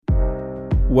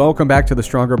Welcome back to the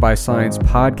Stronger by Science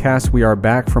podcast. We are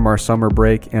back from our summer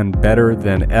break and better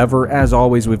than ever. As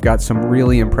always, we've got some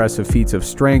really impressive feats of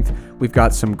strength. We've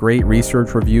got some great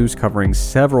research reviews covering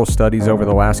several studies over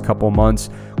the last couple months.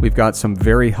 We've got some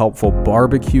very helpful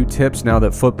barbecue tips now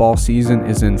that football season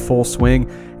is in full swing.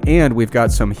 And we've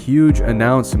got some huge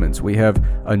announcements. We have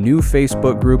a new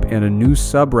Facebook group and a new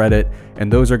subreddit,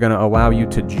 and those are going to allow you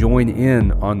to join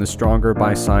in on the Stronger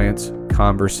by Science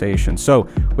conversation. So,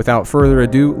 without further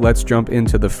ado, let's jump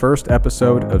into the first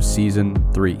episode of Season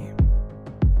 3.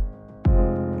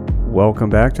 Welcome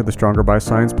back to the Stronger by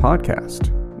Science podcast.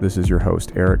 This is your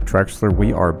host, Eric Trexler.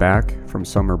 We are back from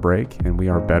summer break, and we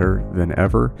are better than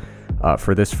ever.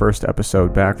 For this first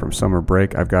episode back from summer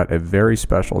break, I've got a very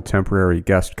special temporary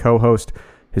guest co-host.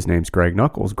 His name's Greg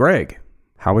Knuckles. Greg,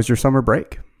 how was your summer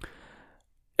break?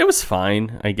 It was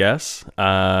fine, I guess.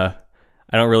 I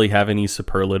don't really have any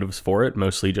superlatives for it.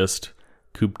 Mostly just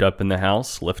cooped up in the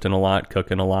house, lifting a lot,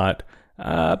 cooking a lot.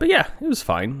 But yeah, it was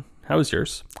fine. How was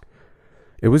yours?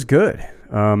 It was good.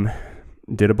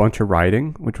 Did a bunch of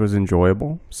writing, which was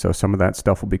enjoyable. So some of that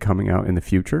stuff will be coming out in the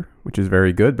future, which is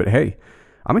very good. But hey,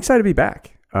 I'm excited to be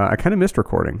back. I kind of missed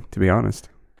recording, to be honest.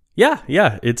 Yeah.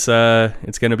 It's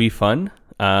going to be fun.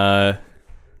 The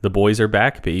boys are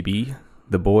back, baby.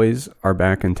 The boys are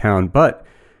back in town, but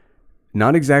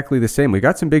not exactly the same. We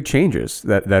got some big changes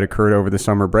that occurred over the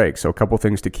summer break. So a couple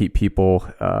things to keep people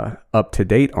up to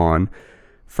date on.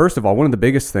 First of all, one of the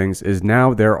biggest things is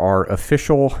now there are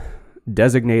official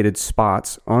designated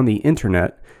spots on the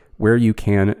internet where you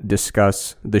can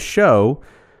discuss the show,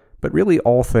 but really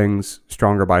all things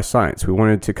Stronger by Science. We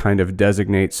wanted to kind of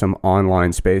designate some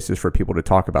online spaces for people to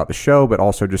talk about the show, but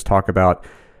also just talk about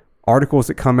articles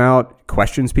that come out,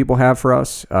 questions people have for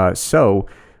us. So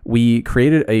we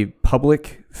created a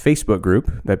public Facebook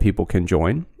group that people can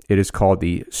join. It is called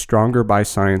the Stronger by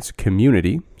Science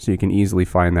Community, so you can easily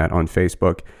find that on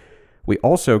Facebook. We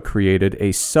also created a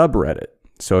subreddit.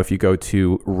 So if you go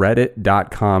to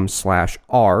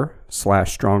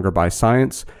reddit.com/r/Stronger by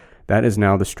Science, that is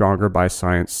now the Stronger by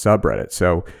Science subreddit.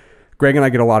 So Greg and I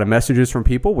get a lot of messages from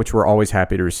people, which we're always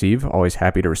happy to receive, always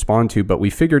happy to respond to, but we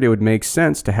figured it would make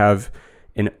sense to have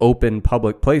an open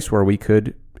public place where we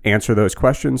could answer those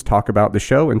questions, talk about the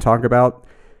show, and talk about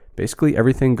basically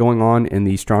everything going on in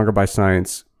the Stronger by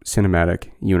Science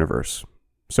cinematic universe.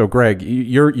 So Greg,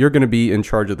 you're going to be in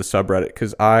charge of the subreddit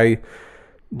because I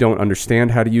don't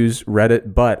understand how to use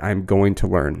Reddit, but I'm going to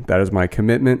learn. That is my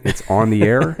commitment. It's on the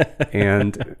air,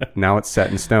 and now it's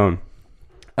set in stone.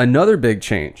 Another big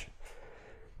change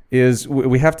is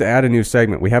we have to add a new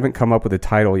segment. We haven't come up with a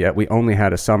title yet. We only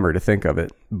had a summer to think of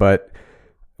it, but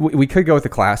we could go with the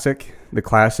classic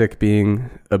being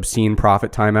Obscene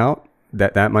Profit Timeout.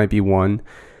 That might be one.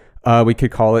 We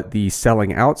could call it the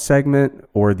Selling Out segment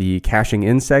or the Cashing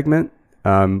In segment.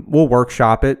 We'll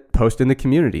workshop it, post in the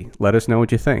community. Let us know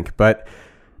what you think. But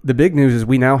the big news is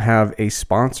we now have a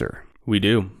sponsor. We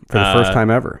do. For the first time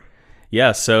ever.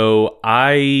 Yeah, so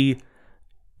I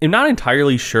am not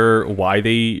entirely sure why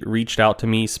they reached out to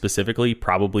me specifically,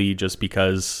 probably just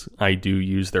because I do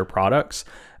use their products.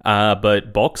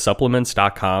 But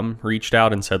bulksupplements.com reached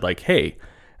out and said like, hey,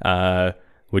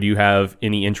 would you have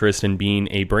any interest in being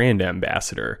a brand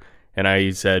ambassador? And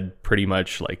I said pretty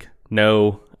much like,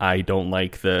 no, I don't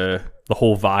like the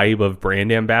whole vibe of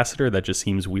brand ambassador. That just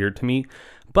seems weird to me.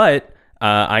 But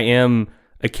I am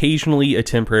occasionally a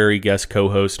temporary guest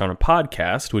co-host on a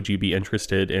podcast. Would you be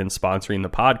interested in sponsoring the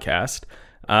podcast?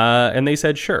 And they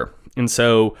said, sure. And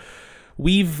so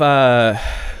we've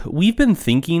been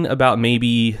thinking about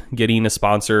maybe getting a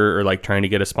sponsor or like trying to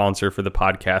get a sponsor for the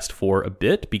podcast for a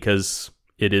bit because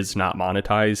it is not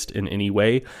monetized in any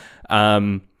way.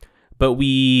 But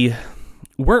we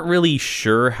weren't really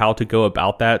sure how to go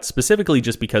about that, specifically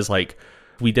just because like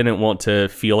we didn't want to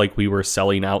feel like we were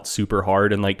selling out super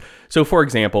hard. And like, so for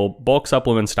example,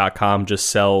 bulksupplements.com just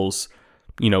sells,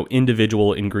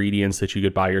 individual ingredients that you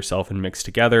could buy yourself and mix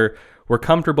together. We're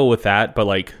comfortable with that, but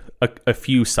like a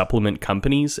few supplement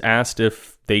companies asked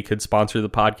if they could sponsor the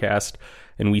podcast,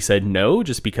 and we said no,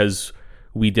 just because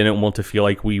we didn't want to feel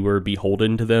like we were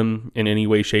beholden to them in any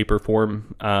way, shape, or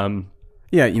form.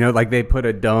 Yeah, like they put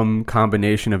a dumb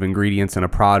combination of ingredients in a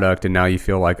product, and now you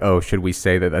feel like, oh, should we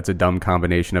say that that's a dumb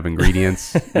combination of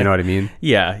ingredients? You know what I mean?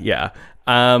 Yeah.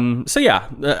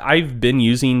 I've been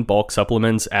using bulk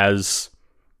supplements as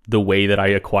the way that I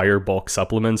acquire bulk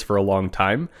supplements for a long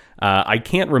time. I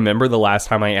can't remember the last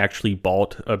time I actually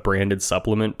bought a branded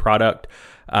supplement product,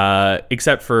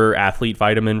 except for Athlete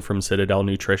Vitamin from Citadel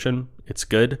Nutrition. It's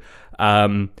good.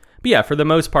 But yeah, for the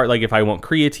most part, like if I want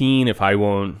creatine, if I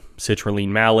want citrulline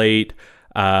malate,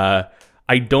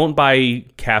 I don't buy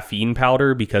caffeine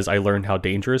powder because I learned how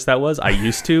dangerous that was. I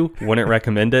used to, wouldn't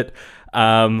recommend it.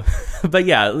 But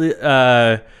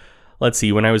yeah, let's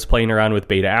see. When I was playing around with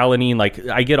beta alanine, like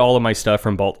I get all of my stuff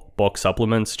from bulk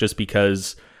supplements just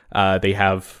because they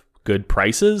have good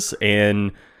prices.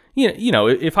 And you know,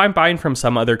 if I'm buying from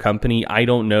some other company, I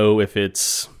don't know if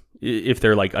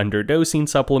they're like underdosing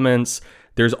supplements.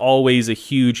 There's always a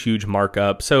huge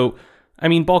markup. So I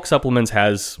mean, bulk supplements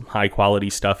has high quality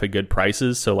stuff at good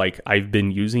prices. So like I've been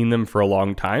using them for a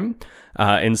long time.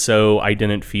 And so I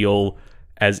didn't feel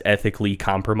as ethically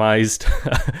compromised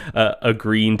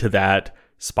agreeing to that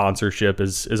sponsorship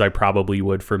as I probably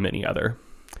would for many other.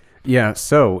 Yeah.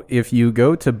 So if you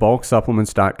go to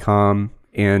bulksupplements.com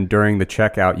and during the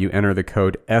checkout, you enter the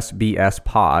code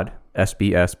SBSPOD,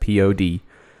 SBSPOD,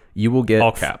 you will get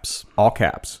all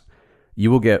caps.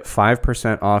 You will get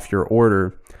 5% off your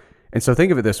order. And so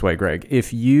think of it this way, Greg.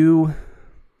 If you,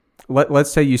 let's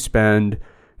say you spend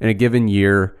in a given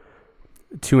year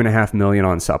 $2.5 million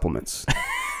on supplements.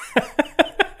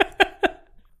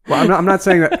 Well, I'm not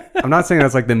saying that. I'm not saying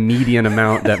that's like the median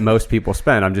amount that most people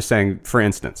spend. I'm just saying, for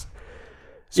instance.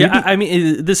 So yeah, I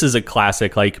mean, this is a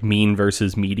classic like mean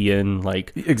versus median.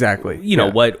 Like exactly. You know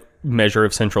what measure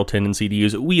of central tendency to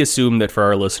use. We assume that for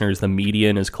our listeners, the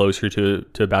median is closer to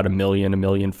about $1 million, $1.5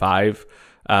 million.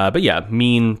 But yeah,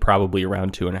 mean probably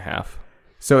around 2.5.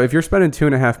 So if you're spending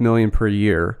 $2.5 million per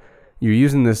year, you're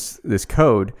using this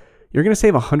code, you're going to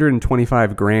save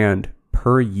 $125,000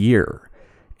 per year.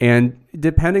 And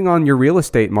depending on your real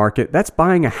estate market, that's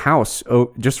buying a house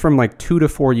just from like 2 to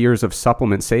 4 years of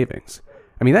supplement savings.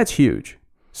 I mean, that's huge.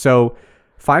 So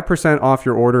 5% off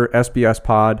your order, SBS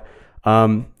Pod.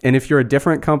 And if you're a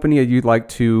different company and you'd like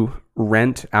to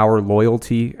rent our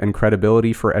loyalty and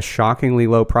credibility for a shockingly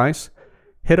low price,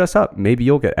 hit us up. Maybe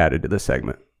you'll get added to this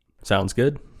segment. Sounds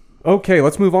good. Okay,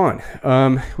 let's move on.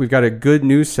 We've got a good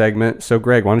news segment. So,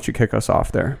 Greg, why don't you kick us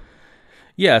off there?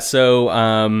 Yeah, so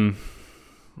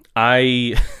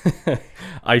I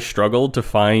struggled to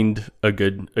find a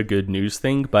good news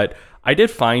thing, but I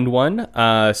did find one.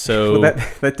 So well,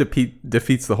 that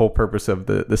defeats the whole purpose of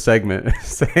the segment.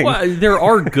 Saying... Well, there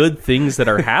are good things that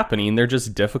are happening. They're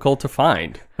just difficult to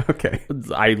find. Okay.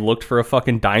 I looked for a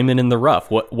fucking diamond in the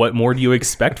rough. What more do you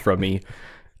expect from me?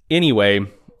 Anyway,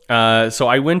 so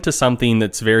I went to something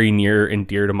that's very near and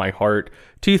dear to my heart.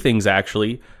 Two things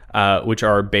actually, which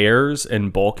are bears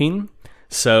and bulking.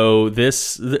 So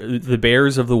the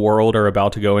bears of the world are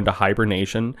about to go into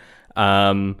hibernation.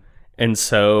 And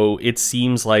so it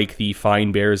seems like the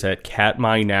fine bears at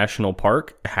Katmai National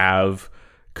Park have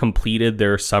completed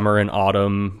their summer and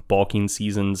autumn bulking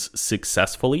seasons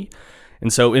successfully.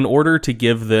 And so in order to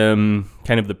give them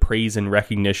kind of the praise and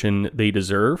recognition they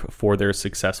deserve for their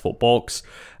successful bulks,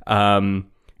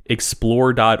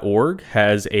 explore.org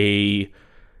has a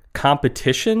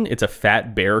competition. It's a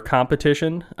fat bear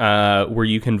competition where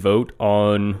you can vote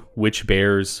on which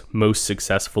bears most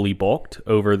successfully bulked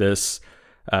over this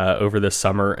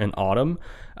summer and autumn.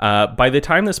 By the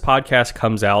time this podcast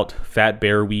comes out, Fat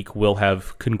Bear Week will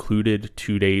have concluded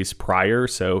 2 days prior.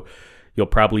 So you'll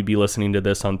probably be listening to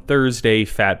this on Thursday.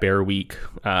 Fat Bear Week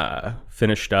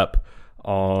finished up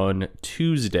on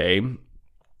Tuesday.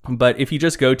 But if you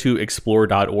just go to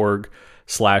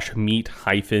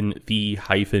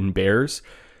explore.org/meet-the-bears,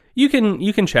 you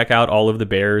can check out all of the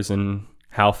bears and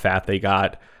how fat they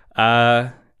got.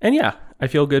 And yeah, I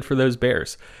feel good for those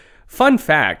bears. Fun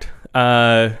fact,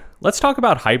 let's talk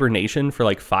about hibernation for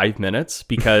like 5 minutes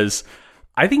because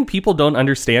I think people don't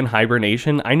understand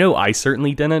hibernation. I know I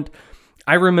certainly didn't.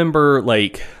 I remember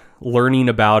like learning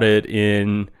about it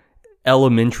in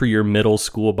elementary or middle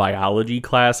school biology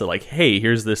class. Like, hey,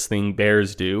 here's this thing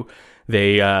bears do.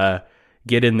 They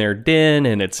get in their den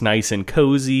and it's nice and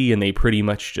cozy and they pretty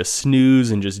much just snooze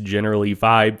and just generally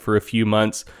vibe for a few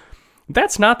months.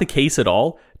 That's not the case at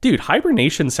all. Dude,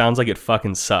 hibernation sounds like it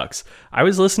fucking sucks. I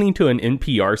was listening to an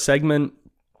NPR segment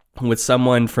with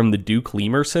someone from the Duke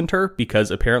Lemur Center because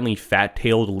apparently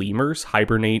fat-tailed lemurs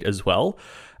hibernate as well.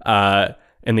 And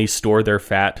they store their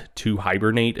fat to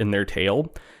hibernate in their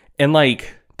tail. And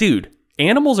like, dude,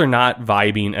 animals are not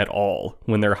vibing at all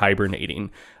when they're hibernating.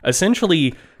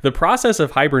 Essentially, the process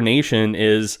of hibernation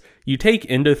is you take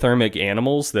endothermic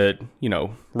animals that, you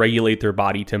know, regulate their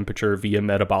body temperature via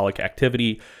metabolic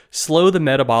activity, slow the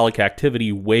metabolic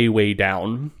activity way, way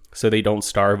down so they don't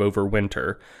starve over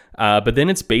winter. But then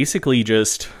it's basically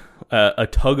just a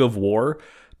tug of war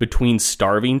between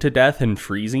starving to death and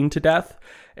freezing to death.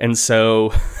 And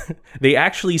so they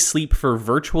actually sleep for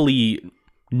virtually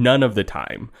none of the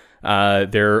time.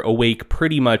 They're awake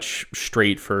pretty much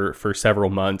straight for several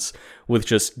months with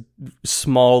just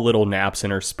small little naps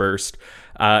interspersed.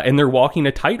 And they're walking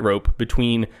a tightrope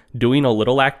between doing a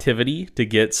little activity to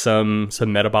get some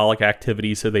metabolic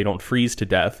activity so they don't freeze to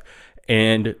death,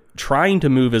 and trying to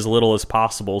move as little as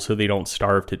possible so they don't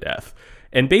starve to death.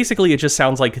 And basically, it just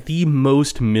sounds like the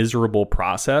most miserable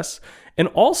process. And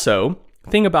also,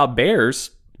 thing about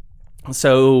bears,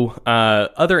 so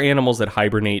other animals that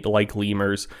hibernate, like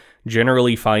lemurs,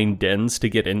 generally find dens to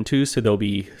get into so they'll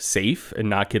be safe and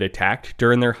not get attacked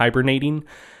during their hibernating.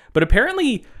 But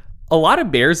apparently, a lot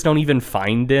of bears don't even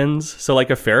find dens. So like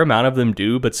a fair amount of them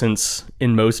do, but since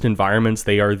in most environments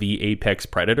they are the apex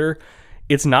predator,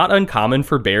 it's not uncommon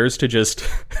for bears to just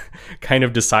kind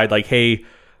of decide like, hey,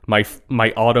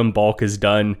 my autumn bulk is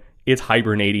done, it's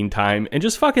hibernating time, and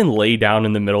just fucking lay down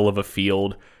in the middle of a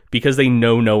field because they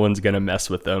know no one's going to mess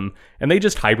with them. And they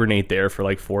just hibernate there for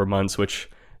like 4 months, which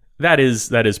that is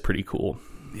pretty cool.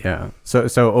 Yeah. So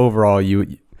overall,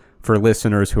 for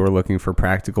listeners who are looking for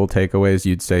practical takeaways,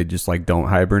 you'd say just like don't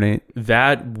hibernate?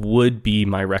 That would be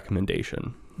my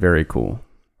recommendation. Very cool.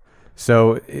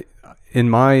 So in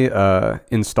my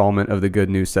installment of the good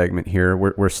news segment here,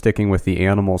 we're sticking with the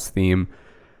animals theme.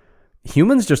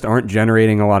 Humans just aren't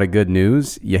generating a lot of good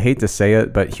news. You hate to say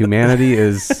it, but humanity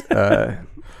is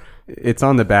it's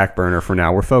on the back burner for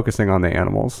now. We're focusing on the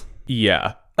animals.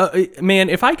 Yeah. Man,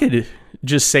 if I could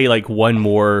just say like one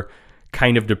more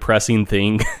kind of depressing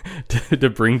thing to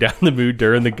bring down the mood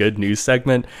during the good news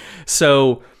segment.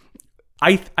 So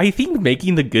I think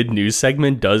making the good news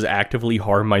segment does actively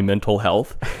harm my mental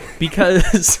health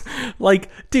because like,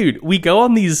 dude, we go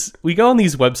on these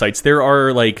websites. There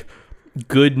are like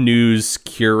good news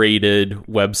curated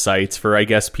websites for, I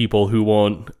guess, people who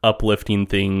want uplifting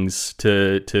things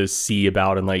to see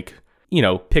about and like, you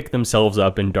know, pick themselves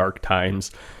up in dark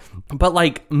times. But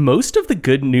like most of the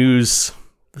good news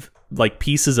like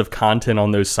pieces of content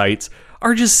on those sites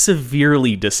are just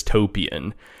severely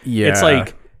dystopian. Yeah. It's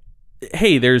like,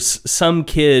 hey, there's some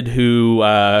kid who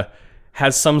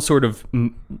has some sort of,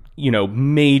 you know,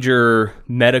 major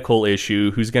medical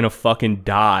issue who's going to fucking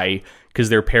die because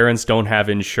their parents don't have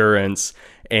insurance.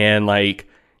 And like,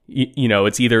 you know,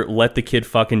 it's either let the kid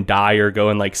fucking die or go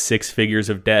in like 6 figures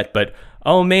of debt. But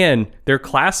oh man, their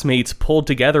classmates pulled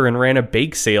together and ran a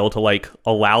bake sale to like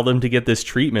allow them to get this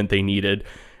treatment they needed.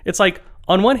 It's like,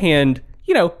 on one hand,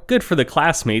 you know, good for the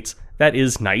classmates. That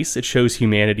is nice. It shows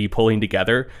humanity pulling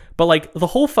together. But like the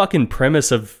whole fucking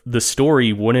premise of the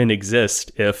story wouldn't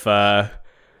exist if a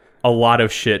lot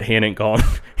of shit hadn't gone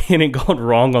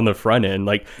wrong on the front end.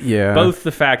 Like, yeah, both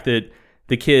the fact that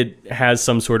the kid has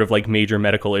some sort of like major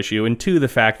medical issue, and two, the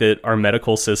fact that our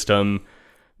medical system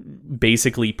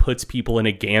basically puts people in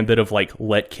a gambit of like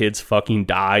let kids fucking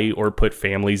die or put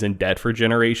families in debt for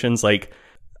generations. Like,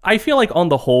 I feel like on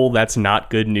the whole, that's not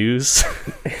good news.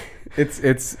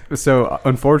 It's so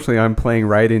unfortunately I'm playing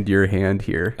right into your hand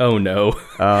here. Oh no.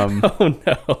 Oh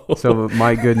no. So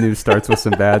my good news starts with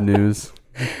some bad news.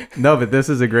 No, but this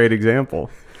is a great example.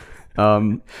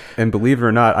 And believe it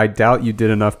or not, I doubt you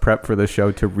did enough prep for the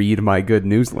show to read my good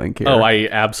news link here. Oh, I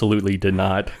absolutely did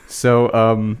not.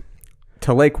 So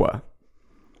Tahlequah,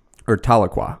 or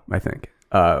Tahlequah, I think,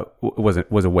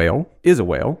 is a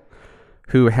whale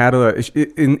who had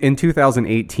in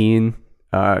 2018,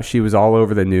 she was all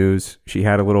over the news. She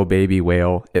had a little baby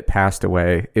whale. It passed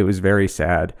away. It was very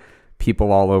sad.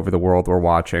 People all over the world were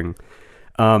watching.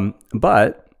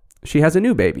 But she has a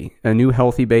new baby, a new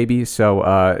healthy baby.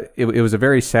 So it was a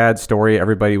very sad story.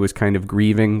 Everybody was kind of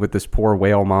grieving with this poor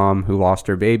whale mom who lost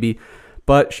her baby.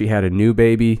 But she had a new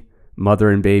baby.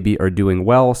 Mother and baby are doing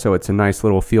well. So it's a nice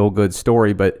little feel-good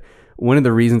story. But one of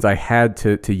the reasons I had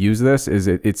to use this is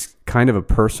it's kind of a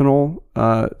personal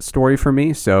story for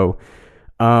me. So,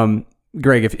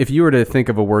 Greg, if you were to think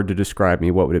of a word to describe me,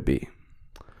 what would it be?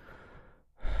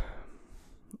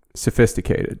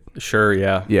 Sophisticated. Sure,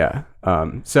 yeah. Yeah.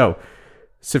 So,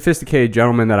 sophisticated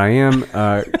gentleman that I am,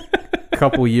 a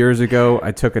couple years ago,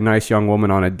 I took a nice young woman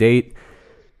on a date.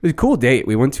 It was a cool date.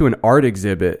 We went to an art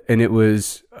exhibit, and it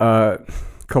was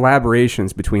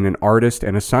collaborations between an artist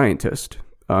and a scientist.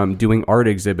 Doing art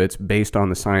exhibits based on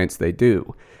the science they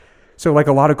do. So like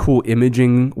a lot of cool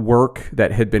imaging work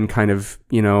that had been kind of,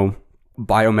 you know,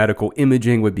 biomedical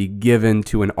imaging would be given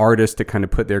to an artist to kind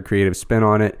of put their creative spin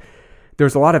on it.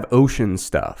 There's a lot of ocean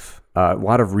stuff, a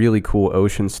lot of really cool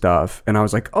ocean stuff. And I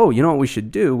was like, oh, you know what we should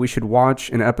do? We should watch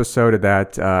an episode of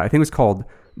that. I think it was called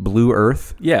Blue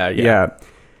Earth. Yeah.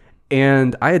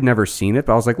 And I had never seen it,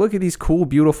 but I was like, look at these cool,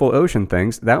 beautiful ocean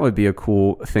things. That would be a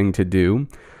cool thing to do.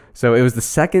 So it was the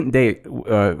second date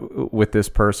with this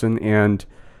person, and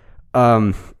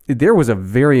there was a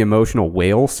very emotional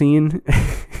whale scene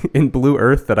in Blue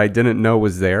Earth that I didn't know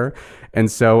was there. And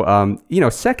so,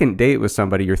 second date with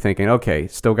somebody, you're thinking, okay,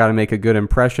 still got to make a good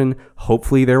impression.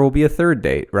 Hopefully there will be a third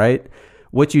date, right?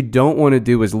 What you don't want to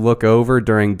do is look over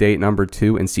during date number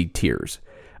 2 and see tears.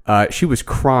 She was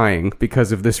crying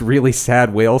because of this really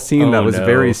sad whale scene that was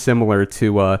very similar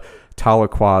to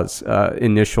Tahlequah's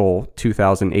initial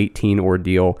 2018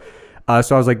 ordeal.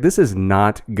 So I was like, this is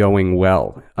not going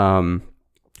well.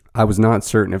 I was not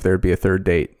certain if there'd be a third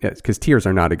date because tears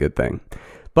are not a good thing.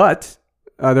 But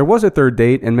there was a third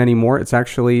date and many more. It's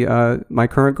actually my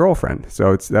current girlfriend.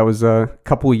 So that was a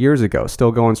couple of years ago,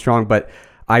 still going strong. But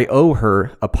I owe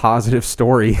her a positive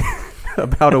story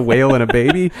about a whale and a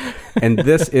baby. And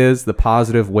this is the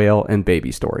positive whale and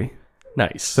baby story.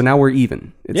 Nice. So now we're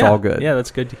even. It's all good. Yeah,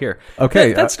 that's good to hear.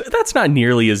 Okay. That's not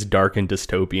nearly as dark and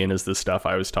dystopian as the stuff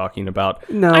I was talking about.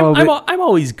 No, I'm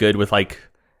always good with like...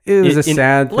 It was a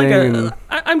sad thing.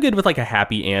 I'm good with like a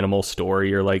happy animal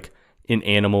story or like an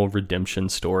animal redemption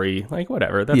story. Like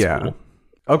whatever. That's cool.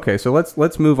 Okay, so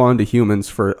let's move on to humans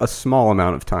for a small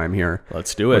amount of time here.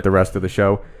 Let's do it. With the rest of the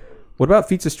show. What about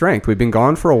feats of strength? We've been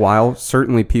gone for a while.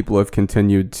 Certainly people have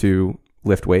continued to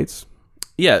lift weights.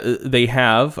 Yeah, they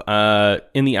have.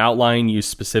 In the outline, you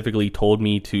specifically told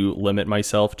me to limit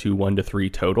myself to 1 to 3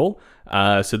 total.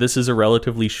 So this is a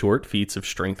relatively short feats of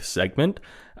strength segment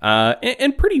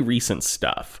and pretty recent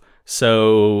stuff.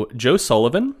 So Joe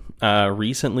Sullivan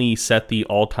recently set the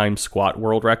all-time squat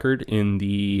world record in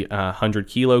the 100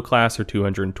 kilo class or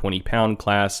 220 pound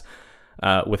class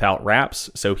without wraps.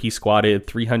 So he squatted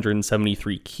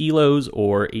 373 kilos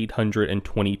or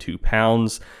 822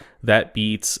 pounds. That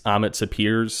beats Amit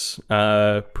Sapir's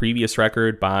previous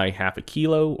record by half a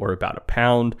kilo or about a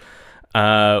pound.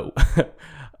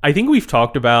 I think we've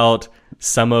talked about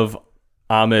some of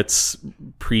Amit's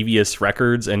previous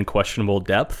records and questionable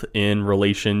depth in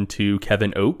relation to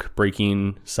Kevin Oak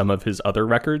breaking some of his other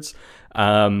records.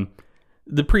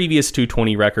 The previous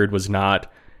 220 record was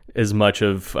not as much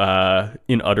of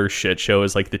an utter shit show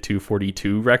as like the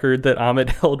 242 record that Amit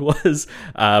held was,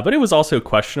 but it was also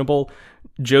questionable.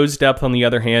 Joe's depth, on the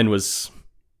other hand, was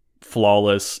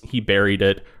flawless. He buried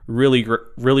it. Really,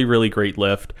 really great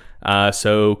lift.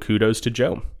 So kudos to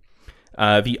Joe.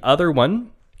 The other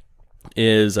one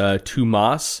is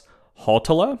Tumas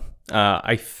Haltala.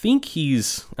 I think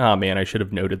he's... Oh, man, I should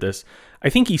have noted this. I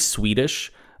think he's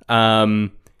Swedish.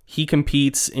 He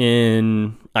competes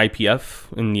in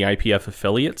IPF, in the IPF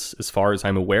affiliates, as far as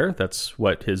I'm aware. That's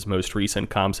what his most recent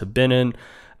comps have been in.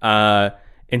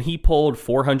 And he pulled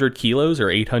 400 kilos or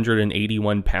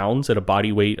 881 pounds at a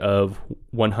body weight of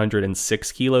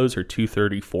 106 kilos or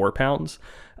 234 pounds,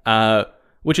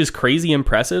 which is crazy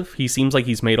impressive. He seems like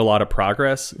he's made a lot of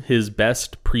progress. His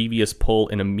best previous pull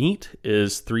in a meet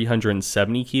is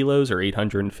 370 kilos or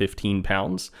 815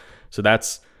 pounds. So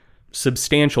that's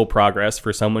substantial progress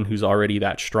for someone who's already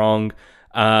that strong.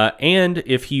 And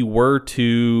if he were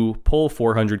to pull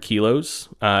 400 kilos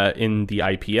in the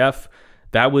IPF,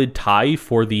 that would tie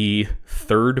for the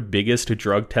third biggest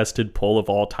drug-tested pull of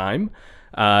all time.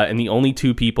 And the only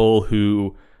two people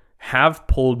who have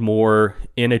pulled more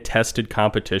in a tested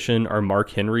competition are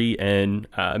Mark Henry and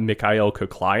Mikhail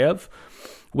Kuklayev,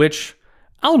 which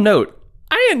I'll note,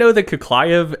 I didn't know that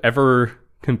Kuklayev ever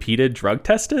competed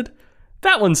drug-tested.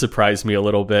 That one surprised me a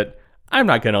little bit. I'm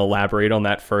not going to elaborate on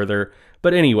that further.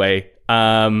 But anyway,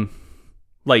 a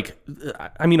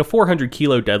 400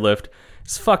 kilo deadlift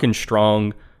is fucking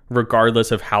strong,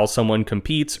 regardless of how someone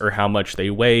competes or how much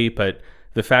they weigh. But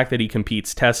the fact that he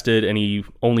competes tested and he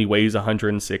only weighs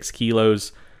 106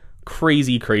 kilos,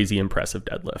 crazy impressive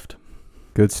deadlift.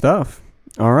 Good stuff.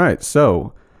 All right.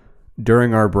 So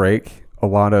during our break, a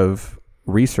lot of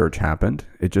research happened.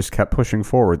 It just kept pushing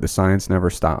forward. The science never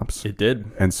stops. It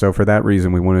did. And so for that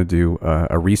reason, we want to do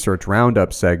a research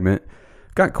roundup segment.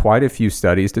 Got quite a few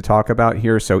studies to talk about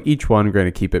here. So each one, we're going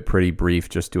to keep it pretty brief,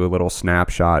 just do a little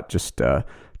snapshot just to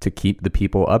keep the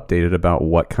people updated about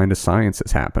what kind of science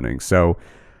is happening. So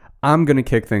I'm going to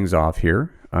kick things off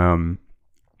here.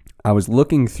 I was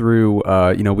looking through,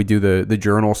 we do the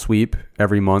journal sweep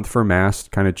every month for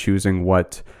MAST, kind of choosing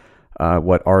what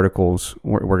articles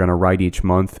we're going to write each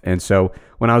month. And so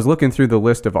when I was looking through the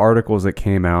list of articles that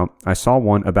came out, I saw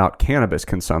one about cannabis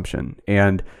consumption.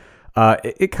 And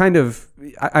it kind of,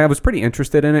 I was pretty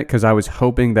interested in it because I was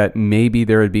hoping that maybe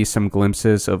there would be some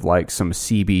glimpses of like some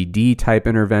CBD type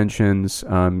interventions,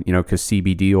 because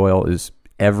CBD oil is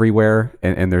everywhere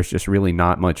and there's just really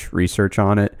not much research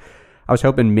on it. I was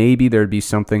hoping maybe there'd be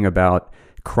something about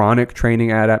chronic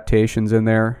training adaptations in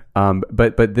there.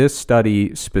 But this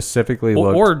study specifically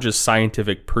looked... Or just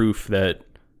scientific proof that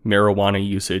marijuana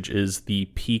usage is the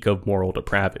peak of moral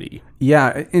depravity.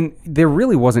 Yeah, and there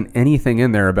really wasn't anything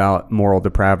in there about moral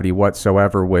depravity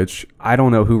whatsoever, which I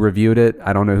don't know who reviewed it.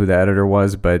 I don't know who the editor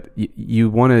was, but you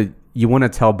want to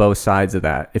tell both sides of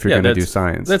that if you're going to do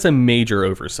science. That's a major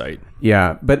oversight.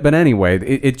 Yeah, but anyway,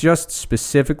 it just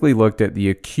specifically looked at the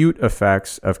acute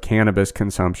effects of cannabis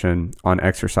consumption on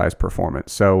exercise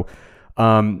performance. So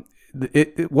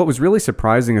what was really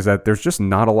surprising is that there's just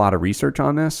not a lot of research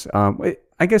on this.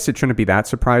 I guess it shouldn't be that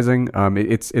surprising.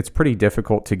 It's pretty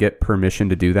difficult to get permission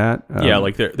to do that.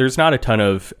 Like there's not a ton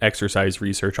of exercise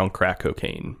research on crack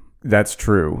cocaine. That's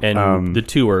true. And the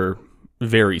two are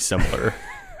very similar.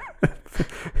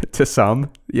 To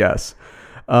some, yes.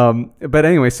 But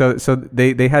anyway, so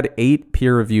they had 8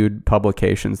 peer-reviewed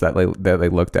publications that they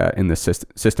looked at in the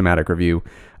systematic review,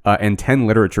 and 10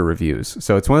 literature reviews.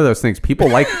 So it's one of those things people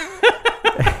like.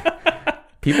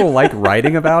 People like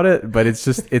writing about it, but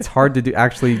it's hard to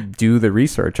actually do the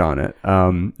research on it.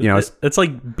 It's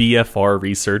like BFR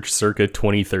research circa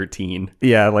 2013.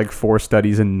 Yeah, like 4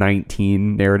 studies and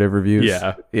 19 narrative reviews.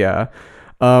 Yeah.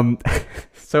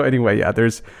 So anyway, yeah,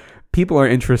 people are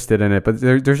interested in it, but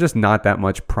there's just not that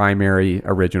much primary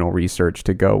original research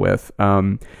to go with.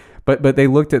 But they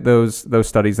looked at those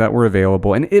studies that were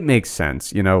available, and it makes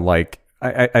sense. Like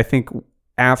I think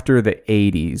after the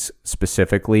 80s,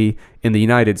 specifically in the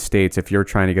United States, if you're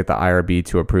trying to get the IRB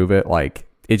to approve it, like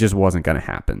it just wasn't going to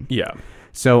happen. Yeah.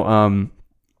 So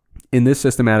in this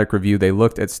systematic review, they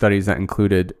looked at studies that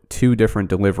included 2 different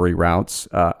delivery routes,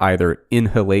 either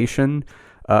inhalation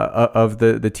of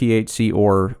the THC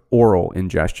or oral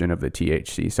ingestion of the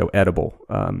THC, so edible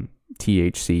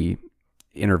THC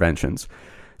interventions.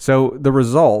 So the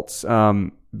results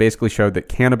basically showed that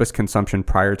cannabis consumption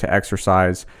prior to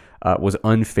exercise was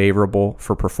unfavorable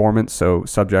for performance. So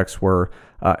subjects were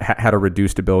had a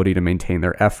reduced ability to maintain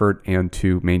their effort and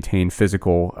to maintain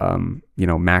physical,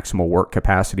 maximal work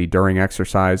capacity during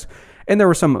exercise. And there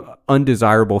were some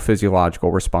undesirable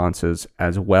physiological responses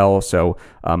as well. So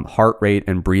heart rate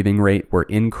and breathing rate were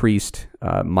increased.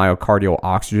 Myocardial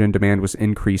oxygen demand was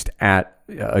increased at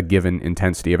a given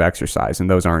intensity of exercise.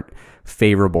 And those aren't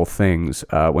favorable things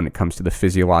when it comes to the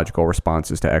physiological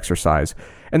responses to exercise.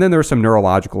 And then there were some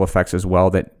neurological effects as well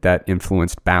that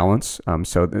influenced balance.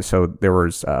 So there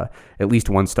was at least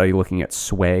one study looking at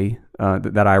sway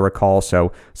that I recall.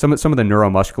 So some of the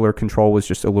neuromuscular control was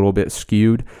just a little bit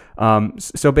skewed.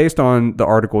 So based on the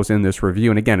articles in this review,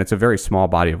 and again, it's a very small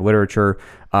body of literature,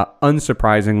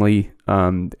 unsurprisingly,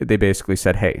 they basically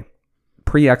said, hey,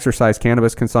 pre-exercise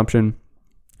cannabis consumption,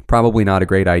 probably not a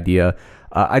great idea.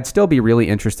 I'd still be really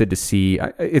interested to see.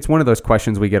 It's one of those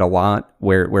questions we get a lot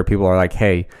where people are like,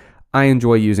 hey, I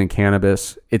enjoy using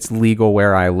cannabis. It's legal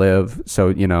where I live.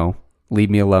 So, leave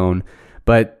me alone.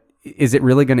 But is it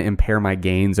really going to impair my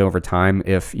gains over time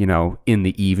if, in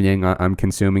the evening I'm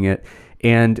consuming it?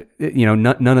 And,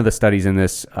 none of the studies in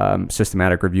this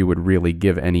systematic review would really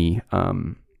give any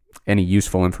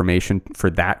useful information for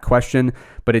that question,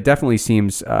 but it definitely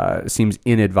seems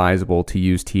inadvisable to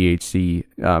use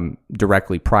THC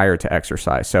directly prior to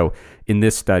exercise. So in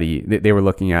this study, they were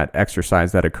looking at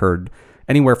exercise that occurred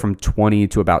anywhere from 20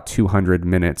 to about 200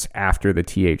 minutes after the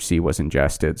THC was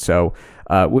ingested. So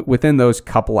within those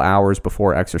couple hours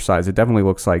before exercise, it definitely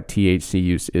looks like THC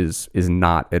use is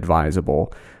not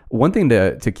advisable. One thing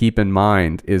to keep in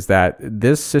mind is that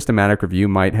this systematic review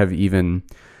might have even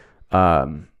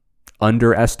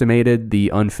underestimated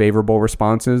the unfavorable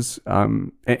responses.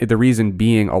 The reason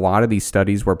being, a lot of these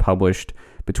studies were published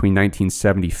between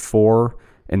 1974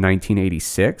 and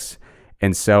 1986.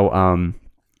 And so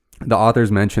the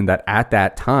authors mentioned that at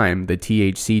that time, the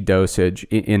THC dosage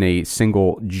in a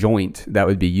single joint that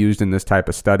would be used in this type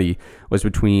of study was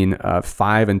between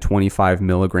 5 and 25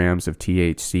 milligrams of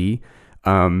THC.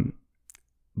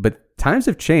 But times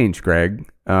have changed, Greg.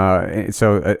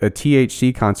 So a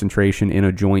THC concentration in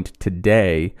a joint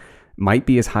today might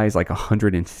be as high as like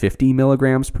 150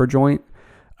 milligrams per joint.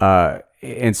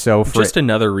 And so for just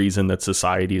another reason that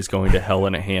society is going to hell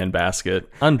in a handbasket.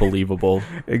 Unbelievable.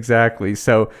 Exactly.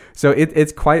 So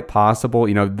it's quite possible,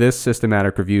 this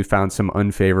systematic review found some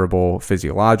unfavorable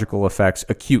physiological effects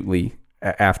acutely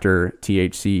after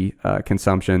THC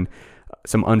consumption,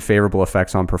 some unfavorable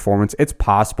effects on performance. It's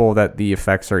possible that the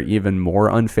effects are even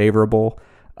more unfavorable,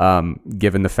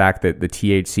 given the fact that the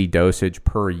THC dosage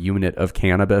per unit of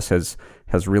cannabis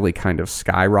has really kind of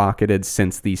skyrocketed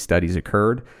since these studies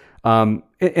occurred. And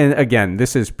again,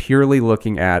 this is purely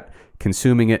looking at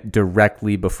consuming it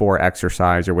directly before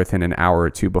exercise or within an hour or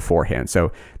two beforehand.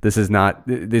 So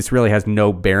this really has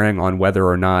no bearing on whether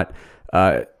or not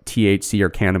THC or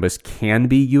cannabis can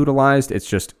be utilized. It's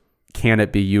just can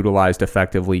it be utilized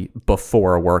effectively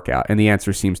before a workout? And the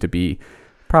answer seems to be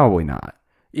probably not.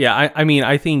 Yeah, I mean,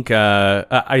 I think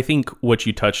what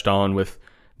you touched on with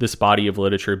this body of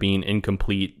literature being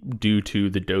incomplete due to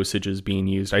the dosages being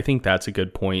used, I think that's a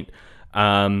good point.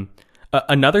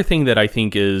 Another thing that I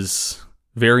think is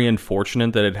very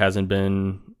unfortunate that it hasn't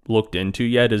been looked into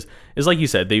yet is like you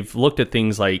said, they've looked at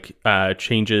things like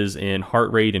changes in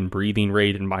heart rate and breathing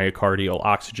rate and myocardial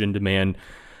oxygen demand.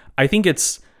 I think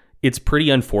it's pretty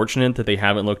unfortunate that they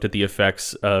haven't looked at the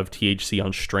effects of THC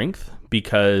on strength,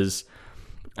 because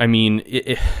I mean,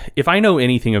 if I know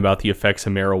anything about the effects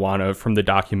of marijuana from the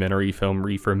documentary film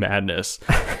Reefer Madness,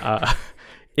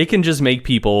 it can just make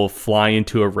people fly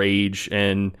into a rage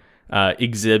and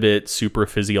exhibit super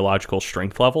physiological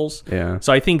strength levels. Yeah.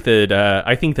 So I think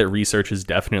that research is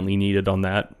definitely needed on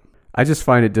that. I just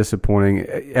find it disappointing.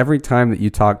 Every time that you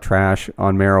talk trash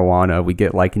on marijuana, we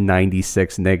get like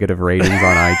 96 negative ratings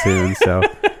on iTunes. So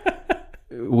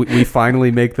we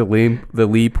finally make the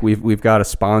leap. We've got a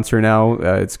sponsor now.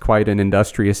 It's quite an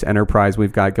industrious enterprise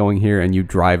we've got going here, and you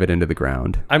drive it into the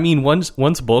ground. I mean,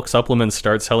 once bulk supplements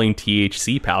start selling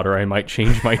THC powder, I might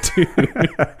change my tune.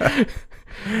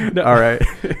 No, all right.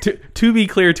 To be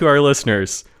clear to our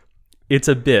listeners, it's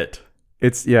a bit.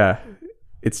 It's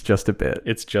just a bit.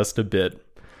 It's just a bit.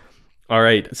 All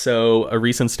right. So a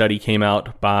recent study came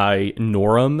out by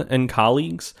Norum and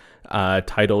colleagues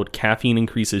titled "Caffeine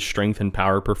Increases Strength and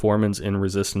Power Performance in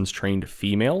Resistance-Trained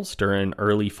Females During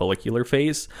Early Follicular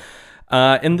Phase."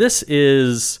 And this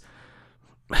is...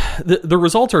 The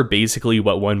results are basically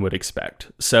what one would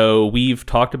expect. So we've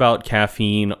talked about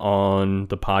caffeine on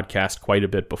the podcast quite a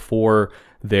bit before.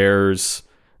 There's,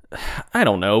 I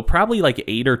don't know, probably like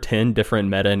 8 or 10 different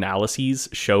meta-analyses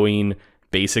showing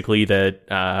basically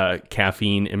that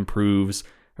caffeine improves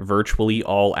virtually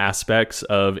all aspects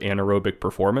of anaerobic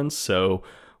performance. So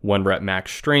 1 rep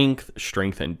max strength,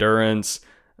 strength endurance,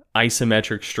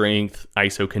 isometric strength,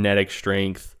 isokinetic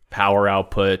strength, power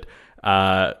output,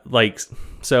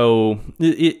 so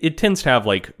it tends to have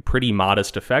like pretty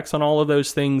modest effects on all of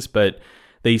those things, but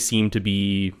they seem to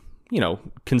be,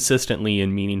 consistently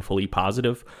and meaningfully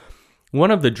positive.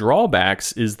 One of the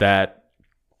drawbacks is that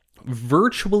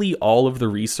virtually all of the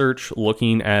research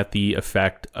looking at the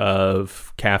effect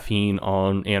of caffeine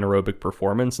on anaerobic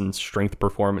performance and strength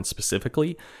performance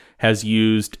specifically has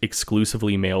used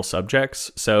exclusively male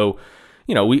subjects. So,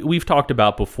 we've talked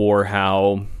about before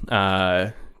how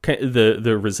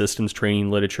the resistance training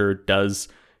literature does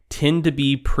tend to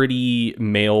be pretty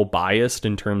male biased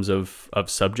in terms of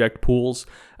subject pools.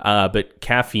 But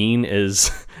caffeine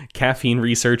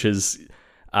research is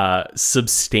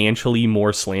substantially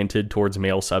more slanted towards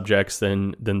male subjects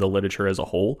than the literature as a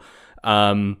whole.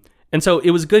 And so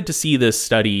it was good to see this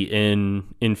study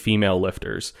in female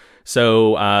lifters.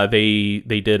 So they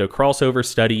did a crossover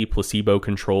study, placebo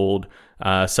controlled.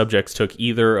 Subjects took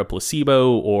either a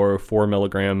placebo or 4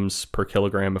 milligrams per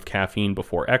kilogram of caffeine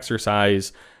before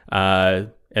exercise,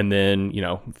 and then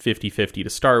 50-50 to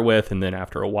start with, and then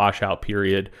after a washout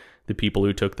period, the people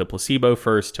who took the placebo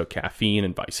first took caffeine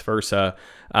and vice versa.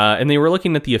 And they were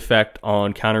looking at the effect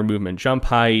on counter movement jump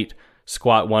height,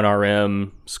 squat 1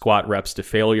 RM, squat reps to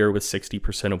failure with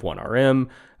 60% of 1 RM,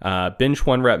 bench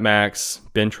 1 rep max,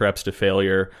 bench reps to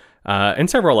failure, and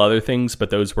several other things, but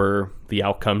those were the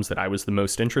outcomes that I was the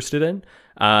most interested in.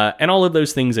 And all of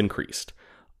those things increased.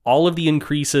 All of the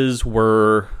increases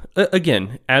were,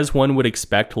 again, as one would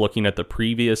expect looking at the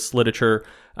previous literature,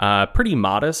 pretty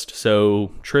modest.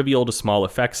 So trivial to small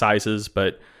effect sizes,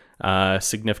 but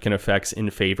significant effects in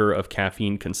favor of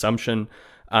caffeine consumption.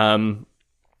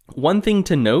 One thing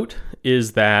to note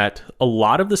is that a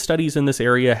lot of the studies in this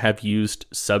area have used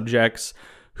subjects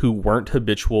who weren't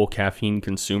habitual caffeine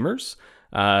consumers,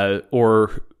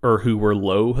 or who were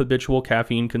low habitual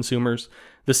caffeine consumers.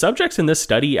 The subjects in this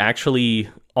study actually,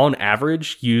 on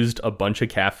average, used a bunch of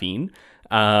caffeine,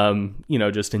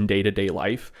 just in day-to-day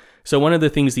life. So one of the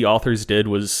things the authors did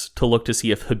was to look to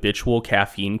see if habitual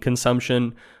caffeine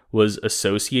consumption was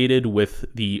associated with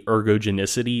the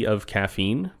ergogenicity of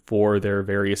caffeine for their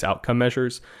various outcome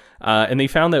measures. And they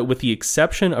found that with the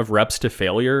exception of reps to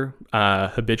failure,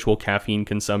 habitual caffeine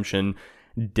consumption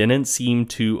didn't seem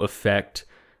to affect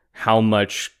how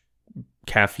much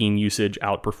caffeine usage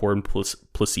outperformed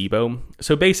placebo.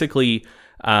 So basically,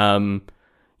 it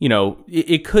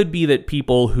could be that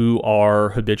people who are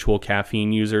habitual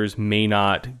caffeine users may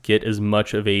not get as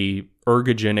much of a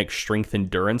ergogenic strength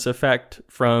endurance effect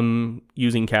from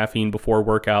using caffeine before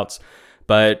workouts.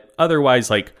 But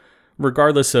otherwise,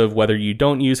 regardless of whether you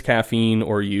don't use caffeine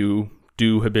or you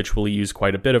do habitually use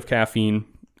quite a bit of caffeine,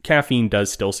 caffeine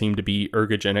does still seem to be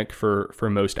ergogenic for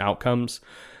most outcomes.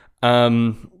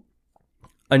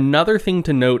 Another thing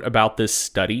to note about this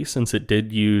study, since it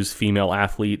did use female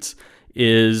athletes,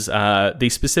 is they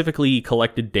specifically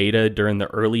collected data during the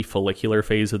early follicular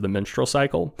phase of the menstrual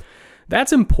cycle.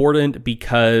 That's important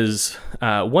because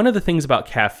one of the things about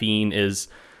caffeine is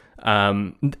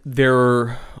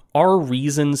there are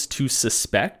reasons to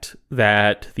suspect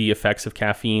that the effects of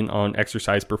caffeine on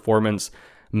exercise performance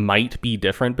might be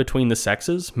different between the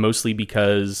sexes, mostly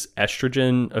because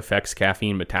estrogen affects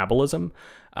caffeine metabolism.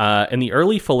 And the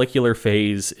early follicular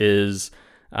phase is,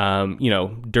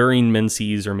 during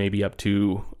menses or maybe up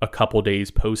to a couple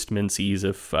days post menses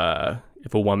if a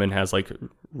woman has like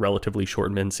relatively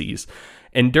short menses.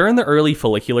 And during the early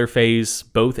follicular phase,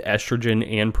 both estrogen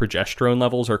and progesterone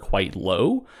levels are quite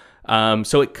low.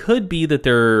 So it could be that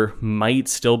there might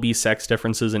still be sex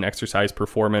differences in exercise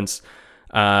performance,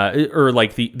 or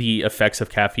like the effects of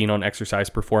caffeine on exercise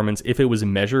performance if it was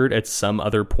measured at some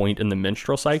other point in the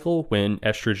menstrual cycle when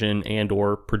estrogen and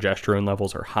or progesterone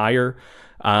levels are higher.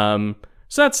 So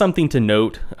that's something to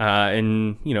note,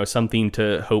 and something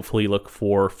to hopefully look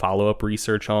for follow-up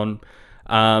research on.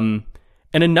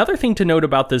 And another thing to note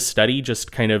about this study,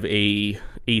 just kind of a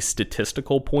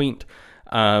statistical point,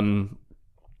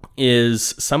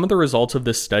 is some of the results of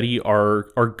this study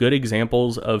are good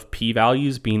examples of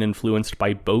p-values being influenced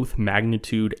by both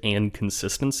magnitude and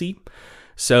consistency.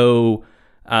 So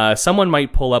someone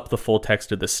might pull up the full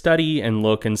text of the study and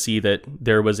look and see that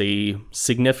there was a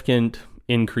significant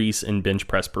increase in bench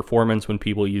press performance when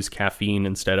people use caffeine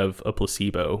instead of a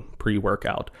placebo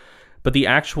pre-workout. But the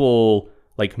actual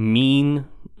mean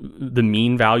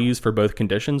values for both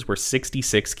conditions were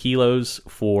 66 kilos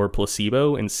for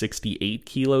placebo and 68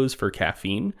 kilos for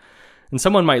caffeine. And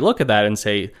someone might look at that and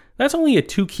say, that's only a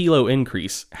 2 kilo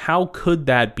increase. How could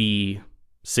that be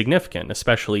significant?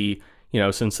 Especially,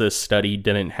 since this study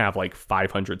didn't have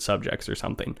 500 subjects or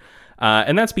something.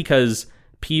 And that's because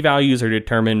p-values are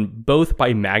determined both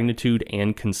by magnitude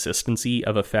and consistency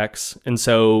of effects. And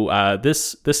so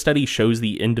this study shows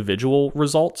the individual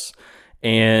results.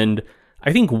 And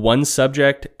I think one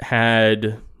subject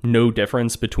had no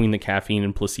difference between the caffeine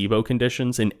and placebo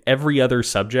conditions, and every other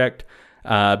subject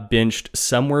benched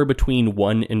somewhere between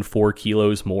 1 and 4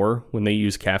 kilos more when they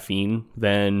use caffeine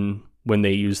than when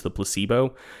they use the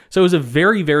placebo. So it was a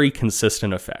very, very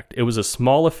consistent effect. It was a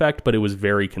small effect, but it was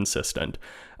very consistent.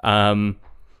 And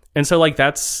so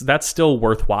that's still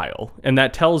worthwhile. And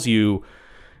that tells you,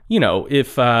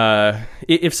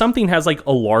 if something has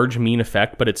a large mean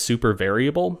effect, but it's super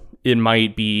variable, it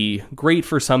might be great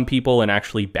for some people and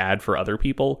actually bad for other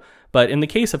people. But in the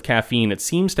case of caffeine, it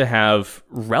seems to have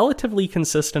relatively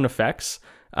consistent effects.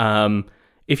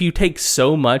 If you take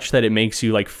so much that it makes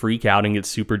you freak out and get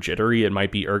super jittery, it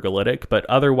might be ergolytic. But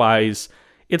otherwise,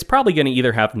 it's probably going to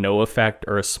either have no effect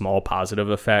or a small positive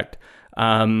effect.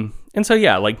 And so,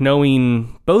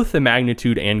 knowing both the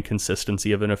magnitude and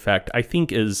consistency of an effect, I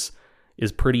think is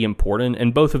pretty important.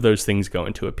 And both of those things go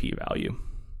into a p-value.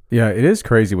 Yeah, it is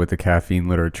crazy with the caffeine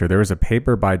literature. There was a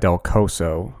paper by Del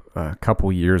Coso a couple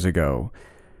years ago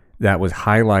that was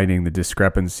highlighting the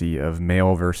discrepancy of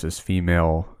male versus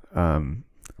female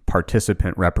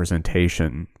participant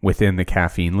representation within the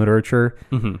caffeine literature.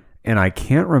 Mm-hmm. And I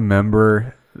can't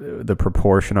remember the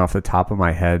proportion off the top of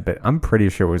my head, but I'm pretty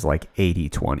sure it was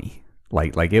 80-20.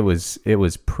 It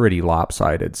was pretty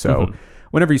lopsided. So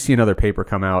whenever you see another paper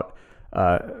come out,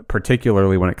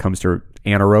 particularly when it comes to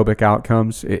anaerobic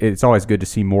outcomes, it's always good to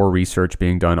see more research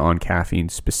being done on caffeine,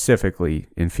 specifically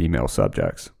in female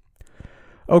subjects.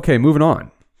 Okay, moving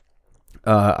on.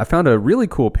 I found a really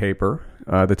cool paper.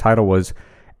 The title was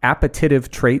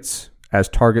Appetitive Traits as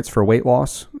Targets for Weight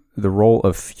Loss, the Role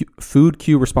of Food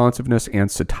Cue Responsiveness and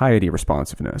Satiety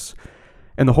Responsiveness.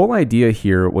 And the whole idea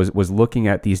here was looking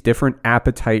at these different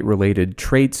appetite-related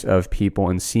traits of people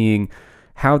and seeing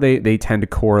how they tend to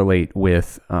correlate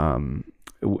with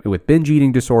binge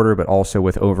eating disorder, but also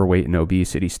with overweight and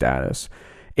obesity status.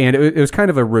 And it was kind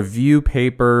of a review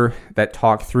paper that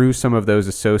talked through some of those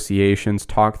associations,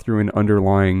 talked through an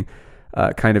underlying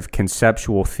kind of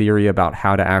conceptual theory about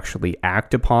how to actually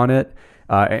act upon it.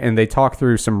 And they talked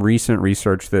through some recent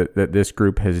research that this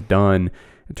group has done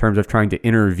in terms of trying to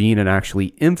intervene and actually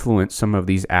influence some of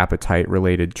these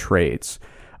appetite-related traits.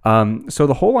 So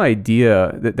the whole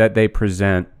idea that they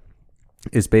present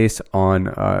is based on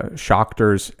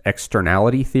Schachter's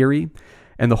externality theory.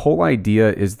 And the whole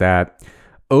idea is that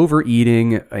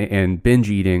overeating and binge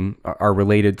eating are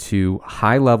related to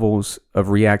high levels of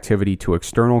reactivity to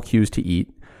external cues to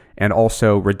eat, and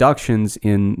also reductions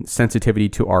in sensitivity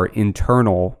to our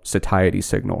internal satiety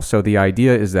signal. So the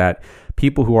idea is that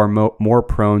people who are more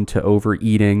prone to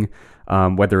overeating,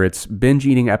 whether it's binge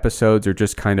eating episodes or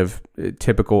just kind of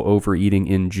typical overeating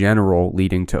in general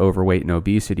leading to overweight and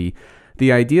obesity.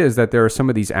 The idea is that there are some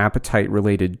of these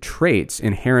appetite-related traits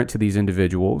inherent to these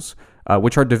individuals,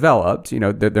 which are developed.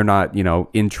 They're not,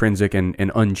 intrinsic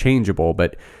and unchangeable,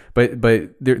 but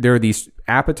there are these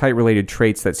appetite-related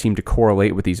traits that seem to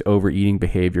correlate with these overeating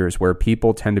behaviors, where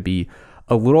people tend to be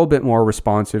a little bit more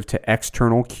responsive to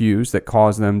external cues that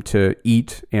cause them to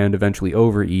eat and eventually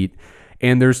overeat.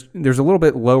 And there's a little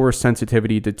bit lower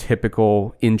sensitivity to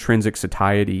typical intrinsic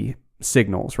satiety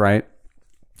signals, right?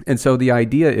 And so the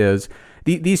idea is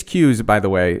these cues, by the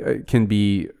way, can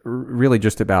be really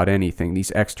just about anything.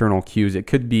 These external cues, it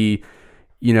could be,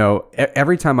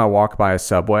 every time I walk by a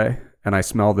Subway and I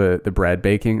smell the bread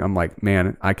baking, I'm like,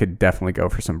 man, I could definitely go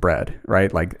for some bread,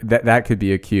 right? Like that could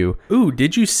be a cue. Ooh,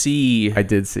 did you see? I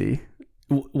did see.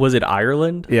 Was it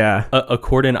Ireland? Yeah. A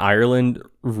court in Ireland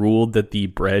ruled that the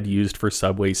bread used for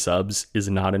Subway subs is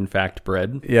not in fact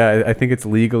bread. Yeah, I think it's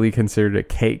legally considered a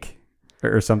cake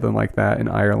or something like that in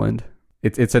Ireland.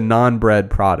 It's a non-bread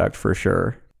product for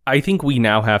sure. I think we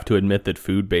now have to admit that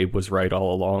Food Babe was right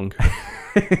all along.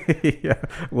 Yeah,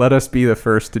 let us be the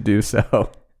first to do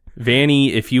so.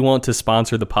 Vanny, if you want to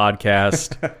sponsor the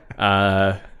podcast,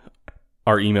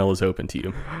 our email is open to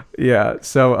you. Yeah.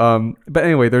 So, but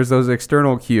anyway, there's those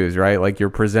external cues, right? Like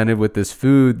you're presented with this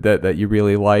food that you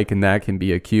really like, and that can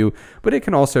be a cue, but it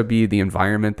can also be the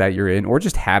environment that you're in or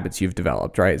just habits you've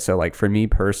developed, right? So like for me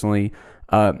personally,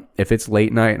 if it's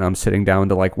late night and I'm sitting down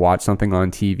to like watch something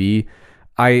on TV,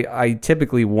 I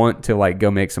typically want to like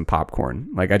go make some popcorn.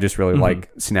 Like I just really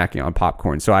like snacking on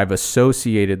popcorn. So I've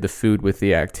associated the food with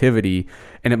the activity,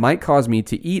 and it might cause me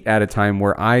to eat at a time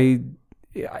where I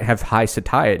have high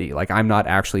satiety. Like I'm not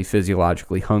actually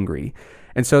physiologically hungry.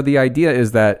 And so the idea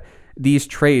is that these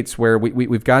traits where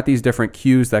we've got these different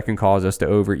cues that can cause us to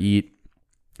overeat,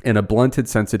 and a blunted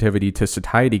sensitivity to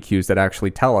satiety cues that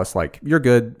actually tell us like, you're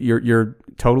good, you're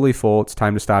totally full, it's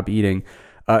time to stop eating.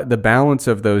 The balance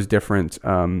of those different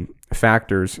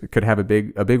factors could have a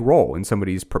big role in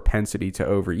somebody's propensity to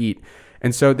overeat.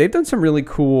 And so they've done some really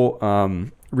cool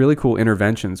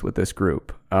interventions with this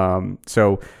group.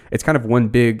 So it's kind of one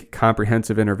big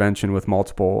comprehensive intervention with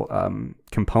multiple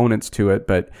components to it,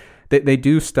 but they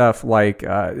do stuff like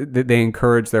they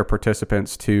encourage their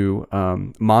participants to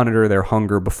monitor their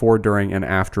hunger before, during, and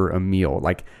after a meal.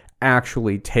 Like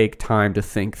actually take time to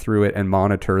think through it and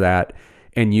monitor that,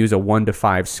 and use a 1 to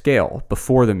 5 scale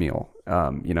before the meal.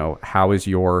 How is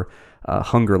your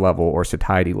hunger level or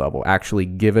satiety level? Actually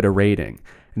give it a rating,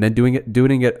 and then doing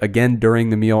it again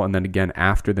during the meal and then again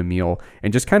after the meal,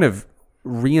 and just kind of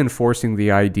reinforcing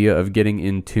the idea of getting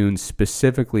in tune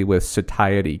specifically with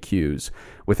satiety cues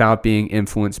without being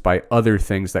influenced by other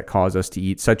things that cause us to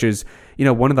eat, such as,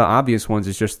 one of the obvious ones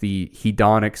is just the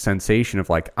hedonic sensation of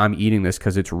like, I'm eating this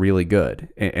because it's really good,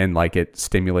 and like it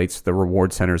stimulates the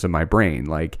reward centers of my brain.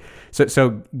 Like,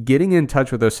 so getting in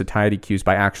touch with those satiety cues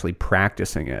by actually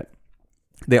practicing it.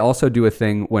 They also do a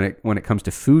thing when it comes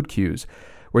to food cues,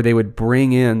 where they would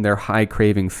bring in their high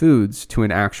craving foods to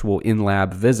an actual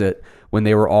in-lab visit when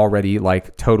they were already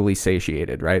like totally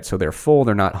satiated, right? So they're full,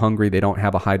 they're not hungry, they don't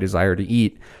have a high desire to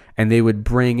eat. And they would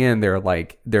bring in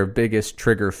their biggest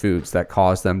trigger foods that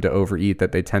cause them to overeat,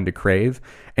 that they tend to crave.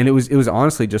 And it was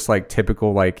honestly just like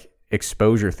typical like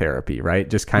exposure therapy, right?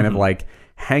 Just kind of like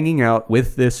hanging out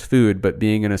with this food, but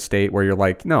being in a state where you're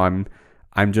like, no,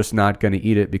 I'm just not going to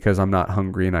eat it because I'm not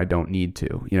hungry and I don't need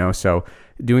to, So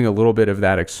doing a little bit of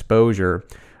that exposure.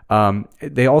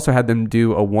 They also had them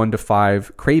do a 1 to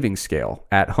 5 craving scale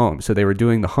at home. So they were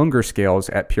doing the hunger scales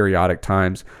at periodic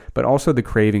times, but also the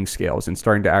craving scales, and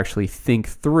starting to actually think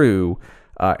through,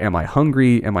 am I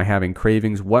hungry? Am I having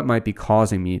cravings? What might be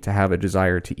causing me to have a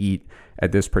desire to eat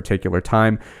at this particular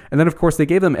time? And then of course they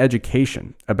gave them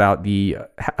education about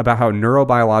how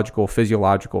neurobiological,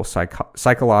 physiological,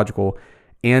 psychological,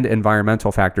 and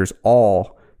environmental factors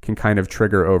all can kind of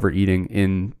trigger overeating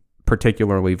in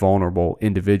particularly vulnerable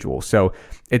individuals. So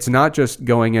it's not just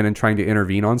going in and trying to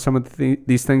intervene on some of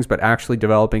these things, but actually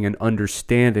developing an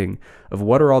understanding of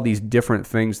what are all these different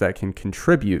things that can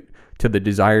contribute to the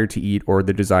desire to eat or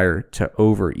the desire to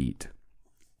overeat.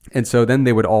 And so then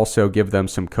they would also give them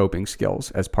some coping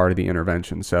skills as part of the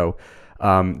intervention. So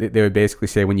they would basically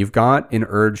say, when you've got an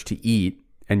urge to eat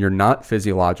and you're not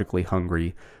physiologically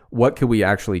hungry, what could we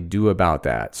actually do about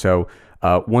that? So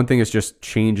one thing is just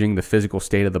changing the physical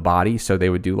state of the body. So they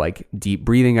would do like deep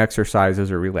breathing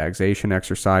exercises or relaxation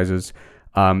exercises.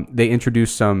 They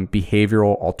introduced some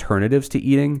behavioral alternatives to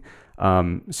eating.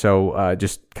 So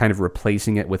just kind of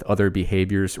replacing it with other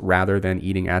behaviors rather than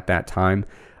eating at that time.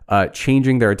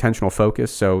 changing their attentional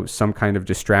focus, so some kind of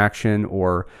distraction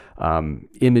or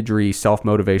imagery,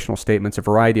 self-motivational statements, a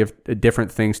variety of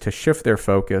different things to shift their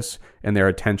focus and their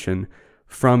attention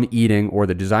from eating or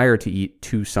the desire to eat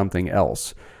to something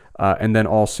else. And then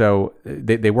also,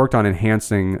 they worked on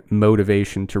enhancing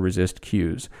motivation to resist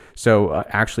cues. So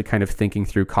actually kind of thinking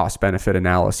through cost-benefit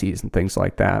analyses and things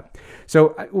like that. So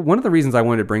one of the reasons I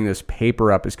wanted to bring this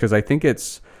paper up is because I think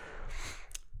it's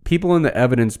people in the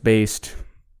evidence-based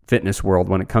fitness world,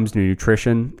 when it comes to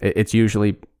nutrition, it's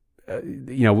usually,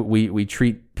 we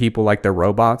treat people like they're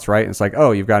robots, right? It's like,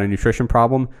 oh, you've got a nutrition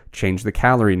problem, change the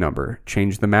calorie number,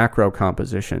 change the macro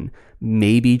composition,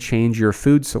 maybe change your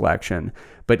food selection.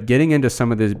 But getting into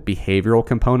some of the behavioral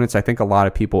components, I think a lot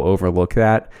of people overlook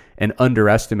that and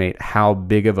underestimate how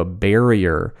big of a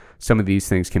barrier some of these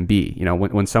things can be.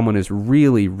 When someone is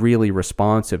really, really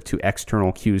responsive to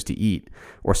external cues to eat,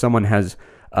 or someone has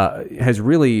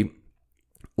really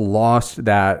lost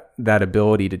that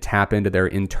ability to tap into their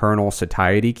internal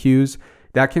satiety cues,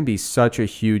 that can be such a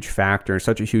huge factor,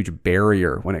 such a huge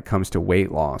barrier when it comes to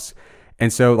weight loss.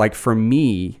 And so, like, for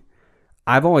me,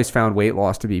 I've always found weight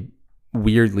loss to be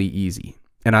weirdly easy.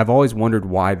 And I've always wondered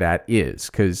why that is,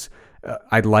 because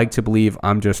I'd like to believe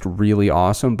I'm just really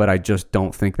awesome, but I just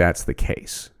don't think that's the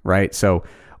case, right? So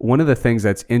one of the things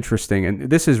that's interesting, and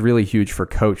this is really huge for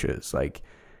coaches, like,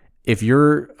 if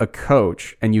you're a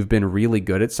coach and you've been really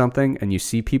good at something and you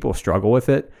see people struggle with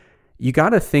it, you got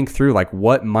to think through, like,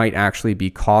 what might actually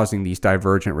be causing these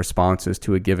divergent responses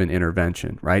to a given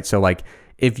intervention, right? So, like,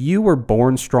 if you were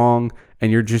born strong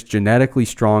and you're just genetically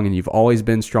strong and you've always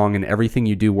been strong and everything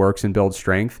you do works and builds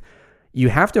strength, you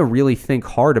have to really think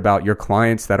hard about your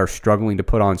clients that are struggling to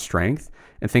put on strength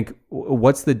and think,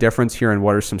 what's the difference here and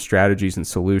what are some strategies and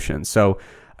solutions? So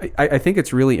I think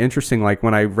it's really interesting. Like,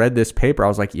 when I read this paper, I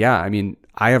was like, yeah, I mean,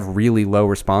 I have really low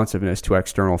responsiveness to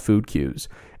external food cues.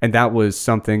 And that was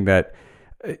something that,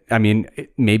 I mean,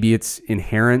 maybe it's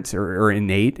inherent or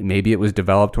innate. Maybe it was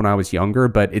developed when I was younger,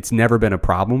 but it's never been a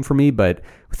problem for me. But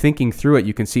thinking through it,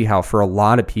 you can see how for a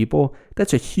lot of people,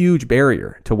 that's a huge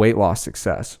barrier to weight loss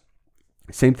success.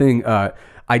 Same thing.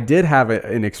 I did have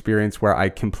an experience where I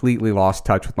completely lost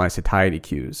touch with my satiety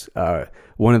cues.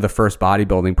 One of the first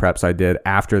bodybuilding preps I did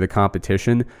after the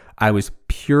competition, I was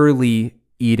purely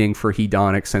eating for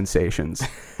hedonic sensations.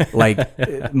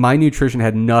 Like, my nutrition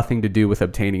had nothing to do with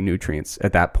obtaining nutrients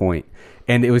at that point.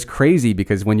 And it was crazy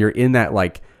because when you're in that,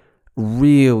 like,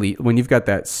 really, when you've got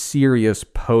that serious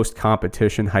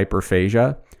post-competition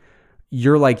hyperphagia,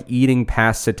 you're like eating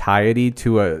past satiety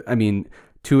to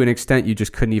an extent you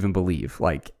just couldn't even believe.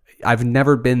 Like, I've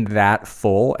never been that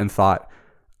full and thought,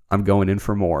 I'm going in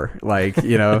for more. Like,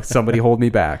 somebody hold me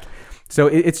back. So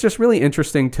it's just really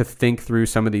interesting to think through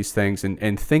some of these things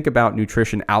and think about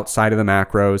nutrition outside of the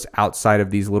macros, outside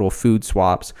of these little food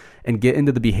swaps, and get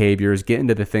into the behaviors, get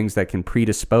into the things that can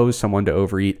predispose someone to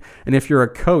overeat. And if you're a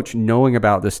coach, knowing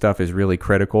about this stuff is really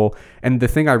critical. And the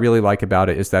thing I really like about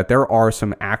it is that there are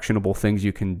some actionable things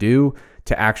you can do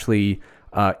to actually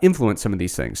influence some of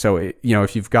these things. So,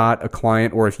 if you've got a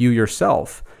client or if you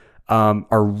yourself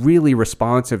are really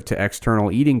responsive to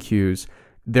external eating cues,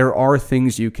 there are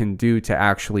things you can do to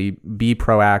actually be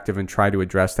proactive and try to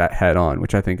address that head on,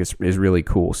 which I think is really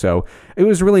cool. So it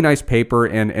was a really nice paper.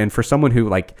 And for someone who,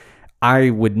 like,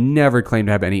 I would never claim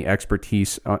to have any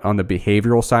expertise on the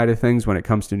behavioral side of things when it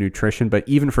comes to nutrition, but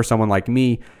even for someone like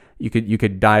me, you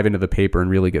could dive into the paper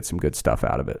and really get some good stuff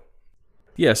out of it.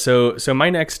 Yeah, so my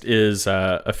next is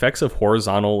effects of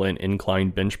horizontal and incline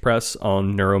bench press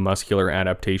on neuromuscular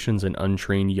adaptations in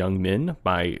untrained young men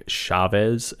by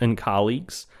Chavez and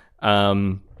colleagues.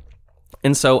 And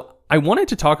so I wanted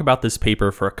to talk about this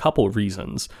paper for a couple of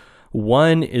reasons.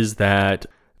 One is that,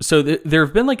 there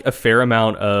have been like a fair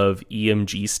amount of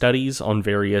EMG studies on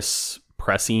various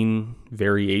pressing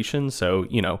variations. So,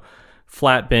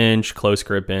 flat bench, close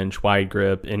grip bench, wide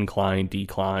grip, incline,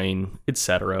 decline,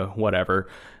 etc., whatever.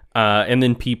 And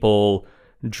then people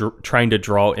trying to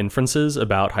draw inferences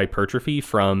about hypertrophy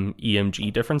from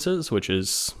EMG differences, which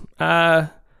is,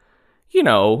 somewhat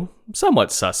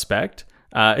suspect.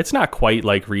 It's not quite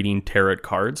like reading tarot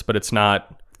cards, but it's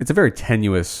not... It's a very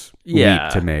tenuous leap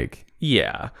to make.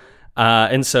 Yeah.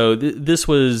 And so this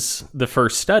was the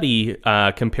first study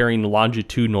comparing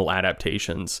longitudinal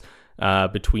adaptations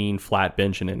between flat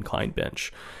bench and incline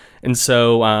bench. And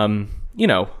so,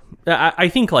 I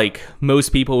think like most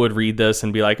people would read this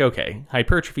and be like, okay,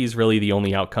 hypertrophy is really the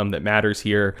only outcome that matters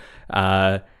here.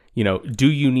 Do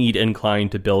you need incline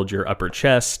to build your upper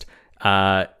chest?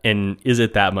 And is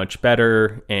it that much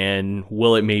better? And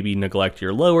will it maybe neglect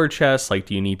your lower chest? Like,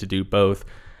 do you need to do both?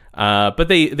 But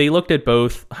they looked at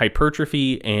both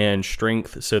hypertrophy and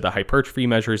strength. So the hypertrophy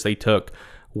measures they took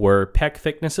were pec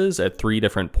thicknesses at 3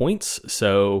 different points.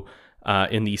 So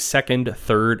in the 2nd,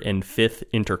 3rd, and 5th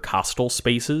intercostal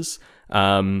spaces,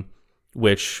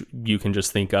 which you can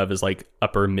just think of as like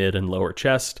upper, mid, and lower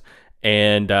chest.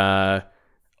 And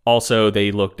also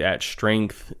they looked at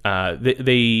strength.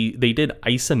 They did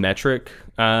isometric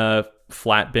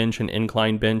flat bench and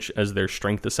incline bench as their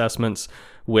strength assessments,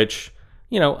 which,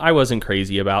 I wasn't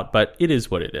crazy about, but it is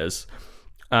what it is.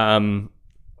 And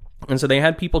so they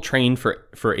had people train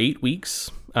for 8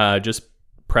 weeks, just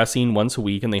pressing once a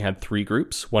week, and they had 3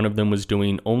 groups. One of them was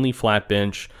doing only flat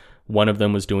bench, one of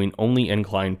them was doing only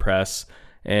incline press,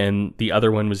 and the other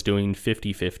one was doing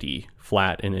 50-50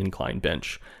 flat and incline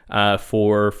bench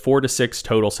for 4 to 6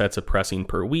 total sets of pressing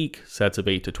per week, sets of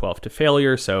 8 to 12 to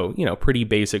failure. So, pretty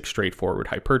basic, straightforward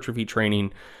hypertrophy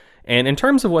training. And in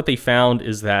terms of what they found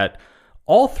is that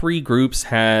all 3 groups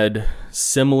had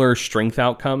similar strength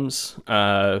outcomes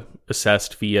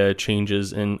assessed via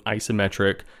changes in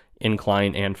isometric,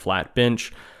 incline, and flat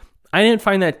bench. I didn't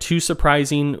find that too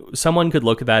surprising. Someone could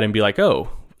look at that and be like, oh,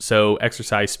 so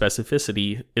exercise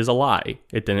specificity is a lie.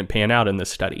 It didn't pan out in this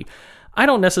study. I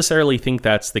don't necessarily think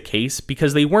that's the case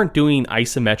because they weren't doing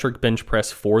isometric bench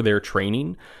press for their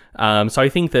training. So I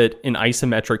think that an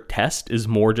isometric test is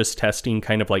more just testing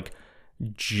kind of like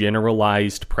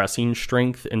generalized pressing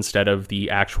strength instead of the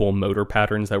actual motor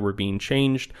patterns that were being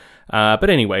changed. But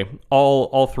anyway,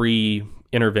 all 3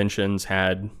 interventions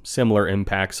had similar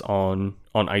impacts on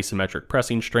isometric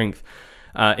pressing strength.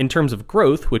 In terms of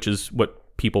growth, which is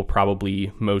what people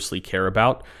probably mostly care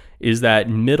about, is that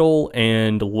middle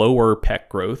and lower pec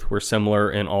growth were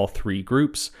similar in all 3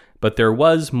 groups, but there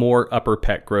was more upper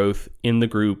pec growth in the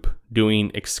group doing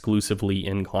exclusively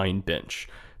incline bench.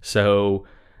 So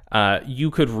you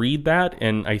could read that,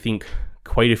 and I think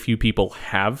quite a few people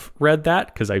have read that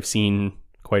because I've seen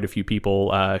quite a few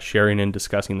people sharing and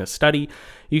discussing this study.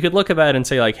 You could look at that and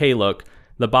say like, hey, look,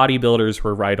 the bodybuilders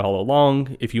were right all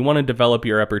along. If you want to develop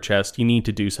your upper chest, you need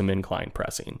to do some incline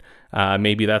pressing.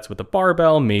 Maybe that's with a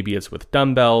barbell, maybe it's with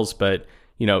dumbbells, but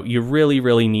you really,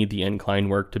 really need the incline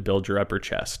work to build your upper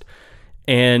chest.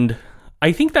 And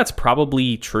I think that's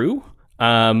probably true.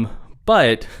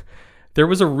 But there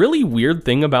was a really weird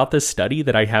thing about this study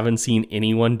that I haven't seen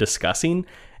anyone discussing,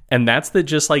 and that's that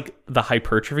just like the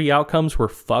hypertrophy outcomes were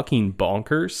fucking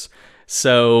bonkers.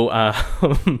 So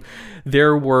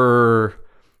there were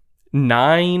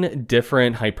 9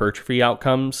 different hypertrophy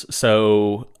outcomes.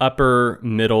 So upper,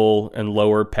 middle, and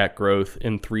lower pec growth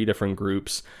in 3 different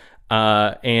groups.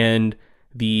 And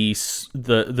the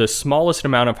smallest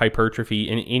amount of hypertrophy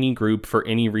in any group for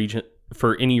any region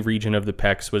of the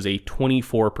pecs was a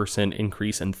 24%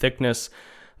 increase in thickness.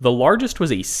 The largest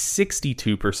was a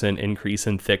 62% increase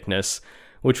in thickness,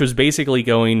 which was basically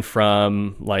going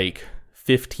from like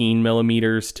 15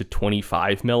 millimeters to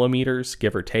 25 millimeters,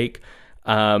 give or take,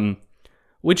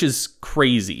 which is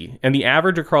crazy. And the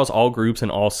average across all groups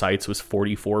and all sites was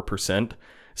 44%.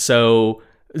 So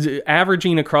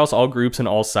averaging across all groups and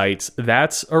all sites,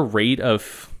 that's a rate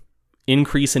of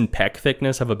increase in pec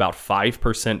thickness of about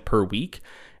 5% per week.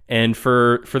 And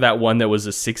for that one that was a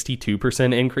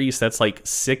 62% increase, that's like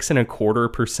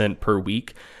 6.25% per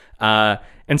week. And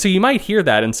so you might hear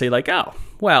that and say like, oh,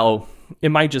 well, it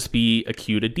might just be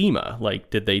acute edema. Like,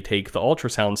 did they take the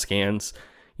ultrasound scans,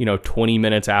 20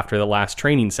 minutes after the last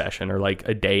training session or like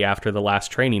a day after the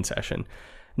last training session?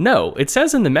 No, it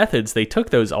says in the methods they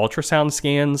took those ultrasound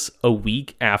scans a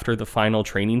week after the final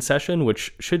training session,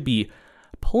 which should be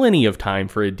plenty of time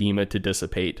for edema to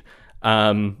dissipate.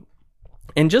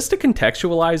 And just to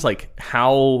contextualize like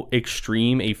how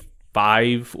extreme a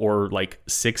 5 or like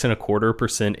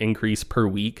 6.25% increase per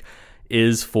week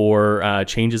is for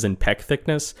changes in pec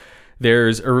thickness,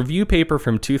 there's a review paper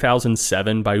from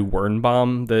 2007 by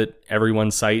Wernbaum that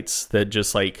everyone cites that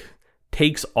just like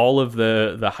takes all of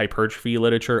the hypertrophy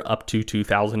literature up to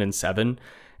 2007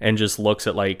 and just looks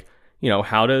at like,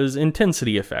 how does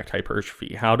intensity affect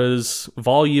hypertrophy? How does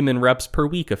volume and reps per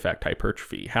week affect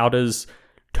hypertrophy? How does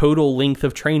total length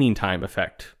of training time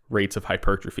affect rates of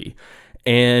hypertrophy?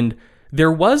 And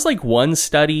there was like one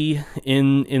study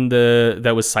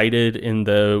that was cited in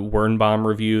the Wernbaum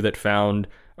review that found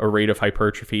a rate of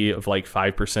hypertrophy of like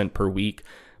 5% per week.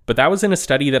 But that was in a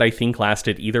study that I think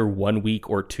lasted either 1 week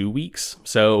or 2 weeks.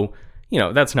 So,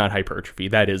 that's not hypertrophy.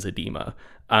 That is edema.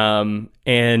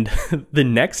 And the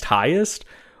next highest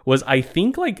was, I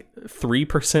think, like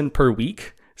 3% per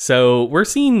week. So we're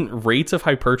seeing rates of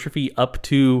hypertrophy up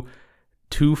to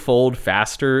 2-fold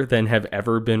faster than have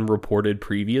ever been reported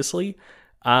previously.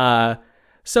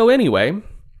 So anyway,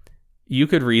 you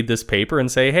could read this paper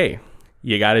and say, hey,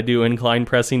 you got to do incline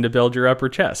pressing to build your upper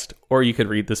chest. Or you could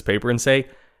read this paper and say,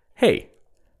 hey,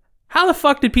 how the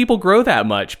fuck did people grow that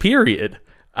much? Period.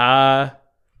 And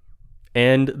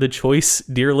the choice,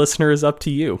 dear listener, is up to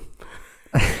you.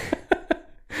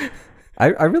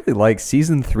 I really like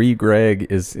season 3. Greg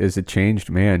is a changed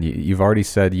man. You've already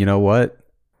said, you know what?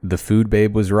 The food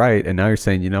babe was right. And now you're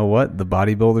saying, you know what? The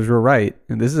bodybuilders were right.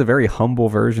 And this is a very humble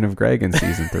version of Greg in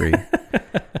season 3.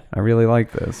 I really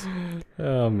like this.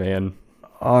 Oh, man.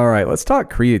 All right, let's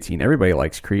talk creatine. Everybody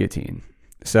likes creatine.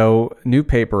 So, new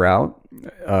paper out.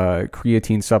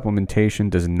 Creatine supplementation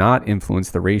does not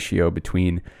influence the ratio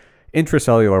between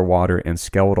intracellular water and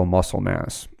skeletal muscle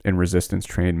mass in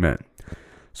resistance-trained men.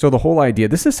 So the whole idea,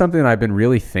 this is something that I've been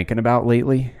really thinking about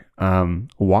lately.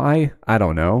 Why? I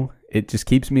don't know. It just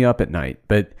keeps me up at night.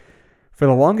 But for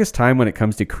the longest time when it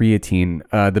comes to creatine,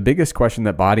 the biggest question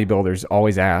that bodybuilders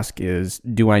always ask is,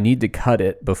 do I need to cut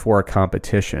it before a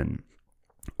competition?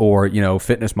 Or,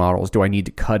 fitness models, do I need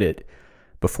to cut it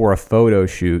before a photo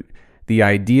shoot? The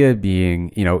idea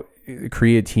being,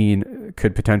 creatine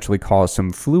could potentially cause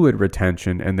some fluid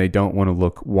retention and they don't want to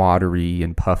look watery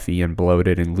and puffy and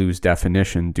bloated and lose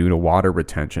definition due to water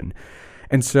retention.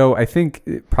 And so I think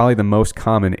probably the most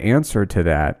common answer to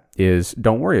that is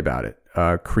don't worry about it.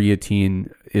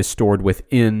 Creatine is stored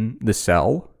within the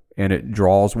cell and it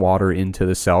draws water into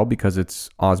the cell because it's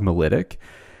osmolytic.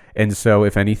 And so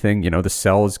if anything, the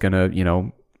cell is going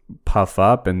to, puff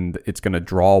up and it's going to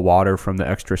draw water from the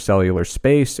extracellular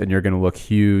space and you're going to look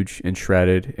huge and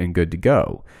shredded and good to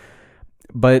go.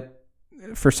 But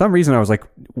for some reason I was like,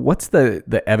 what's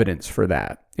the evidence for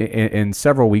that? And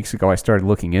several weeks ago I started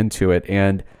looking into it,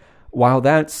 and while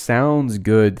that sounds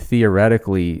good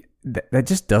theoretically, that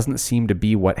just doesn't seem to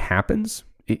be what happens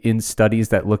in studies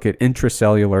that look at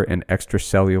intracellular and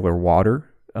extracellular water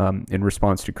in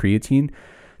response to creatine.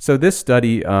 So this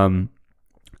study,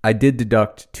 I did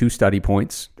deduct 2 study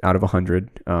points out of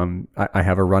 100. I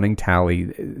have a running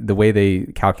tally. The way they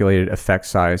calculated effect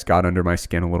size got under my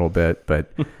skin a little bit,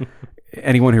 but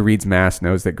anyone who reads mass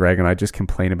knows that Greg and I just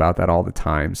complain about that all the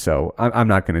time. So I'm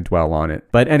not going to dwell on it.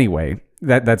 But anyway,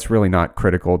 that's really not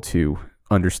critical to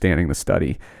understanding the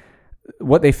study.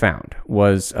 What they found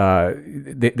was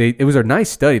it was a nice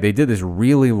study. They did this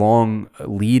really long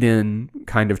lead-in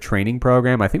kind of training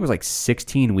program. I think it was like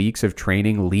 16 weeks of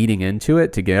training leading into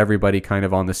it to get everybody kind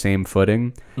of on the same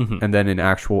footing. Mm-hmm. And then an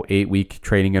actual 8-week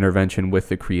training intervention with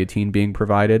the creatine being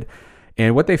provided.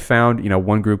 And what they found,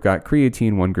 one group got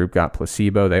creatine, one group got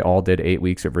placebo. They all did 8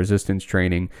 weeks of resistance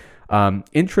training.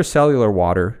 Intracellular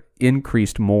water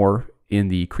increased more in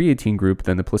the creatine group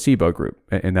than the placebo group.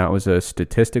 And that was a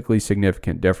statistically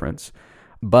significant difference.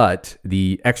 But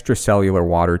the extracellular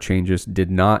water changes did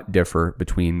not differ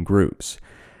between groups.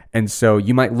 And so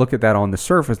you might look at that on the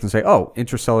surface and say, oh,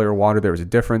 intracellular water, there was a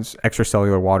difference.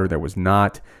 Extracellular water, there was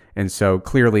not. And so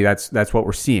clearly that's what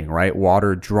we're seeing, right?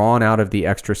 Water drawn out of the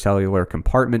extracellular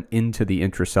compartment into the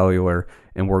intracellular,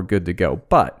 and we're good to go.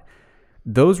 But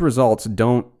those results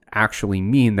don't actually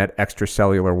mean that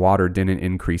extracellular water didn't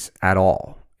increase at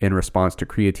all in response to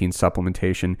creatine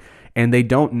supplementation. And they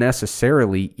don't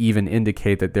necessarily even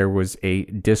indicate that there was a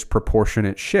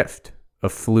disproportionate shift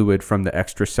of fluid from the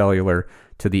extracellular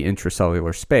to the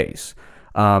intracellular space.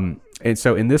 And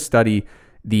so in this study,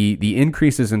 the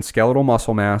increases in skeletal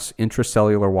muscle mass,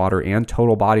 intracellular water, and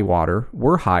total body water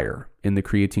were higher in the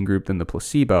creatine group than the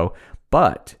placebo,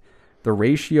 but the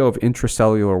ratio of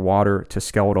intracellular water to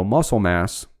skeletal muscle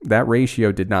mass, that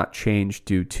ratio did not change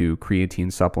due to creatine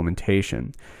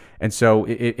supplementation. And so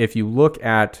if you look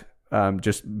at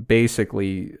just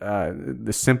basically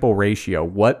the simple ratio,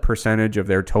 what percentage of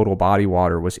their total body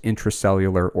water was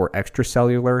intracellular or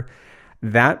extracellular,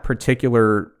 that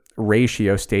particular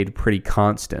ratio stayed pretty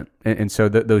constant. And so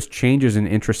those changes in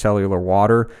intracellular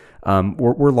water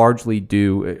were largely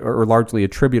due or largely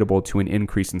attributable to an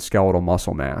increase in skeletal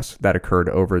muscle mass that occurred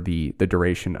over the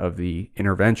duration of the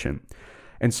intervention.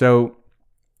 And so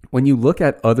when you look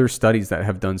at other studies that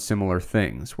have done similar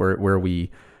things, where we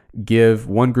give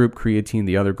one group creatine,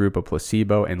 the other group a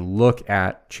placebo, and look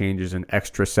at changes in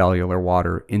extracellular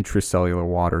water, intracellular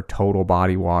water, total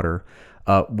body water,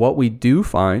 what we do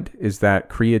find is that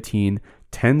creatine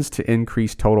tends to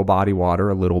increase total body water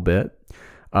a little bit,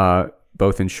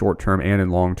 both in short-term and in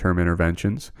long-term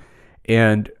interventions.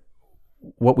 And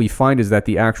what we find is that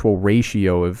the actual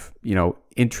ratio of,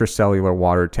 intracellular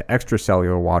water to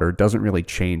extracellular water doesn't really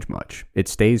change much. It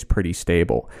stays pretty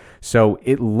stable. So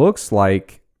it looks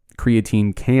like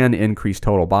creatine can increase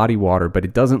total body water, but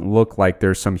it doesn't look like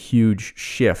there's some huge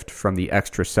shift from the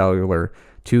extracellular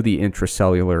to the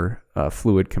intracellular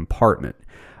fluid compartment.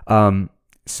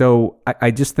 So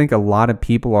I just think a lot of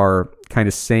people are kind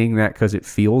of saying that because it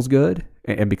feels good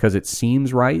and because it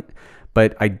seems right.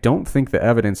 But I don't think the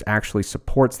evidence actually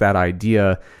supports that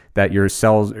idea that your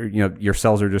cells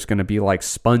are just going to be like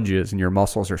sponges and your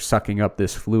muscles are sucking up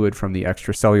this fluid from the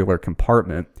extracellular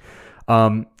compartment.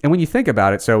 And when you think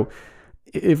about it, so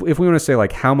if we want to say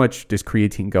like how much does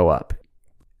creatine go up?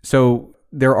 So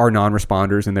there are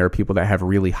non-responders and there are people that have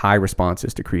really high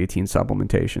responses to creatine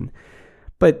supplementation.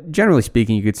 But generally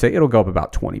speaking, you could say it'll go up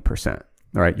about 20%,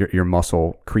 all right, your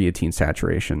muscle creatine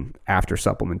saturation after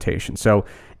supplementation. So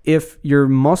if your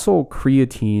muscle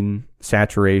creatine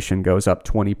saturation goes up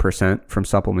 20% from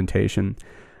supplementation,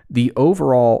 the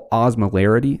overall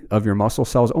osmolarity of your muscle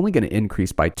cell is only going to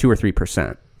increase by 2 or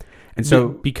 3%. And so,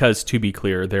 because to be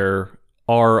clear, there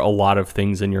are a lot of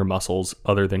things in your muscles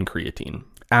other than creatine.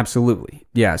 Absolutely.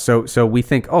 Yeah. So we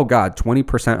think, oh God,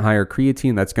 20% higher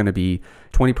creatine, that's going to be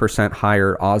 20%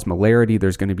 higher osmolarity.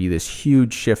 There's going to be this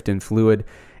huge shift in fluid.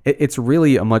 It's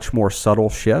really a much more subtle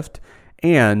shift.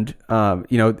 And,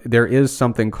 there is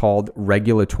something called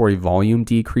regulatory volume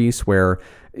decrease where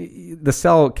the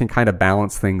cell can kind of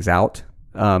balance things out,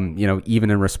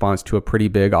 even in response to a pretty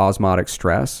big osmotic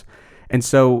stress. And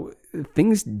so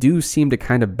things do seem to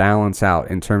kind of balance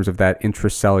out in terms of that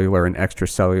intracellular and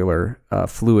extracellular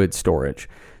fluid storage.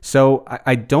 So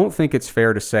I don't think it's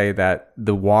fair to say that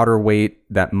the water weight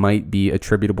that might be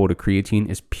attributable to creatine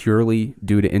is purely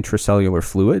due to intracellular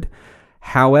fluid.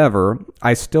 However,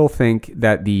 I still think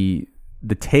that the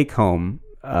take home,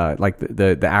 like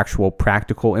the actual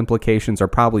practical implications are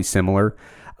probably similar.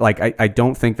 Like, I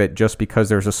don't think that just because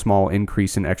there's a small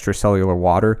increase in extracellular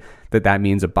water, that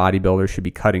means a bodybuilder should be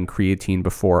cutting creatine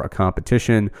before a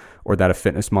competition, or that a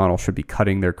fitness model should be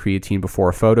cutting their creatine before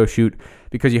a photo shoot.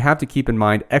 Because you have to keep in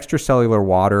mind, extracellular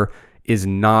water is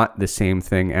not the same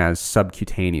thing as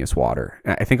subcutaneous water.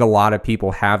 I think a lot of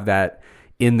people have that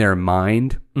in their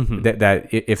mind, that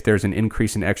if there's an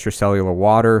increase in extracellular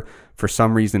water, for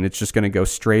some reason, it's just going to go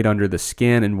straight under the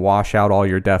skin and wash out all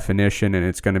your definition, and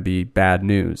it's going to be bad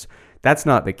news. That's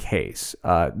not the case.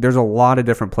 There's a lot of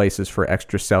different places for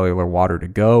extracellular water to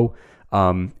go,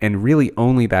 and really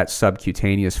only that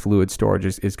subcutaneous fluid storage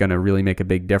is going to really make a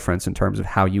big difference in terms of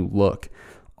how you look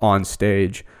on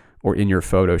stage or in your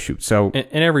photo shoot. So,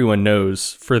 and everyone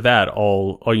knows for that,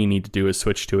 all you need to do is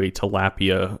switch to a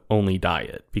tilapia only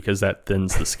diet, because that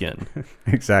thins the skin.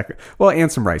 Exactly. Well,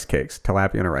 and some rice cakes,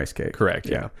 tilapia and a rice cake. Correct.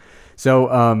 Yeah. So,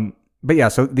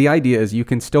 so the idea is you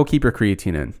can still keep your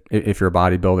creatine in if you're a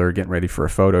bodybuilder getting ready for a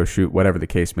photo shoot, whatever the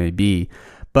case may be.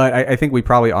 But I think we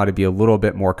probably ought to be a little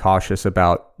bit more cautious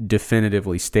about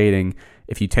definitively stating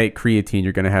if you take creatine,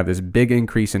 you're going to have this big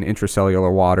increase in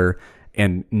intracellular water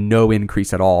and no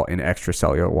increase at all in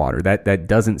extracellular water. That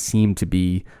doesn't seem to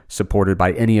be supported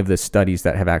by any of the studies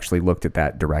that have actually looked at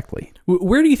that directly.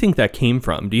 Where do you think that came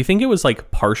from? Do you think it was like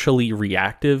partially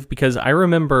reactive? Because I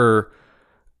remember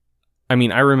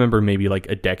maybe like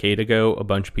a decade ago, a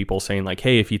bunch of people saying like,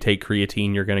 hey, if you take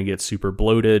creatine, you're going to get super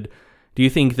bloated. Do you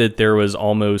think that there was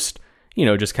almost,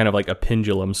 just kind of like a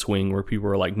pendulum swing where people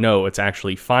were like, no, it's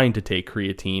actually fine to take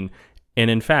creatine? And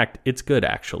in fact, it's good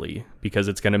actually, because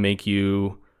it's going to make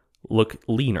you look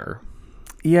leaner.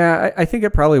 Yeah, I think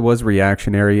it probably was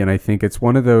reactionary. And I think it's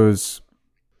one of those,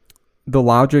 the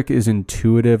logic is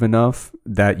intuitive enough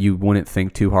that you wouldn't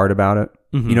think too hard about it.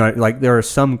 Mm-hmm. Like there are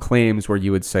some claims where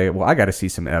you would say, well, I got to see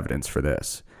some evidence for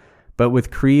this. But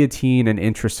with creatine and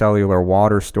intracellular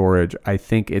water storage, I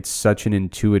think it's such an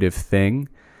intuitive thing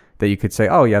that you could say,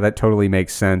 oh yeah, that totally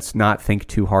makes sense. Not think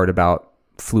too hard about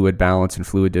fluid balance and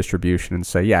fluid distribution and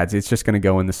say, yeah, it's just going to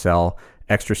go in the cell.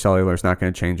 Extracellular is not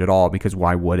going to change at all, because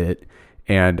why would it?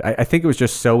 And I think it was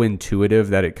just so intuitive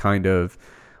that it kind of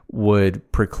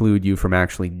would preclude you from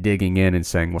actually digging in and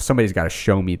saying, well, somebody's got to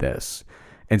show me this.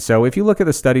 And so if you look at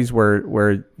the studies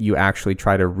where you actually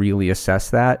try to really assess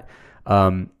that,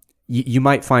 you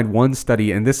might find one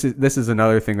study, and this is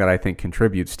another thing that I think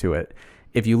contributes to it.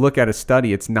 If you look at a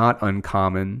study, it's not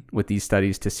uncommon with these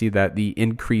studies to see that the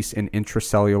increase in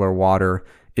intracellular water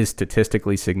is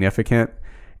statistically significant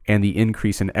and the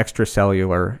increase in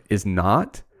extracellular is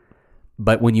not.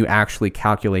 But when you actually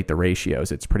calculate the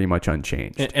ratios, it's pretty much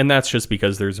unchanged. And that's just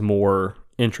because there's more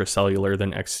intracellular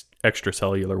than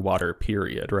extracellular water,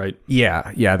 period, right?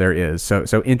 Yeah, there is. So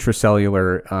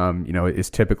intracellular, is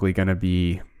typically going to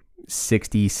be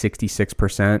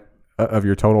 66% of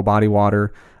your total body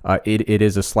water. It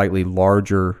is a slightly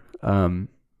larger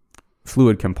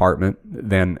fluid compartment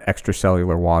than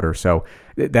extracellular water. So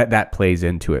that plays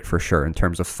into it for sure in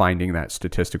terms of finding that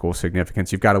statistical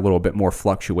significance. You've got a little bit more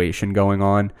fluctuation going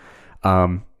on.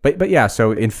 But yeah,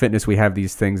 so in fitness, we have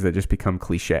these things that just become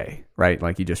cliche, right?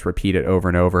 Like you just repeat it over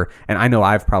and over. And I know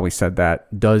I've probably said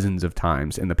that dozens of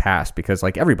times in the past because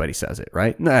like everybody says it,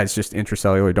 right? Nah, it's just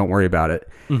intracellular. Don't worry about it.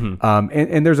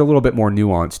 And there's a little bit more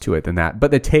nuance to it than that.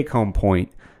 But the take home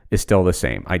point is still the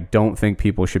same. I don't think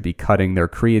people should be cutting their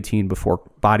creatine before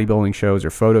bodybuilding shows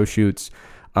or photo shoots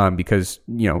because,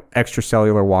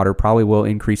 extracellular water probably will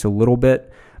increase a little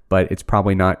bit, but it's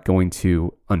probably not going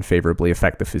to unfavorably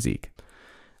affect the physique.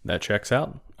 That checks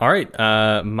out. All right.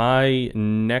 My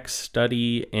next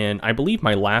study, and I believe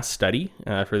my last study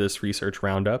for this research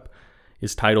roundup,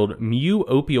 is titled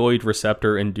Mu-Opioid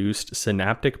Receptor-Induced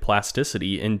Synaptic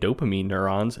Plasticity in Dopamine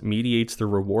Neurons Mediates the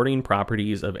Rewarding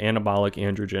Properties of Anabolic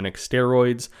Androgenic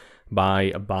Steroids by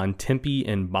Bontempi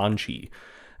and Bonchi.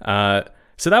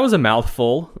 So that was a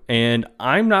mouthful, and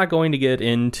I'm not going to get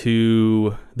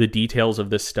into the details of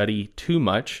this study too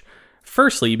much.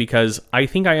 Firstly, because I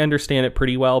think I understand it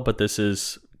pretty well, but this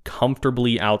is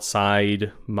comfortably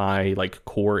outside my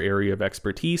core area of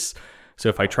expertise. So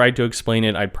if I tried to explain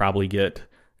it, I'd probably get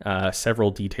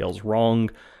several details wrong.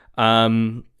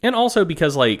 And also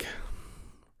because I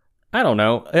don't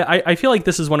know, I feel like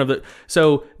this is one of the,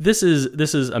 so this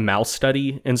is a mouse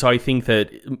study. And so I think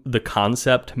that the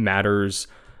concept matters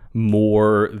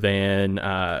more than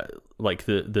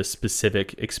the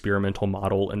specific experimental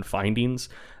model and findings.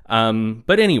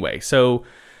 But anyway, so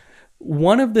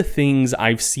one of the things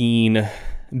I've seen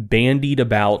bandied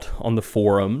about on the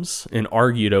forums and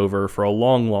argued over for a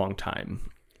long, long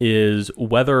time is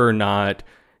whether or not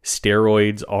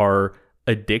steroids are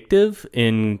addictive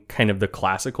in kind of the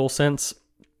classical sense.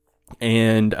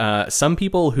 And some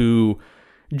people who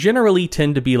generally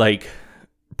tend to be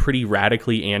pretty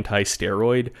radically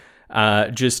anti-steroid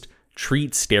just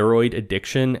treat steroid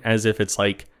addiction as if it's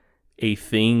a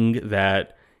thing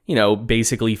that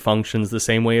basically functions the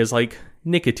same way as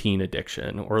nicotine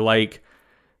addiction or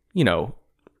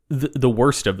the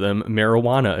worst of them,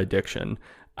 marijuana addiction.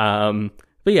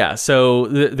 But yeah, so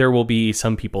there will be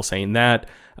some people saying that.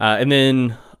 And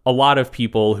then a lot of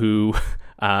people who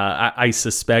I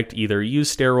suspect either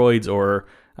use steroids or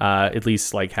at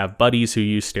least have buddies who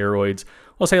use steroids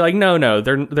will say no,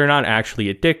 they're not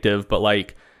actually addictive,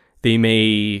 but they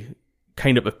may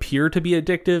kind of appear to be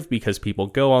addictive because people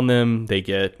go on them, they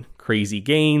get crazy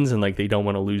gains and they don't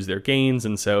want to lose their gains.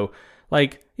 And so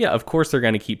yeah, of course they're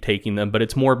going to keep taking them, but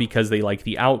it's more because they like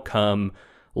the outcome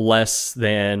less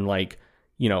than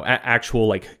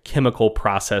actual chemical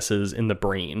processes in the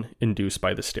brain induced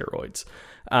by the steroids.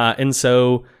 And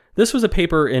so this was a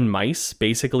paper in mice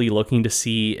basically looking to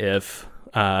see if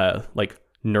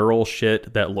neural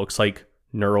shit that looks like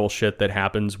neural shit that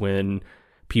happens when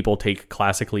people take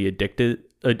classically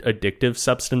addictive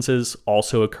substances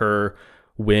also occur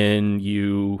when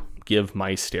you give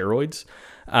mice steroids.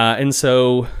 And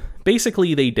so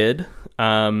basically they did.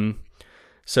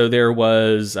 So there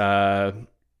was,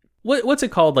 what's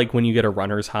it called? When you get a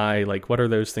runner's high, what are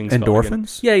those things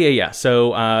Endorphins? called? Yeah.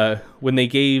 So when they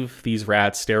gave these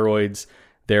rats steroids,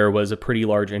 there was a pretty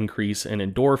large increase in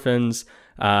endorphins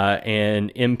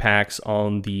and impacts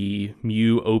on the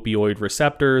mu-opioid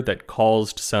receptor that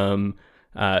caused some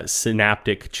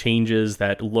synaptic changes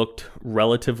that looked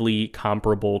relatively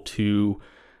comparable to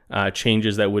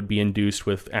changes that would be induced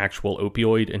with actual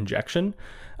opioid injection.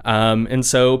 And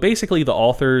so basically the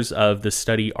authors of the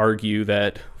study argue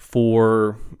that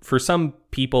for some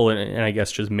people, and I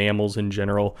guess just mammals in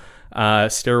general,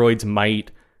 steroids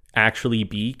might actually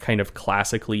be kind of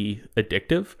classically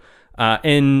addictive.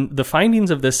 And the findings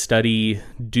of this study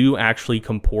do actually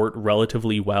comport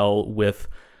relatively well with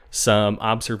some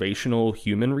observational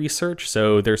human research.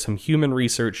 So there's some human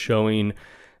research showing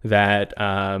that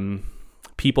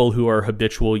people who are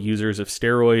habitual users of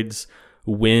steroids,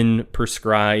 when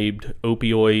prescribed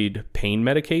opioid pain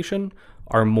medication,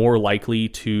 are more likely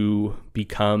to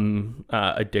become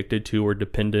addicted to or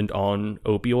dependent on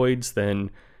opioids than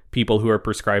people who are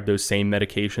prescribed those same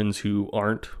medications who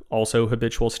aren't also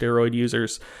habitual steroid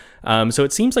users. So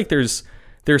it seems like there's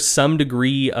some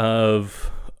degree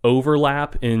of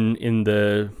overlap in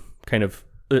the kind of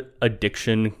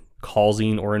addiction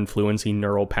causing or influencing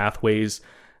neural pathways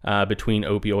between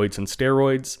opioids and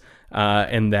steroids,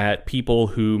 and that people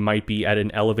who might be at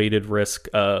an elevated risk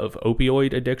of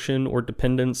opioid addiction or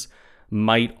dependence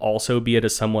might also be at a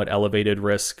somewhat elevated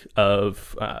risk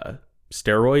of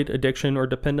steroid addiction or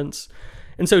dependence.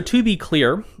 And so to be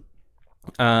clear,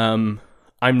 I'm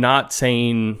not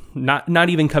saying, not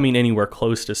even coming anywhere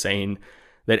close to saying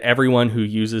that everyone who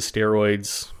uses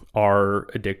steroids are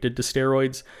addicted to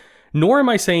steroids, nor am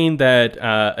I saying that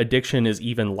addiction is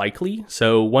even likely.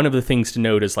 So one of the things to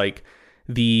note is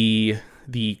the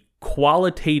the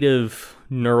qualitative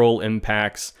neural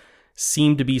impacts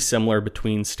seem to be similar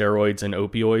between steroids and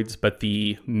opioids, but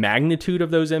the magnitude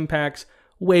of those impacts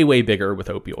way bigger with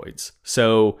opioids.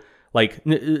 So like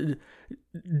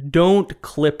don't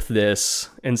clip this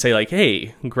and say like,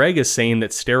 hey, Greg is saying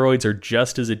that steroids are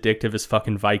just as addictive as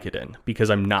fucking Vicodin, because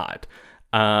I'm not.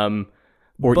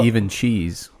 Even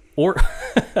cheese.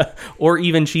 Or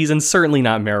even cheese, and certainly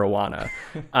not marijuana.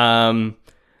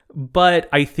 But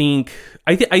I think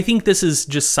this is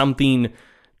just something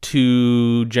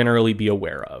to generally be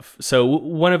aware of. So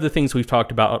one of the things we've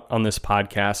talked about on this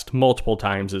podcast multiple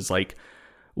times is like,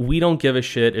 we don't give a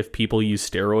shit if people use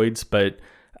steroids, but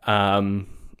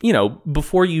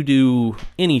before you do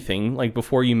anything, like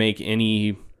before you make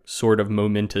any sort of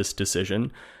momentous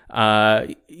decision,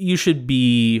 you should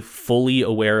be fully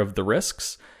aware of the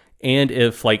risks. And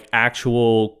if like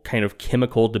actual kind of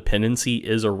chemical dependency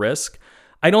is a risk,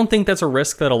 I don't think that's a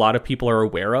risk that a lot of people are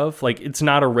aware of. Like, it's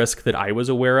not a risk that I was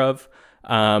aware of.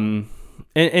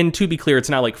 And to be clear, it's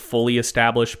not like fully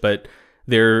established, but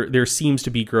there seems to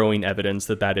be growing evidence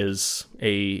that is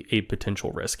a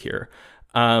potential risk here.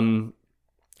 So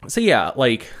yeah,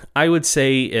 like I would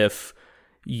say if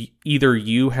either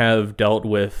you have dealt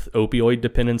with opioid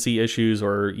dependency issues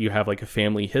or you have like a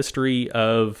family history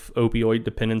of opioid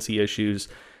dependency issues,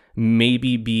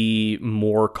 maybe be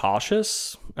more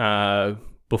cautious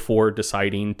before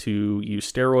deciding to use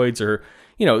steroids, or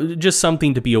just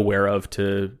something to be aware of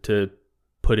to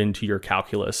put into your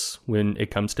calculus when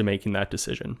it comes to making that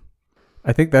decision.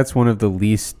 I think that's one of the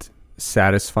least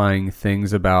satisfying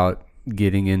things about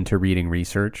getting into reading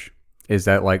research, is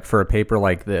that like for a paper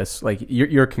like this, like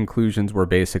your conclusions were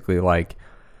basically like,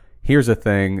 here's a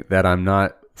thing that I'm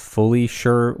not fully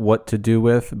sure what to do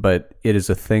with, but it is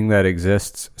a thing that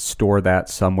exists. Store that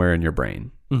somewhere in your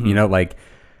brain. Mm-hmm. Like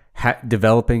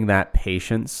developing that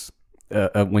patience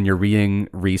when you're reading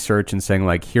research and saying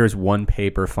like, here's one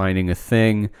paper finding a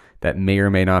thing that may or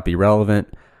may not be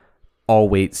relevant. I'll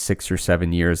wait 6 or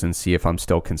 7 years and see if I'm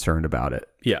still concerned about it.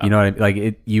 Yeah. You know what I mean?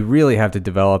 Like you really have to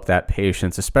develop that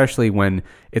patience, especially when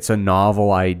it's a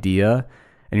novel idea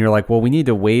and you're like, well, we need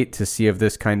to wait to see if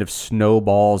this kind of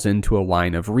snowballs into a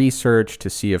line of research, to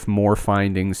see if more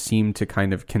findings seem to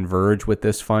kind of converge with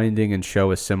this finding and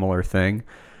show a similar thing.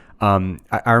 I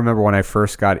remember when I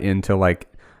first got into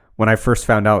when I first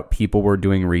found out people were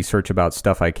doing research about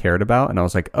stuff I cared about, and I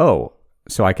was like, oh,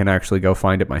 so I can actually go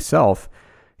find it myself,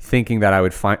 thinking that I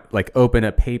would open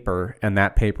a paper and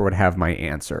that paper would have my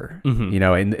answer, mm-hmm.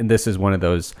 And this is one of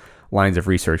those lines of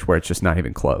research where it's just not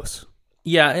even close.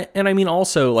 Yeah. And I mean,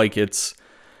 also like it's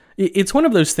one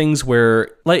of those things where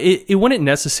like it wouldn't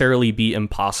necessarily be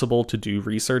impossible to do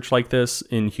research like this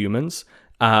in humans.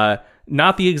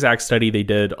 Not the exact study they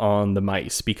did on the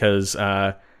mice, because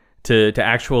to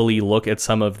actually look at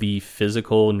some of the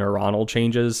physical neuronal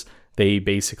changes, they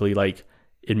basically like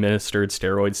administered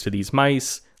steroids to these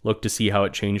mice, looked to see how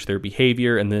it changed their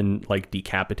behavior, and then like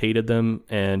decapitated them,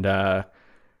 and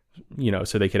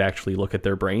so they could actually look at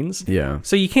their brains. Yeah.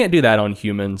 So you can't do that on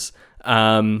humans,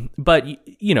 but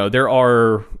there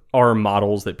are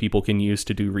models that people can use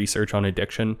to do research on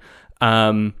addiction.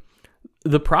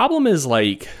 The problem is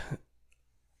like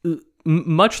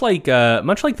much like the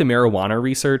marijuana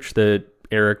research that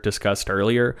Eric discussed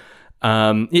earlier.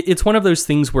 It's one of those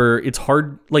things where it's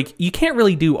hard, like you can't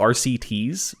really do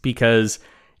RCTs because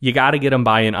you got to get them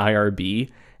by an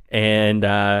IRB. And,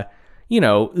 now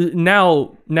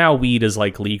weed is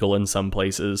like legal in some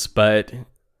places, but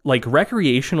like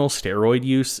recreational steroid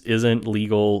use isn't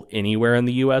legal anywhere in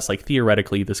the US. Like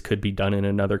theoretically this could be done in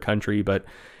another country, but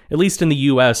at least in the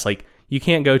US, like you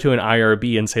can't go to an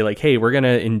IRB and say like, hey, we're going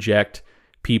to inject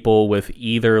people with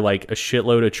either like a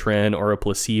shitload of tren or a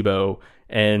placebo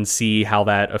and see how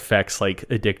that affects like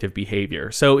addictive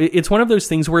behavior. So it's one of those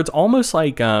things where it's almost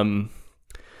like,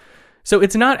 so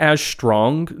it's not as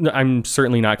strong. I'm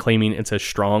certainly not claiming it's as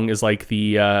strong as like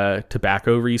the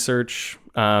tobacco research.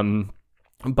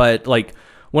 But like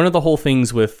one of the whole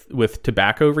things with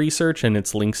tobacco research and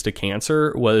its links to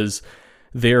cancer was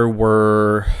there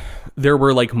were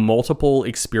like multiple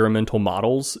experimental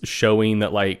models showing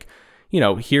that like,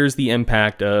 here's the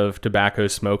impact of tobacco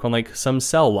smoke on like some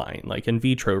cell line, like in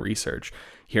vitro research.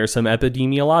 Here's some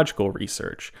epidemiological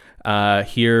research.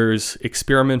 Here's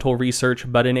experimental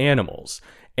research, but in animals.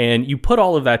 And you put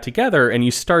all of that together and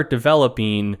you start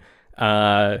developing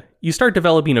a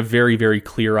very, very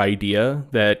clear idea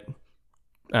that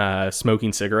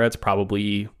smoking cigarettes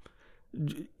probably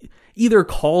either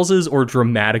causes or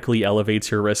dramatically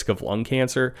elevates your risk of lung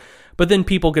cancer. But then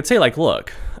people could say like,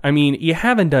 look, I mean, you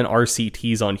haven't done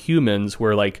RCTs on humans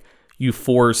where like you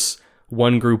force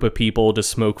one group of people to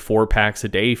smoke 4 packs a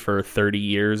day for 30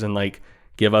 years and like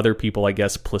give other people, I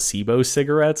guess, placebo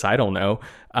cigarettes. I don't know.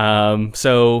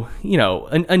 So, you know,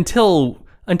 until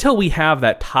we have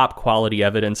that top quality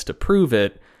evidence to prove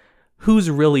it, who's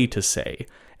really to say?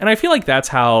 And I feel like that's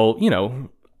how, you know,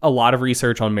 a lot of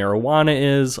research on marijuana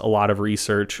is, a lot of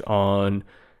research on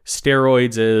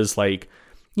steroids is. Like,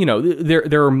 you know,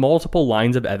 there are multiple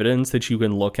lines of evidence that you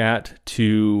can look at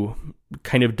to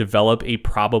kind of develop a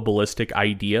probabilistic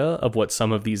idea of what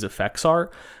some of these effects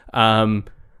are.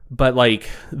 But like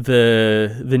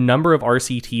the number of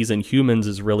RCTs in humans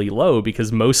is really low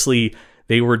because mostly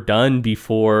they were done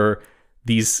before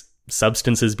these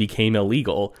substances became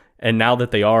illegal. And now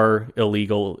that they are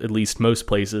illegal, at least most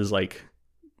places, like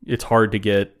it's hard to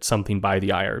get something by the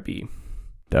IRB.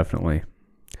 Definitely.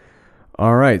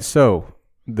 All right. So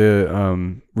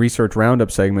the research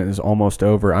roundup segment is almost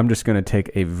over. I'm just going to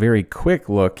take a very quick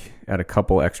look at a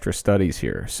couple extra studies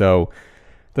here. So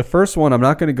the first one, I'm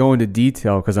not going to go into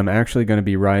detail because I'm actually going to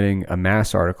be writing a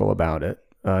mass article about it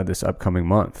this upcoming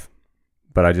month.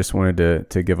 But I just wanted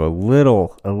to give a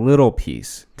little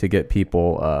piece to get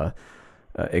people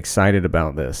excited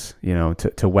about this, you know,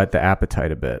 to whet the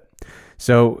appetite a bit.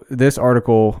 So this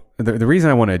article, the reason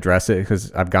I want to address it is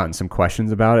because I've gotten some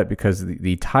questions about it because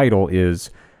the title is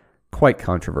quite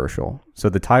controversial. So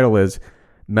the title is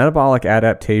Metabolic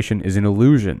Adaptation is an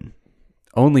Illusion,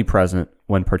 Only Present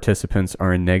when Participants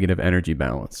are in Negative Energy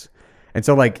Balance. And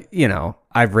so, like, you know,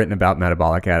 I've written about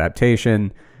metabolic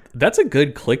adaptation. That's a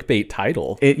good clickbait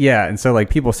title. Yeah. And so, like,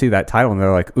 people see that title and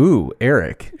they're like, ooh,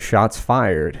 Eric, shots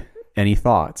fired. Any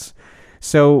thoughts?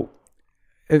 So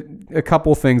a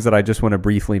couple things that I just want to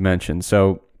briefly mention.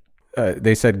 So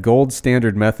they said gold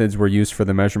standard methods were used for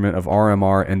the measurement of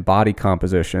RMR and body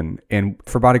composition. And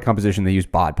for body composition, they used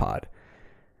BOD-POD.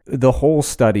 The whole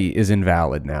study is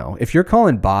invalid now. If you're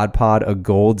calling BOD-POD a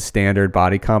gold standard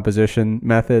body composition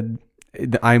method,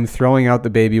 I'm throwing out the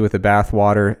baby with the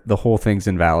bathwater. The whole thing's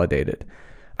invalidated.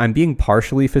 I'm being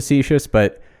partially facetious,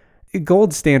 but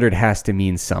gold standard has to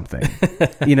mean something.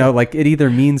 You know, like it either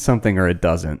means something or it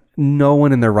doesn't. No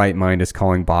one in their right mind is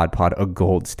calling BOD-POD a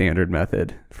gold standard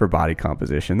method for body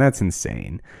composition. That's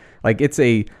insane. Like it's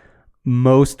a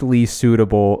mostly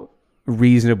suitable,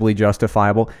 reasonably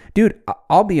justifiable. Dude,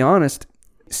 I'll be honest.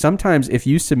 Sometimes if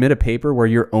you submit a paper where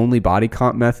your only body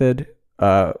comp method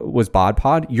was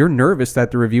BOD-POD, you're nervous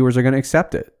that the reviewers are going to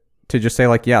accept it. To just say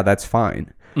like, yeah, that's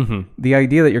fine. Mm-hmm. The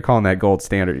idea that you're calling that gold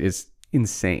standard is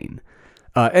insane.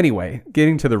 Anyway,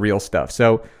 getting to the real stuff.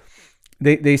 So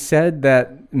they said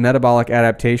that metabolic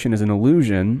adaptation is an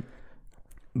illusion,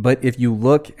 but if you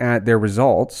look at their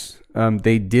results,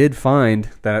 they did find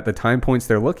that at the time points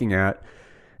they're looking at,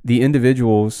 the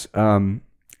individuals,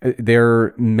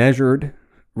 their measured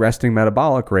resting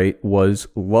metabolic rate was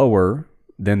lower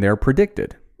than their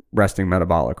predicted resting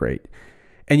metabolic rate.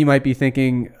 And you might be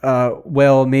thinking,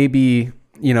 well, maybe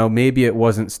it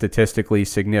wasn't statistically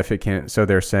significant, so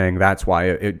they're saying that's why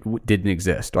it didn't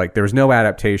exist. Like there was no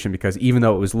adaptation because even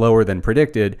though it was lower than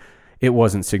predicted, it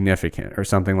wasn't significant or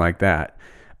something like that.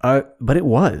 But it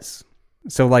was.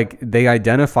 So like they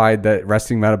identified that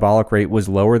resting metabolic rate was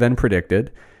lower than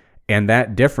predicted, and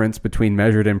that difference between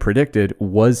measured and predicted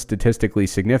was statistically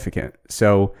significant.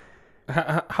 So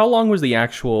how long was the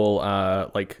actual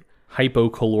like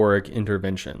hypocaloric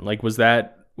intervention? Like was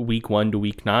that week 1 to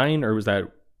week 9 or was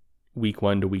that week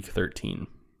 1 to week 13?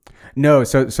 No,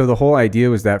 so the whole idea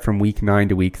was that from week 9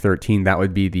 to week 13, that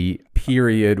would be the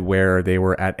period where they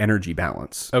were at energy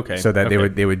balance. Okay. So that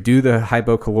they would do the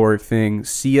hypocaloric thing,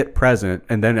 see it present,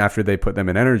 and then after they put them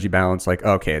in energy balance, like,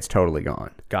 okay, it's totally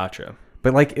gone. Gotcha.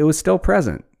 But like it was still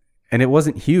present. And it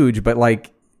wasn't huge, but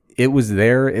like it was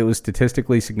there. It was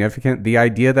statistically significant. The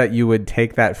idea that you would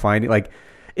take that finding, like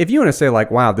if you want to say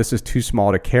like, wow, this is too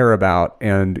small to care about,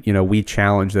 and you know, we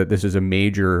challenge that this is a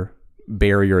major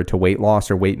barrier to weight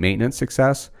loss or weight maintenance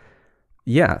success,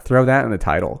 yeah, throw that in the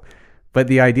title. But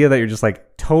the idea that you're just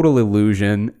like total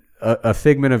illusion, a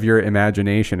figment of your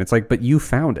imagination, it's like, but you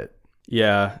found it.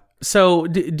 Yeah. So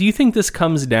do you think this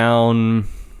comes down,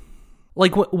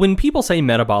 like when people say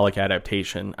metabolic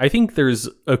adaptation, I think there's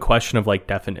a question of like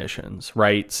definitions,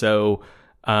 right? So,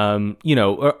 you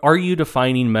know, are you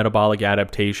defining metabolic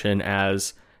adaptation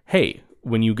as, hey,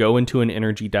 when you go into an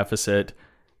energy deficit,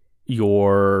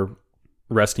 your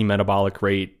resting metabolic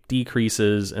rate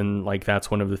decreases, and like that's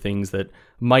one of the things that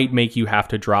might make you have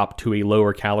to drop to a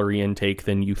lower calorie intake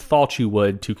than you thought you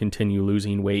would to continue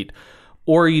losing weight?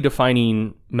 Or are you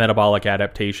defining metabolic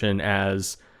adaptation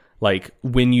as like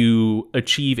when you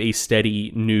achieve a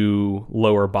steady new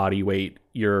lower body weight,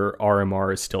 your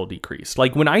RMR is still decreased?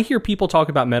 Like when I hear people talk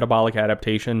about metabolic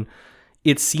adaptation,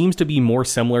 it seems to be more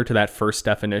similar to that first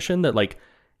definition that like,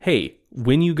 hey,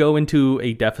 when you go into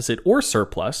a deficit or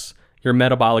surplus, your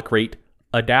metabolic rate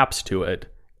adapts to it.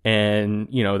 And,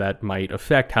 you know, that might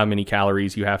affect how many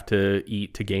calories you have to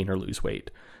eat to gain or lose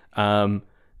weight.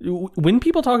 When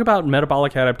people talk about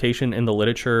metabolic adaptation in the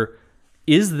literature,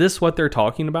 is this what they're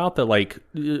talking about? That like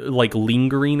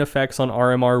lingering effects on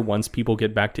RMR once people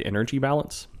get back to energy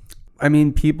balance? I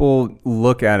mean, people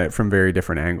look at it from very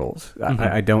different angles.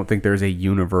 I don't think there's a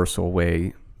universal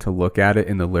way to look at it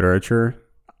in the literature.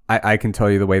 I can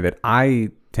tell you the way that I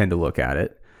tend to look at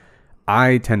it.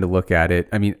 I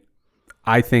mean,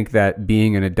 I think that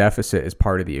being in a deficit is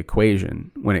part of the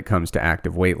equation when it comes to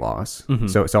active weight loss.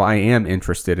 So I am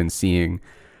interested in seeing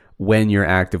when you're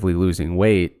actively losing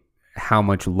weight, how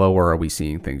much lower are we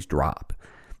seeing things drop?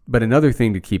 But another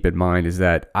thing to keep in mind is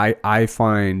that I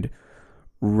find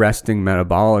resting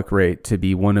metabolic rate to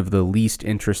be one of the least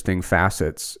interesting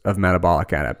facets of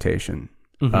metabolic adaptation.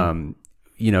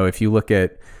 You know, if you look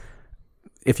at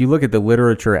the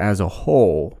literature as a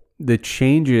whole, the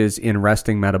changes in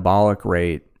resting metabolic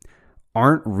rate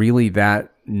aren't really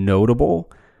that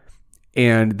notable,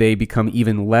 and they become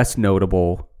even less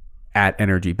notable at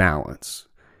energy balance.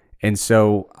 And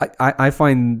so I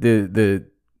find a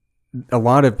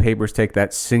lot of papers take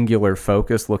that singular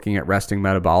focus looking at resting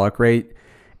metabolic rate,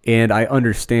 and I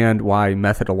understand why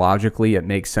methodologically it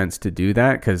makes sense to do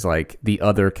that, because like the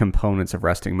other components of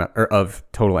of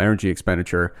total energy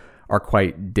expenditure are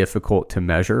quite difficult to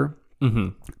measure.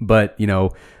 But, you know,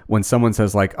 when someone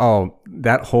says like, oh,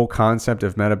 that whole concept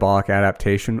of metabolic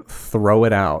adaptation, throw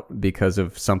it out because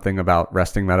of something about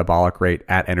resting metabolic rate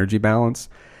at energy balance,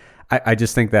 I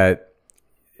just think that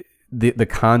the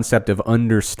concept of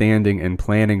understanding and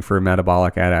planning for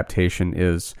metabolic adaptation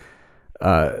is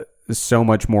so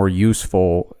much more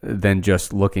useful than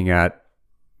just looking at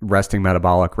resting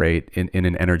metabolic rate in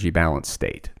an energy balanced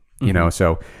state. You know,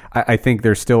 so I think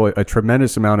there's still a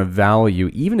tremendous amount of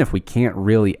value, even if we can't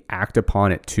really act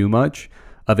upon it too much,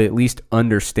 of at least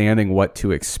understanding what to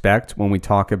expect when we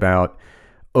talk about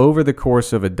over the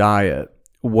course of a diet,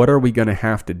 what are we going to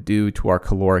have to do to our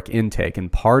caloric intake?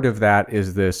 And part of that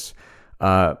is this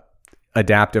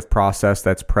adaptive process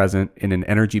that's present in an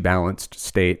energy balanced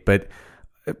state. But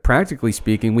practically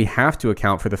speaking, we have to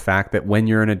account for the fact that when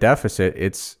you're in a deficit,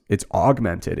 it's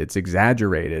augmented, it's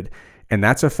exaggerated. And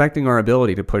that's affecting our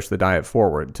ability to push the diet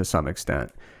forward to some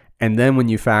extent. And then when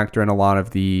you factor in a lot of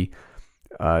the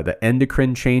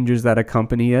endocrine changes that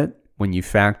accompany it, when you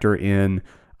factor in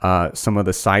some of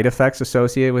the side effects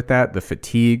associated with that, the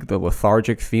fatigue, the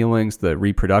lethargic feelings, the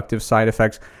reproductive side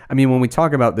effects. I mean, when we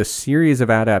talk about this series of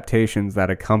adaptations that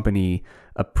accompany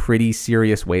a pretty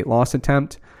serious weight loss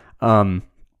attempt,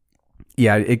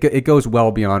 it goes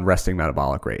well beyond resting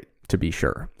metabolic rate, to be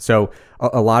sure. So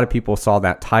a lot of people saw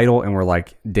that title and were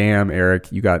like, damn,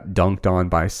 Eric, you got dunked on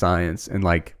by science. And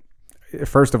like,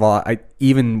 first of all,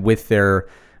 even with their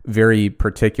very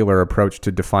particular approach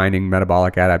to defining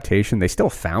metabolic adaptation, they still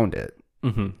found it.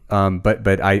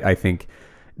 But I think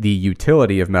the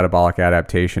utility of metabolic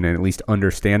adaptation and at least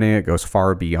understanding it goes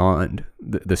far beyond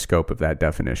the scope of that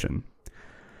definition.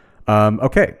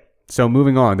 Okay, so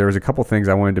moving on, there was a couple things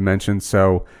I wanted to mention.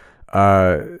 So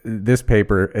this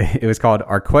paper, it was called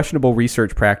 "Are Questionable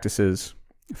Research Practices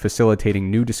Facilitating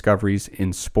New Discoveries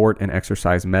in Sport and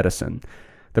Exercise Medicine?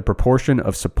 The proportion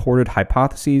of supported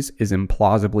hypotheses is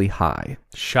implausibly high."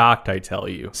 Shocked, I tell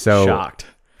you. So, shocked.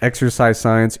 Exercise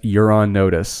science, you're on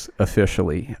notice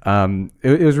officially.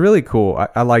 It was really cool.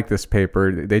 I like this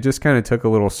paper. They just kind of took a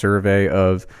little survey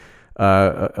of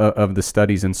the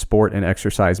studies in sport and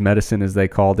exercise medicine, as they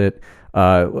called it.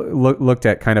 Looked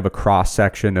at kind of a cross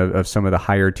section of some of the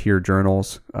higher tier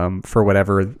journals, for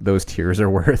whatever those tiers are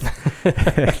worth.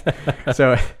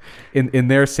 So in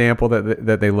their sample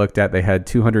that they looked at, they had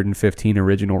 215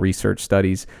 original research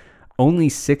studies. Only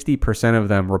 60% of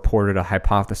them reported a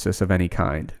hypothesis of any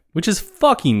kind, which is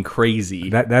fucking crazy.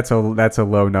 That's a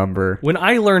low number. When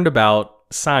I learned about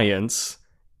science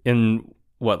in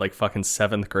like fucking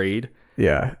 7th grade,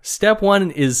 yeah, step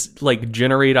 1 is like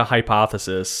generate a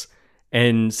hypothesis.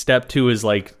 And step 2 is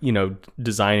like,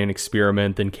 design an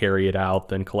experiment, then carry it out,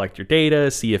 then collect your data,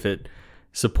 see if it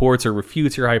supports or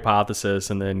refutes your hypothesis,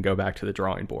 and then go back to the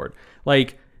drawing board.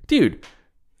 Like, dude,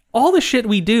 all the shit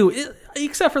we do,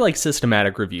 except for like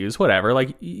systematic reviews, whatever,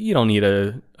 like you don't need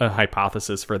a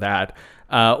hypothesis for that.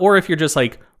 Or if you're just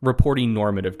like reporting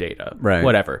normative data, right,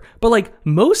 whatever. But like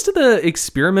most of the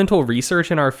experimental research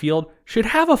in our field should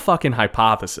have a fucking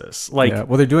hypothesis. Like,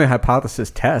 well, they're doing hypothesis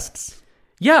tests.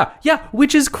 Yeah,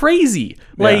 which is crazy.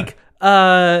 Like,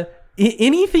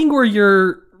 anything where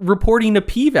you're reporting a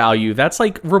p-value. That's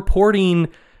like reporting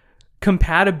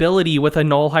compatibility with a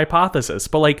null hypothesis.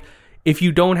 But like, if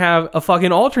you don't have a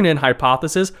fucking alternate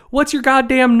hypothesis, what's your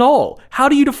goddamn null? How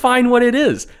do you define what it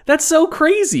is? That's so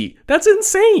crazy. That's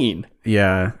insane.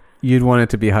 Yeah, you'd want it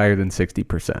to be higher than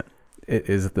 60%. It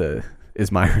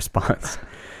is my response.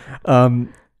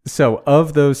 So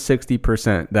of those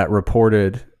 60% that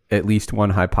reported at least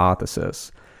one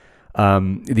hypothesis,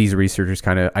 these researchers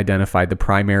kind of identified the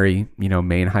primary,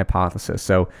 main hypothesis.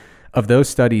 So of those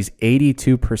studies,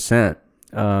 82%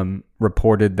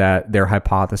 reported that their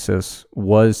hypothesis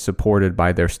was supported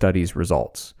by their study's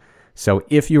results. So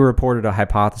if you reported a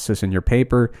hypothesis in your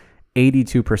paper,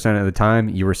 82% of the time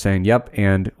you were saying, yep,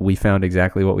 and we found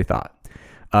exactly what we thought.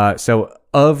 So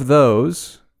of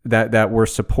those that were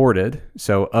supported,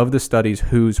 so of the studies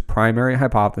whose primary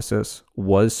hypothesis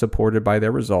was supported by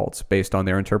their results based on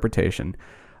their interpretation,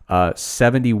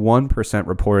 71%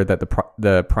 reported that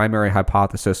the primary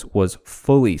hypothesis was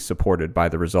fully supported by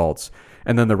the results.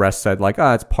 And then the rest said like,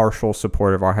 it's partial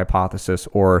support of our hypothesis,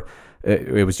 or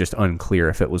it was just unclear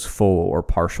if it was full or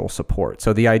partial support.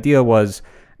 So the idea was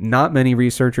not many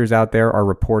researchers out there are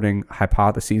reporting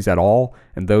hypotheses at all.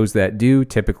 And those that do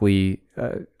typically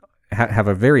have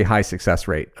a very high success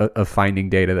rate of finding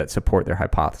data that support their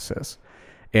hypothesis.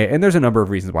 And there's a number of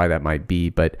reasons why that might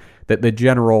be, but the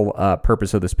general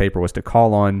purpose of this paper was to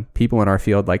call on people in our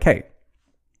field like, hey,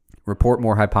 report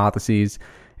more hypotheses,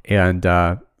 and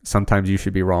sometimes you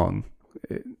should be wrong.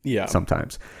 Yeah.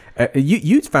 Sometimes.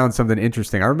 You found something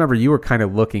interesting. I remember you were kind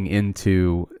of looking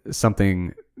into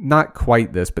something not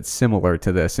quite this, but similar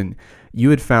to this. And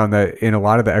you had found that in a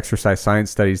lot of the exercise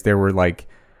science studies, there were like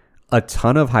a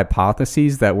ton of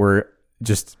hypotheses that were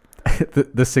just,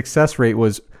 the success rate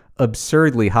was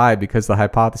absurdly high because the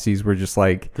hypotheses were just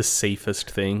like the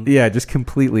safest thing. Yeah, just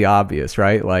completely obvious,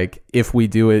 right? Like if we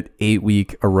do it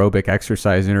 8-week aerobic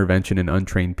exercise intervention in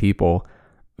untrained people,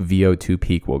 VO2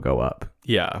 peak will go up.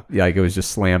 Yeah. Like it was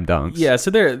just slam dunks. Yeah, so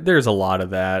there's a lot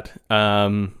of that.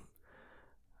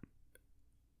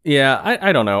 Yeah,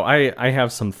 I don't know. I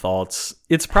have some thoughts.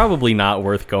 It's probably not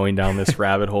worth going down this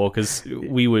rabbit hole because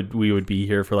we would be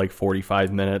here for like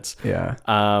 45 minutes. Yeah.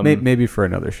 Maybe for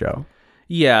another show.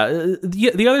 Yeah.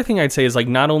 The other thing I'd say is like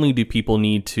not only do people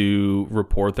need to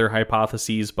report their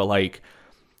hypotheses, but like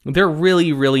there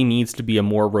really, really needs to be a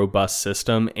more robust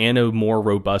system and a more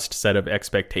robust set of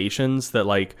expectations that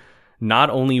like not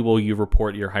only will you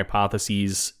report your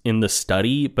hypotheses in the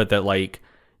study, but that like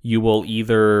you will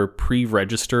either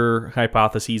pre-register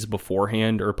hypotheses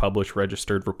beforehand or publish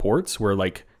registered reports where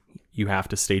like you have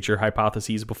to state your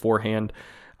hypotheses beforehand.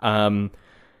 Man,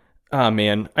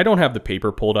 I don't have the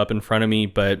paper pulled up in front of me,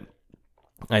 but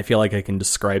I feel like I can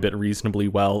describe it reasonably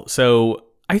well. So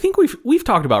I think we've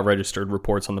talked about registered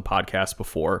reports on the podcast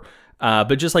before,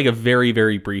 but just like a very,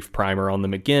 very brief primer on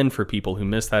them again for people who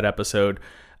missed that episode.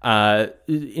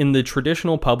 In the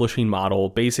traditional publishing model,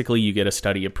 basically you get a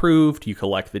study approved, you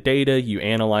collect the data, you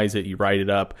analyze it, you write it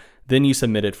up, then you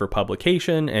submit it for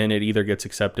publication, and it either gets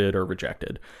accepted or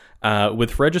rejected.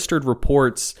 With registered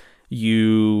reports,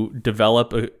 you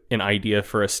develop an idea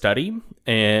for a study,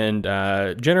 and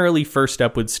generally first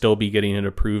step would still be getting it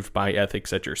approved by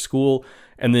ethics at your school.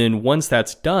 And then once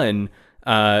that's done,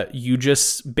 you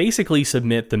just basically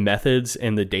submit the methods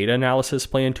and the data analysis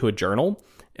plan to a journal.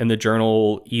 And the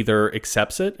journal either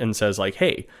accepts it and says like,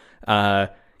 hey,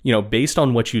 based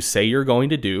on what you say you're going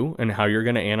to do and how you're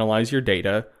going to analyze your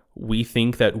data, we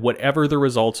think that whatever the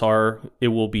results are, it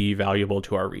will be valuable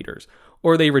to our readers.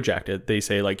 Or they reject it. They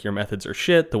say like, your methods are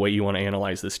shit. The way you want to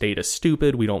analyze this data is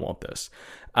stupid. We don't want this.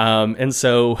 And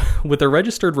so with a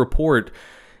registered report,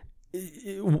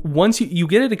 once you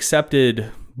get it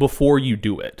accepted before you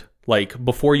do it, like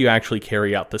before you actually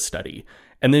carry out the study.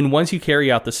 And then once you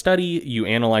carry out the study, you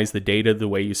analyze the data the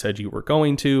way you said you were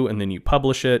going to, and then you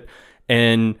publish it.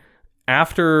 And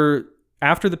after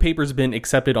the paper's been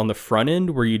accepted on the front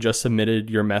end, where you just submitted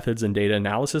your methods and data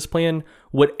analysis plan,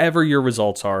 whatever your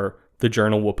results are, the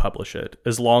journal will publish it,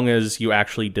 as long as you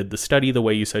actually did the study the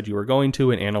way you said you were going to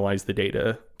and analyzed the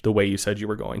data the way you said you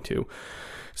were going to.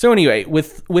 So anyway,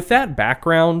 with that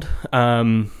background,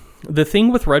 the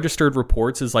thing with registered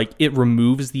reports is like it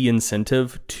removes the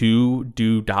incentive to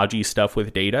do dodgy stuff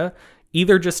with data,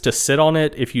 either just to sit on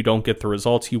it if you don't get the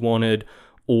results you wanted,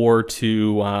 or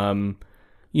to,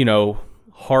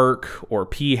 hark or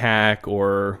p-hack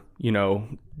or,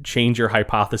 change your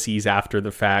hypotheses after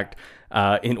the fact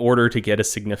in order to get a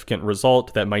significant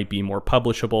result that might be more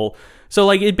publishable. So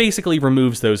like it basically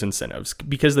removes those incentives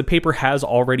because the paper has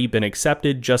already been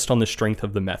accepted just on the strength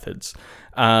of the methods.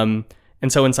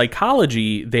 And so in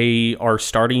psychology, they are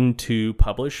starting to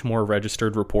publish more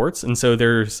registered reports. And so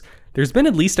there's been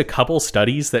at least a couple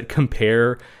studies that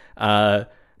compare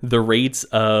the rates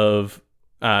of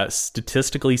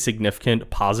statistically significant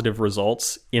positive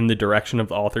results in the direction of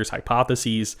the author's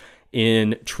hypotheses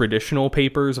in traditional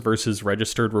papers versus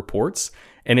registered reports.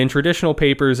 And in traditional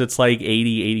papers, it's like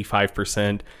 80,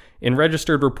 85%. In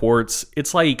registered reports,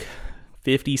 it's like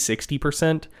 50,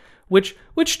 60%, which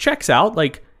checks out.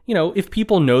 Like, you know, if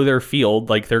people know their field,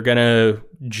 like they're going to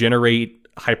generate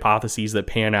hypotheses that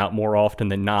pan out more often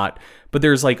than not. But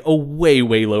there's like a way,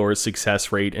 way lower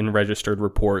success rate in registered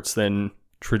reports than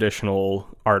traditional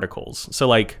articles. So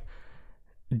like,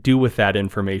 do with that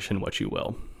information what you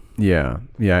will. Yeah.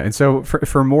 And so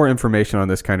for more information on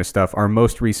this kind of stuff, our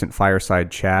most recent fireside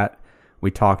chat,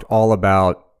 we talked all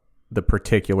about the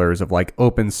particulars of like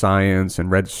open science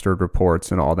and registered reports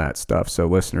and all that stuff. So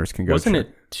listeners can go. Wasn't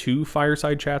it 2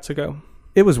 fireside chats ago?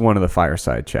 It was one of the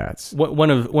fireside chats. One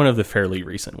of the fairly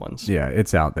recent ones. Yeah,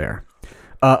 it's out there.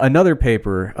 Another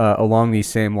paper along these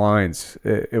same lines,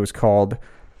 it was called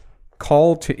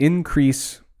Call to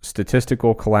Increase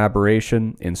Statistical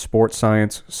Collaboration in Sports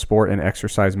Science, Sport and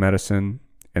Exercise Medicine,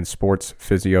 and Sports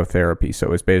Physiotherapy. So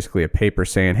it was basically a paper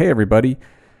saying, hey, everybody,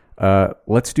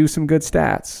 let's do some good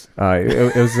stats.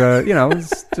 It was it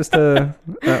was just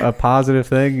a positive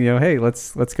thing. You know, hey,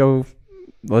 let's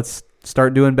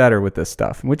start doing better with this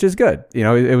stuff, which is good. You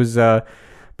know, it was,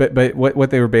 but what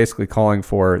they were basically calling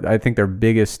for, I think their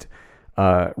biggest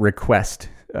request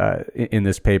in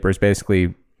this paper is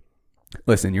basically,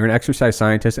 listen, you're an exercise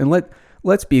scientist, and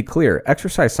let's be clear,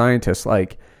 exercise scientists,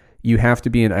 like, you have to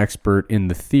be an expert in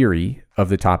the theory of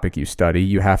the topic you study.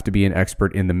 You have to be an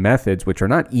expert in the methods, which are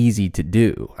not easy to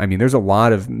do. I mean, there's a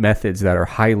lot of methods that are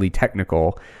highly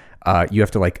technical. You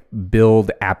have to like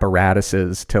build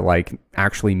apparatuses to like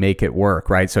actually make it work,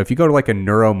 right? So if you go to like a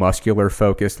neuromuscular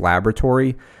focused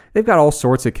laboratory, they've got all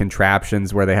sorts of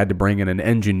contraptions where they had to bring in an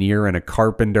engineer and a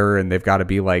carpenter, and they've got to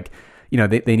be like, you know,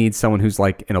 they need someone who's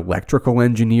like an electrical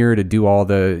engineer to do all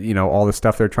the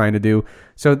stuff they're trying to do.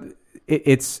 So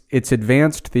it's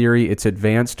advanced theory, it's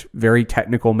advanced, very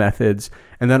technical methods.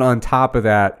 And then on top of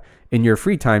that, in your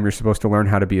free time, you're supposed to learn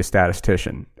how to be a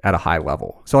statistician at a high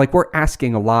level. So like, we're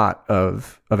asking a lot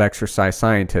of exercise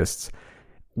scientists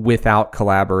without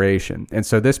collaboration. And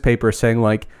so this paper is saying,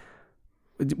 like,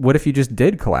 what if you just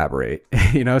did collaborate?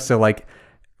 You know, so like,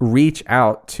 reach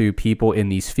out to people in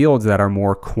these fields that are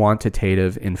more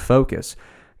quantitative in focus.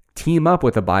 Team up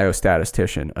with a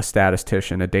biostatistician, a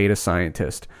statistician, a data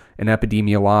scientist, an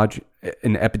epidemiologist,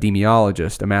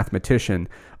 a mathematician,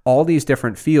 all these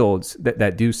different fields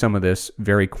that do some of this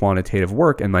very quantitative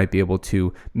work and might be able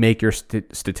to make your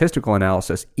statistical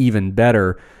analysis even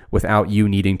better without you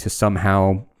needing to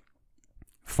somehow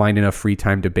find enough free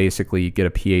time to basically get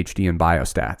a PhD in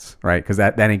biostats, right? Because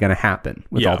that ain't going to happen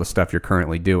with all the stuff you're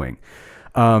currently doing.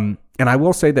 And I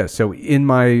will say this. So in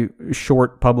my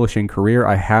short publishing career,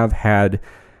 I have had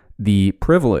the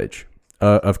privilege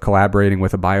of collaborating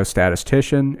with a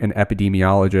biostatistician, an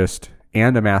epidemiologist,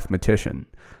 and a mathematician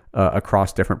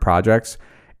across different projects.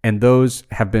 And those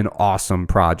have been awesome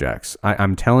projects.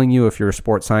 I'm telling you, if you're a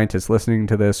sports scientist listening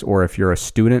to this, or if you're a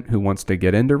student who wants to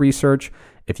get into research,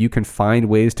 if you can find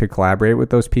ways to collaborate with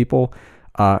those people,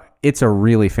 it's a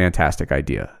really fantastic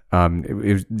idea. It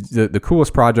was the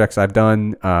coolest projects I've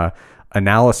done,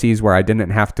 analyses where I didn't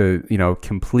have to,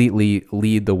 completely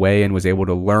lead the way and was able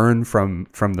to learn from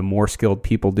the more skilled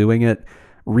people doing it.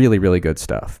 Really, really good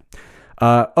stuff.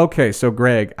 Okay, so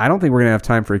Greg, I don't think we're going to have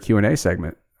time for a Q&A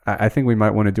segment. I think we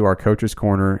might want to do our coach's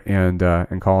corner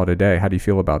and call it a day. How do you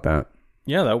feel about that?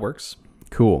 Yeah, that works.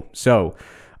 Cool. So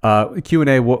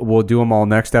Q&A, we'll do them all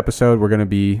next episode. We're going to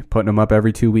be putting them up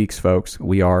every 2 weeks, folks.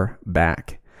 We are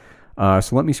back.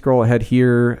 So let me scroll ahead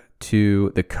here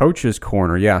to the coach's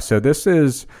corner. Yeah, so this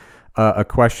is a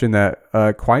question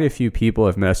that quite a few people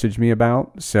have messaged me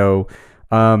about. So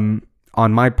on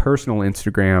my personal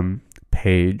Instagram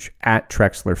page, at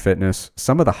Trexler Fitness,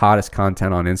 some of the hottest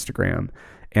content on Instagram,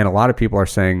 and a lot of people are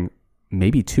saying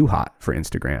maybe too hot for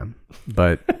Instagram,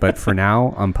 but for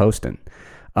now I'm posting.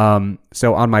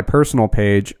 So on my personal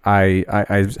page,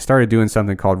 I started doing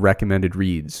something called recommended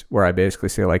reads, where I basically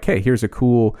say like, hey, here's a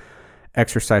cool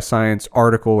exercise science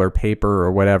article or paper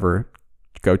or whatever,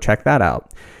 go check that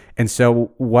out. And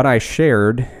so what I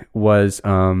shared was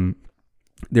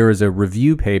there was a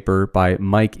review paper by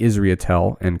Mike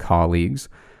Israetel and colleagues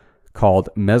called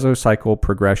Mesocycle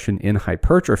Progression in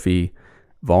Hypertrophy,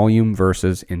 Volume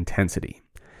versus Intensity.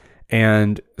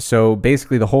 And so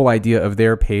basically the whole idea of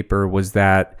their paper was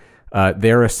that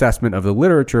their assessment of the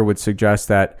literature would suggest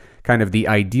that kind of the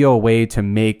ideal way to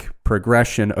make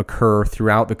progression occur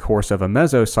throughout the course of a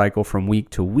mesocycle from week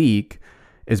to week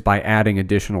is by adding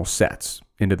additional sets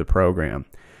into the program.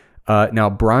 Now,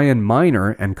 Brian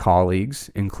Miner and colleagues,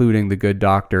 including the good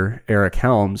doctor Eric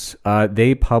Helms,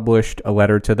 they published a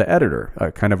letter to the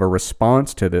editor, kind of a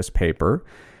response to this paper,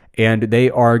 and they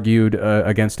argued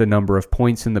against a number of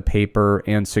points in the paper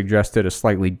and suggested a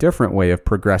slightly different way of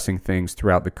progressing things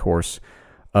throughout the course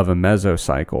of a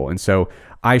mesocycle. And so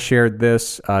I shared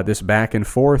this back and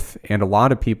forth, and a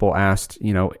lot of people asked,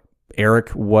 Eric,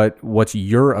 what's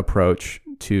your approach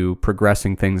to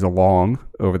progressing things along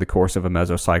over the course of a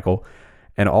mesocycle?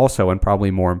 And also, and probably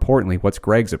more importantly, what's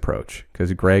Greg's approach?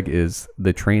 Because Greg is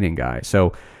the training guy.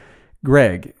 So,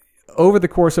 Greg, over the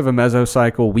course of a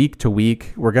mesocycle, week to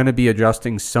week, we're going to be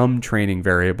adjusting some training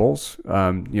variables,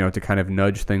 to kind of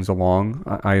nudge things along,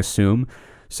 I assume.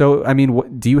 So, I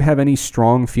mean, do you have any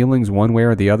strong feelings one way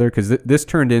or the other? Because this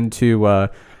turned into...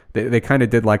 They kind of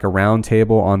did like a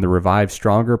roundtable on the Revive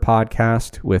Stronger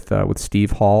podcast with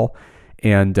Steve Hall.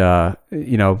 And,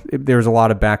 there's a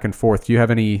lot of back and forth. Do you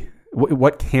have any,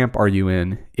 what camp are you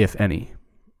in, if any?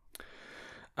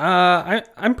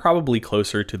 I'm probably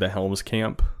closer to the Helms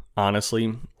camp,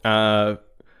 honestly.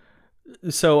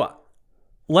 So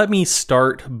let me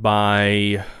start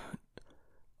by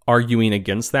arguing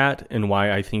against that and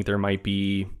why I think there might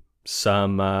be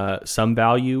some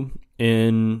value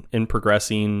in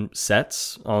progressing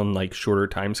sets on like shorter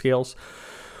timescales.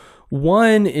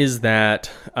 One is that,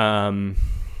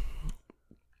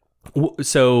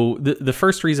 so the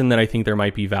first reason that I think there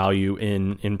might be value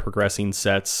in progressing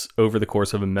sets over the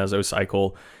course of a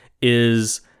mesocycle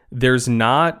is there's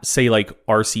not, say, like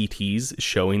RCTs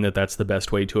showing that that's the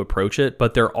best way to approach it,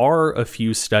 but there are a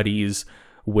few studies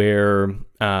where,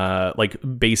 like,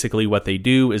 basically what they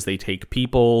do is they take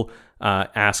people,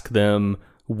 ask them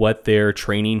what their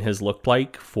training has looked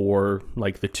like for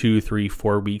like the 2, 3,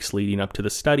 4 weeks leading up to the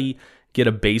study, get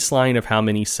a baseline of how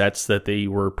many sets that they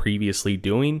were previously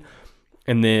doing,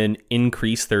 and then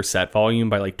increase their set volume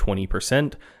by like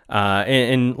 20%.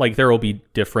 And like there will be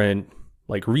different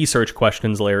like research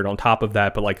questions layered on top of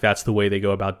that, but like that's the way they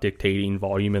go about dictating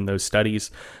volume in those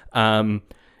studies. And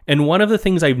one of the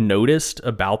things I've noticed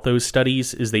about those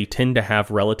studies is they tend to have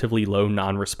relatively low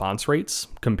non-response rates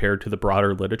compared to the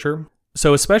broader literature.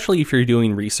 So especially if you're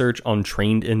doing research on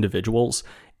trained individuals,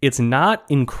 it's not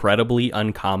incredibly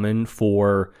uncommon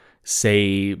for,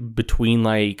 say, between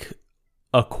like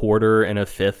a quarter and a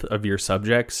fifth of your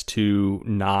subjects to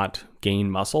not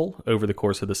gain muscle over the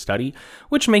course of the study,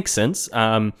 which makes sense.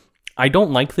 I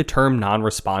don't like the term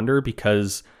non-responder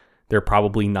because they're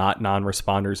probably not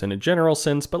non-responders in a general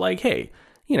sense, but like, hey,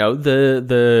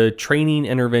 the training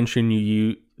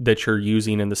intervention that you're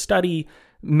using in the study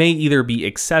may either be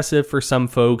excessive for some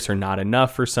folks or not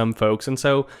enough for some folks. And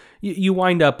so you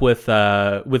wind up with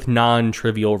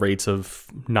non-trivial rates of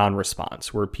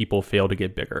non-response where people fail to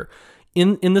get bigger.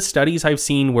 In the studies I've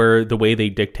seen where the way they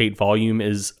dictate volume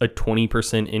is a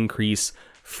 20% increase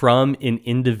from an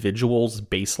individual's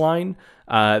baseline,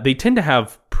 they tend to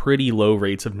have pretty low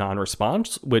rates of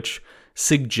non-response, which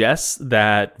suggests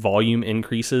that volume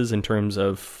increases in terms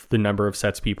of the number of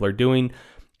sets people are doing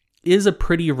is a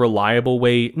pretty reliable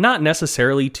way, not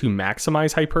necessarily to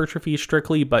maximize hypertrophy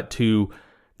strictly, but to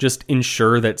just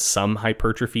ensure that some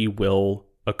hypertrophy will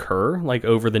occur like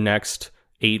over the next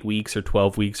 8 weeks or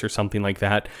 12 weeks or something like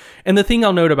that. And the thing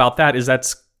I'll note about that is I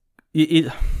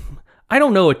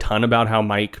don't know a ton about how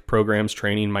Mike programs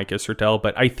training, Mike Issertel,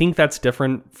 but I think that's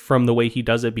different from the way he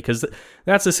does it because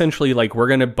that's essentially like we're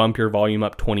going to bump your volume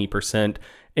up 20%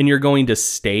 and you're going to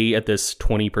stay at this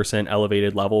 20%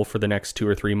 elevated level for the next 2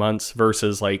 or 3 months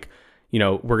versus like,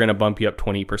 we're going to bump you up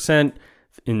 20%.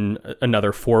 In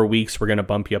another 4 weeks, we're going to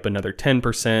bump you up another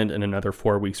 10%. In another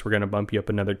 4 weeks, we're going to bump you up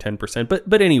another 10%.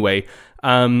 But anyway,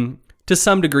 to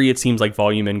some degree, it seems like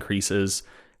volume increases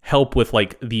help with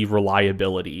like the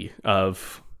reliability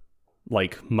of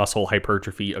like muscle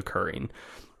hypertrophy occurring.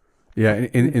 Yeah,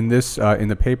 in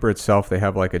the paper itself, they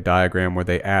have like a diagram where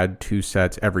they add 2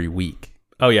 sets every week.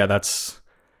 Oh yeah, that's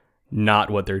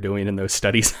not what they're doing in those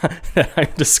studies that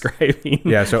I'm describing.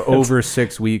 Yeah, so over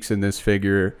 6 weeks in this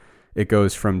figure, it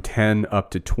goes from 10 up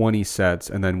to 20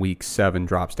 sets, and then week 7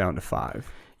 drops down to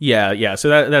 5. Yeah.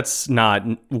 So that's not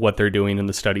what they're doing in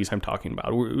the studies I'm talking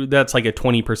about. That's like a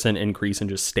 20% increase and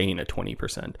just staying at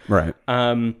 20%. Right.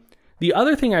 The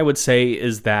other thing I would say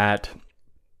is that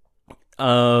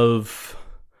of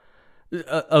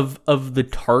the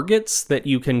targets that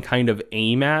you can kind of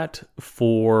aim at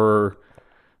for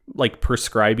like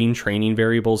prescribing training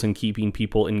variables and keeping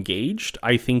people engaged,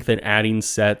 I think that adding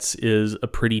sets is a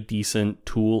pretty decent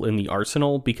tool in the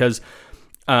arsenal because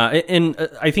and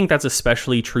I think that's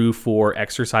especially true for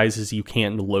exercises you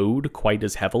can't load quite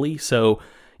as heavily. So,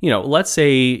 let's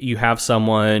say you have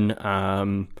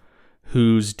someone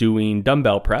who's doing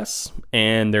dumbbell press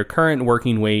and their current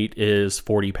working weight is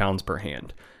 40 pounds per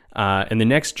hand. And the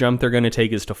next jump they're going to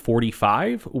take is to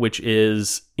 45, which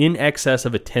is in excess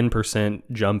of a 10%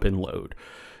 jump in load.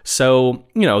 So,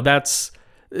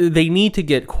 they need to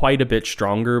get quite a bit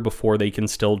stronger before they can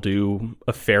still do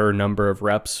a fair number of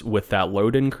reps with that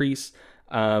load increase.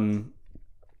 And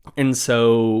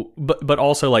so, but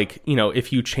also like,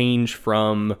 if you change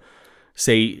from,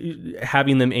 say,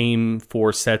 having them aim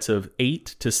for sets of 8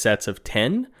 to sets of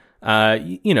 10,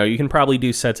 you can probably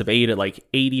do sets of 8 at like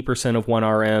 80% of 1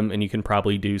 RM, and you can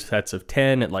probably do sets of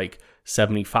 10 at like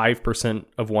 75%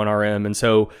 of 1 RM. And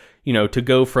so, to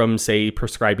go from, say,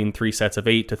 prescribing 3 sets of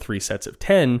 8 to 3 sets of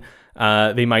 10,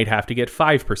 they might have to get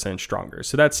 5% stronger.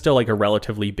 So that's still like a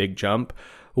relatively big jump.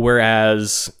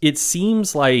 Whereas it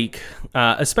seems like,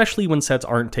 especially when sets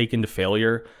aren't taken to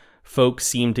failure, folks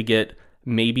seem to get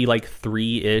maybe like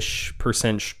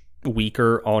 3-ish%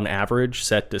 weaker on average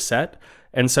set to set.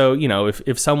 And so,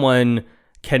 if someone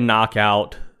can knock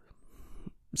out,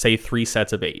 say, 3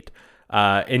 sets of 8,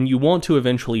 and you want to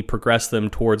eventually progress them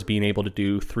towards being able to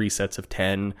do 3 sets of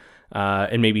 10,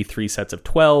 and maybe 3 sets of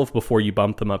 12 before you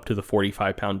bump them up to the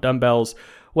 45-pound dumbbells,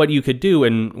 what you could do,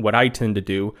 and what I tend to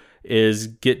do, is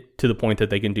get to the point that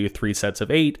they can do 3 sets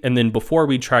of 8, and then before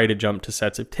we try to jump to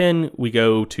sets of 10, we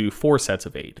go to 4 sets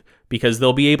of 8, because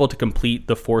they'll be able to complete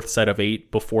the 4th set of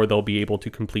 8 before they'll be able to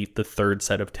complete the 3rd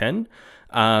set of 10.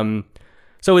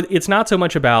 So it's not so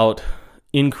much about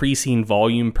increasing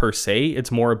volume per se.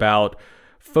 It's more about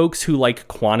folks who like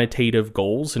quantitative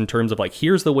goals in terms of like,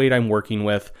 here's the weight I'm working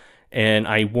with, and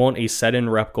I want a set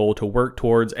and rep goal to work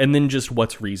towards, and then just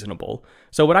what's reasonable.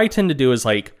 So what I tend to do is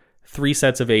like 3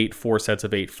 sets of 8, 4 sets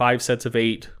of 8, 5 sets of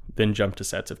 8, then jump to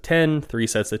sets of 10, 3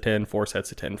 sets of 10, 4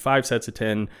 sets of 10, 5 sets of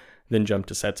 10, then jump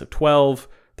to sets of 12,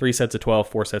 3 sets of 12,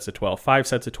 4 sets of 12, 5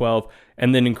 sets of 12,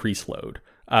 and then increase load.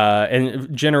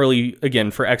 And generally, again,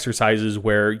 for exercises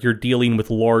where you're dealing with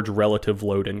large relative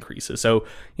load increases. So,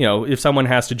 if someone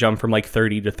has to jump from like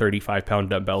 30 to 35 pound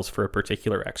dumbbells for a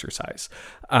particular exercise.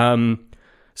 And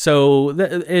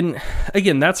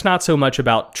again, that's not so much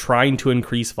about trying to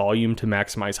increase volume to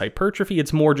maximize hypertrophy.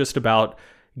 It's more just about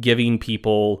giving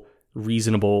people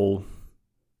reasonable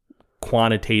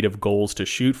quantitative goals to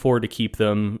shoot for, to keep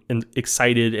them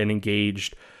excited and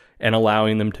engaged, and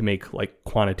allowing them to make like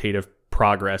quantitative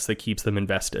progress that keeps them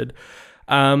invested.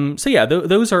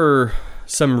 Those are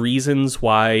some reasons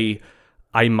why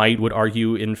I would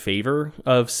argue in favor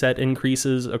of set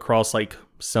increases across like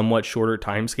somewhat shorter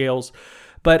timescales.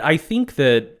 But I think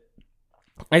that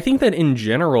in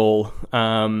general,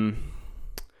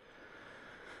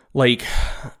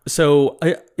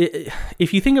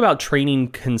 if you think about training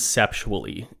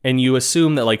conceptually and you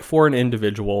assume that like for an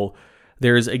individual,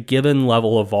 there's a given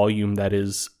level of volume that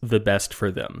is the best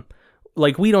for them.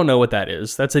 Like, we don't know what that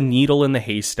is. That's a needle in the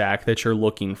haystack that you're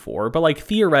looking for. But like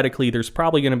theoretically, there's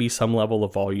probably going to be some level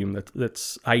of volume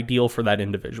that's ideal for that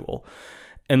individual.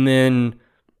 And then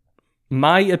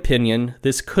my opinion,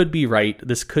 this could be right,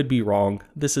 this could be wrong,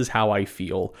 this is how I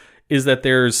feel, is that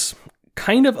there's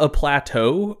kind of a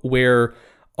plateau where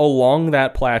along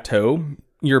that plateau,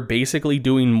 you're basically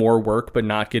doing more work but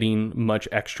not getting much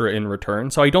extra in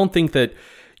return. So I don't think that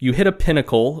you hit a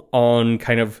pinnacle on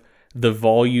kind of the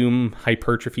volume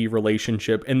hypertrophy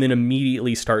relationship and then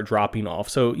immediately start dropping off.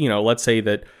 So, let's say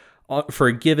that for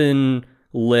a given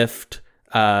lift,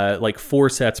 like 4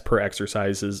 sets per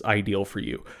exercise is ideal for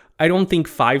you. I don't think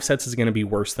 5 sets is going to be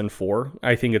worse than 4.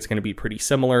 I think it's going to be pretty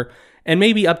similar. And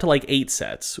maybe up to like 8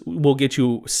 sets will get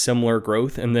you similar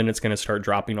growth, and then it's going to start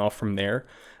dropping off from there.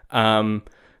 So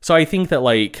I think that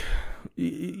like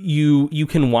you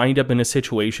can wind up in a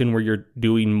situation where you're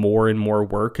doing more and more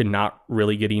work and not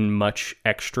really getting much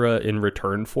extra in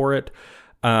return for it.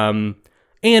 And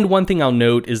one thing I'll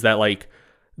note is that like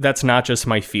that's not just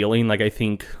my feeling. Like I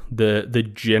think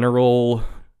the general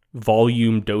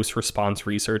volume dose response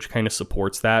research kind of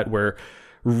supports that, where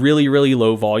really, really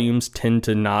low volumes tend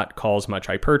to not cause much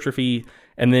hypertrophy.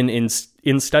 And then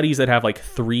in studies that have like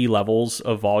 3 levels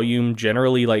of volume,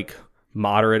 generally like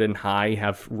moderate and high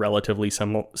have relatively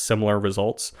similar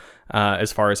results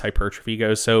as far as hypertrophy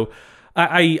goes. So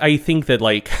I think that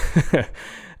like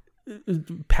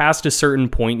past a certain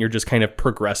point, you're just kind of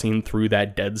progressing through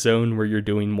that dead zone where you're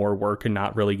doing more work and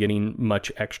not really getting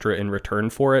much extra in return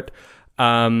for it.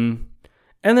 And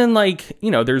And then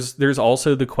there's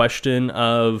also the question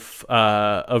of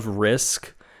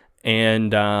risk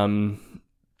and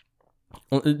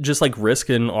just like risk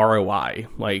and ROI.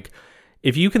 Like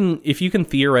if you can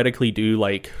theoretically do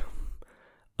like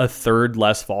a third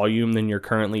less volume than you're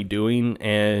currently doing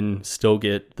and still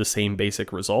get the same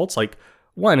basic results, like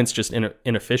one, it's just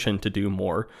inefficient to do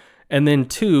more. And then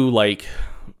two, like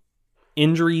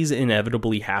injuries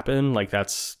inevitably happen. Like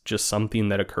that's just something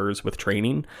that occurs with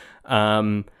training.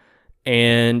 And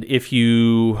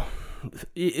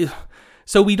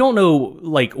so we don't know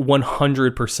like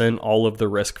 100% all of the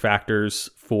risk factors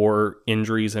for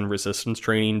injuries and resistance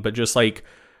training, but just like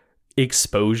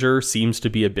exposure seems to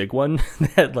be a big one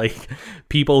that like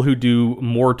people who do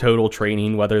more total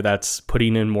training, whether that's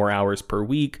putting in more hours per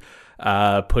week,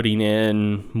 putting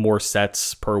in more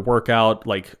sets per workout,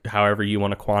 like however you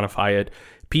want to quantify it,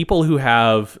 people who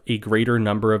have a greater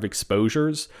number of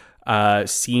exposures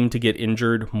seem to get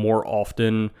injured more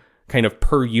often kind of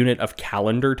per unit of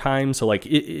calendar time. So like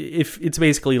if it's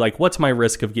basically like, what's my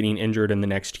risk of getting injured in the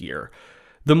next year?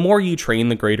 The more you train,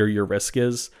 the greater your risk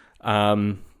is,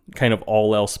 kind of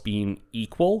all else being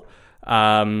equal.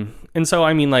 And so,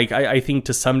 I mean, like, I think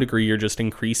to some degree, you're just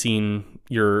increasing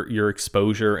your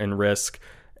exposure and risk.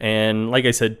 And like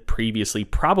I said previously,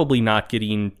 probably not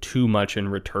getting too much in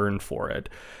return for it.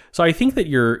 So I think that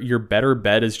your better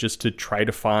bet is just to try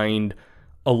to find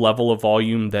a level of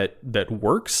volume that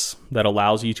works, that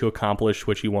allows you to accomplish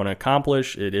what you want to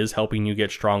accomplish. It is helping you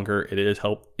get stronger. It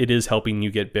is helping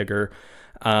you get bigger.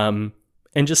 And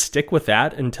just stick with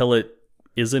that until it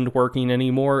isn't working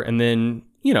anymore. And then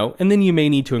you may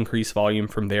need to increase volume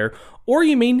from there, or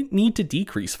you may need to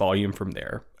decrease volume from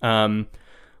there.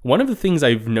 One of the things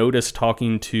I've noticed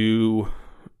talking to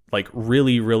like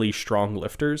really, really strong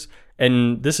lifters,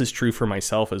 and this is true for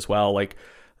myself as well, like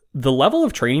the level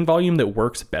of training volume that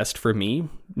works best for me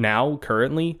now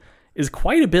currently is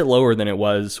quite a bit lower than it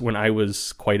was when I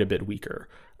was quite a bit weaker.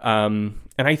 And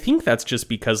I think that's just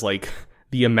because like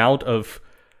the amount of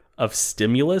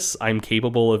stimulus I'm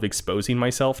capable of exposing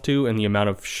myself to and the amount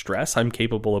of stress I'm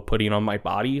capable of putting on my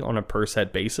body on a per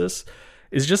set basis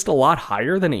is just a lot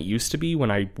higher than it used to be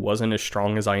when I wasn't as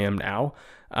strong as I am now.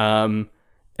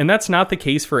 And that's not the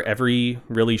case for every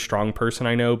really strong person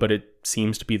I know, but it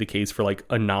seems to be the case for like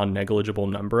a non-negligible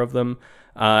number of them.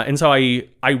 And so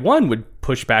I would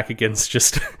push back against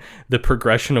just the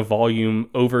progression of volume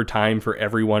over time for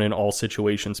everyone in all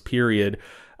situations, period.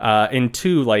 And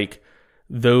two, like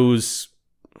those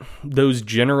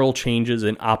general changes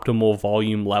in optimal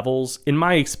volume levels, in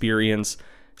my experience,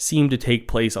 seem to take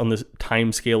place on the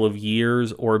time scale of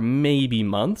years or maybe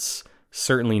months,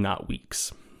 certainly not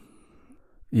weeks.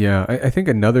 Yeah, I think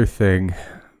another thing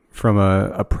from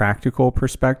a practical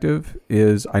perspective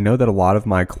is I know that a lot of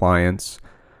my clients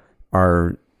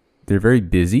they're very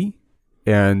busy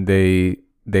and they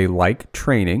like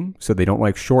training, so they don't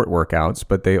like short workouts,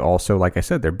 but they also, like I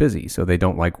said, they're busy, so they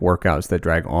don't like workouts that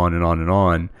drag on and on and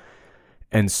on.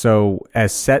 And so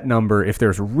as set number, if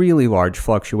there's really large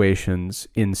fluctuations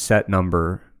in set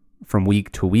number from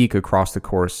week to week across the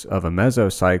course of a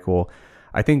mesocycle,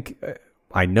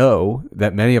 I know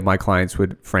that many of my clients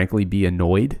would frankly be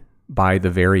annoyed by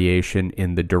the variation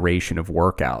in the duration of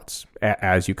workouts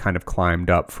as you kind of climbed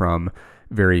up from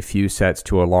very few sets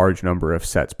to a large number of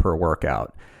sets per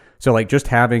workout. So like just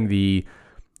having the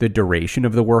duration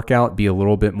of the workout be a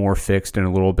little bit more fixed and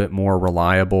a little bit more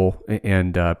reliable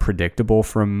and predictable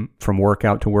from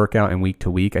workout to workout and week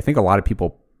to week. I think a lot of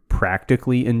people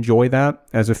practically enjoy that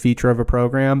as a feature of a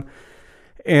program.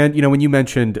 And, when you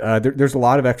mentioned there's a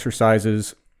lot of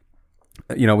exercises,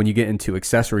 when you get into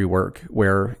accessory work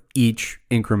where each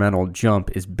incremental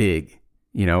jump is big,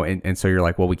 and so you're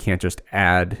like, well, we can't just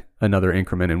add another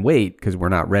increment in weight because we're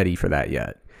not ready for that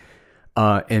yet.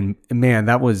 And man,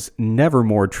 that was never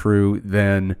more true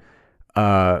than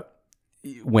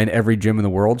when every gym in the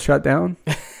world shut down.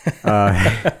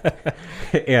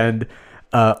 And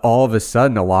all of a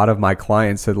sudden, a lot of my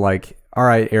clients said like, all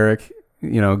right, Eric,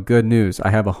 good news, I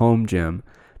have a home gym.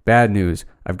 Bad news,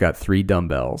 I've got 3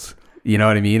 dumbbells. You know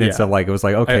what I mean? Yeah. And so like, it was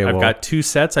like, okay, I've got 2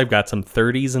 sets. I've got some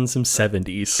 30s and some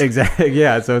 70s. Exactly.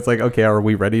 Yeah. So it's like, okay, are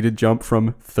we ready to jump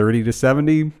from 30 to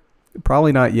 70?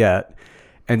 Probably not yet.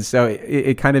 And so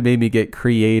it kind of made me get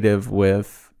creative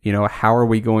with, how are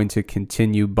we going to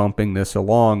continue bumping this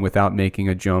along without making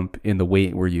a jump in the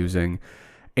weight we're using?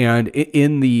 And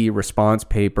in the response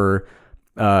paper,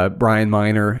 Brian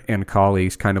Miner and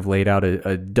colleagues kind of laid out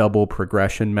a double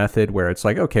progression method where it's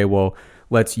like, okay, well,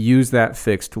 let's use that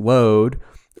fixed load.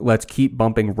 Let's keep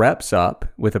bumping reps up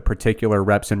with a particular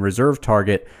reps and reserve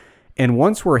target. And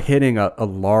once we're hitting a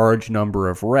large number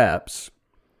of reps,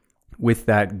 with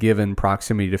that given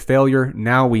proximity to failure,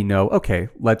 now we know, okay,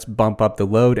 let's bump up the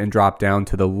load and drop down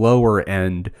to the lower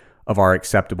end of our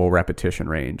acceptable repetition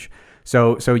range.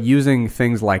 So using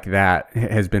things like that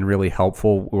has been really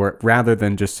helpful. Rather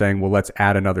than just saying, well, let's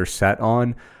add another set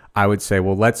on, I would say,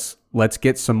 well, let's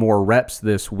get some more reps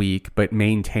this week, but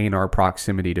maintain our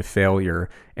proximity to failure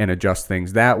and adjust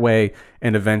things that way.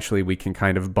 And eventually we can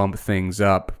kind of bump things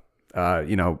up,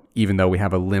 even though we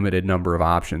have a limited number of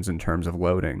options in terms of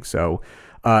loading. So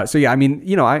yeah, I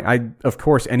mean, I of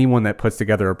course, anyone that puts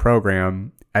together a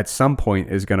program at some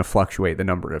point is going to fluctuate the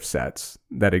number of sets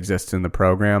that exists in the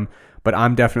program. But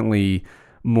I'm definitely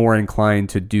more inclined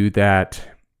to do that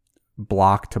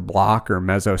block to block or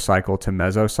mesocycle to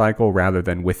mesocycle rather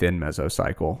than within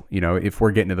mesocycle. If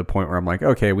we're getting to the point where I'm like,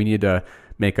 okay, we need to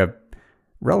make a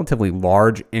relatively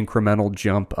large incremental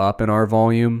jump up in our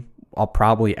volume, I'll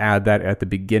probably add that at the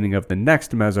beginning of the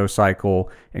next mesocycle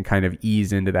and kind of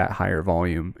ease into that higher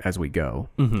volume as we go.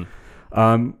 Mm-hmm.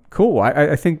 Cool.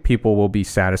 I think people will be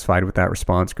satisfied with that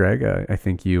response, Greg. I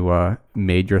think you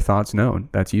made your thoughts known.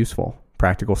 That's useful,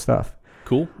 practical stuff.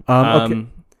 Cool. Okay.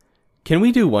 Can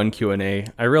we do one Q&A?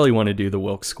 I really want to do the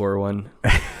Wilks score one.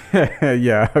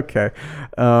 Yeah. Okay.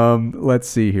 Let's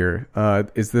see here.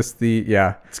 Is this the?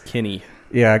 Yeah. It's Kenny.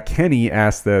 Yeah, Kenny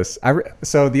asked this.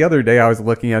 So the other day I was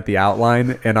looking at the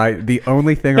outline, and the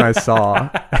only thing I saw,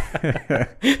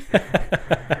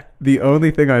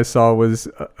 was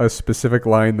a specific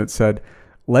line that said,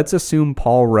 "Let's assume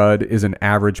Paul Rudd is an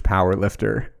average power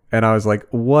lifter." And I was like,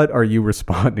 "What are you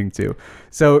responding to?"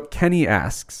 So Kenny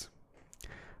asks,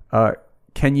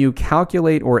 "Can you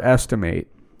calculate or estimate,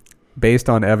 based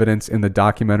on evidence in the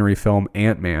documentary film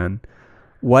Ant-Man,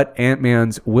 what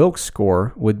Ant-Man's Wilks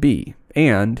score would be?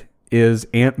 And is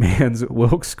Ant-Man's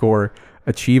Wilks score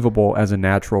achievable as a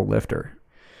natural lifter?"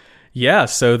 Yeah,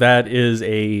 so that is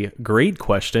a great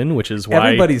question, which is why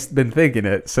everybody's been thinking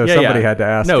it. So somebody had to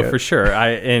ask. No, it. for sure.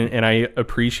 I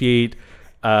appreciate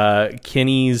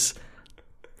Kenny's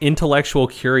intellectual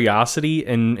curiosity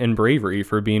and bravery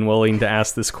for being willing to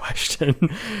ask this question.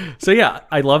 So yeah,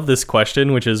 I love this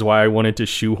question, which is why I wanted to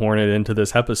shoehorn it into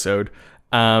this episode.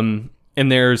 And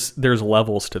there's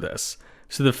levels to this.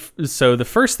 So the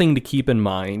first thing to keep in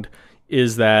mind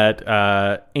is that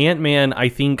Ant-Man, I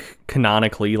think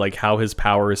canonically, like how his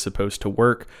power is supposed to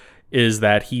work, is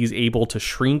that he's able to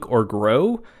shrink or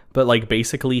grow, but like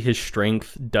basically his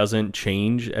strength doesn't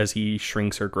change as he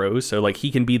shrinks or grows. So like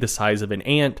he can be the size of an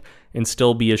ant and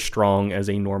still be as strong as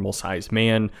a normal sized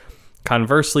man.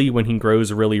 Conversely, when he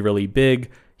grows really, really big,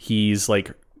 he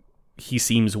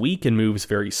seems weak and moves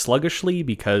very sluggishly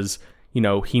because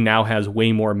he now has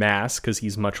way more mass because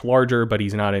he's much larger, but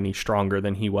he's not any stronger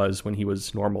than he was when he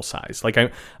was normal size. Like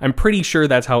I'm pretty sure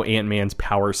that's how Ant-Man's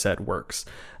power set works.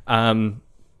 And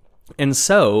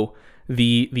so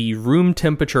the room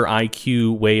temperature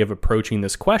IQ way of approaching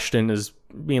this question is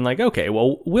being like, okay,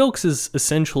 well, Wilks is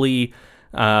essentially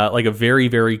like a very,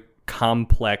 very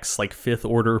complex, like fifth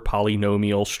order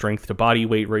polynomial strength to body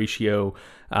weight ratio.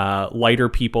 Lighter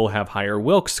people have higher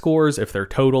Wilks scores if their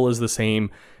total is the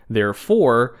same.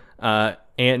 Therefore,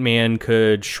 Ant-Man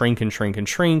could shrink and shrink and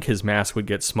shrink. His mass would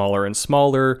get smaller and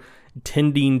smaller,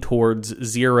 tending towards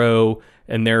zero,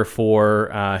 and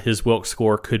therefore his Wilks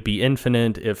score could be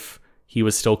infinite if he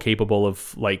was still capable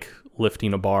of like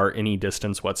lifting a bar any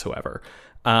distance whatsoever.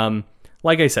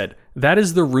 Like I said, that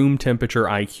is the room temperature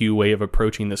IQ way of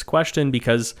approaching this question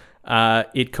because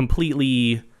it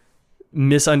completely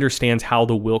misunderstands how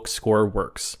the Wilks score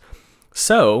works.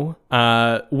 So,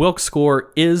 Wilks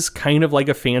score is kind of like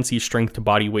a fancy strength to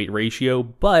body weight ratio,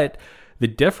 but the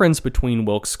difference between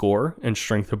Wilks score and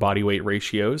strength to body weight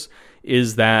ratios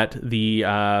is that the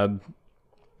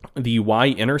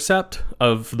y-intercept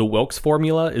of the Wilks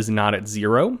formula is not at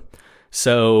zero.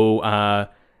 So,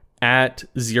 at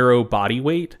zero body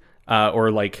weight,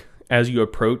 or like as you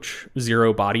approach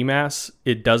zero body mass,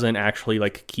 it doesn't actually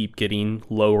like keep getting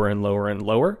lower and lower and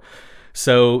lower.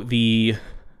 So the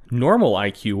normal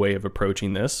IQ way of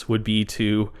approaching this would be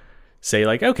to say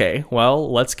like, okay,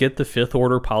 well, let's get the fifth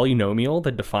order polynomial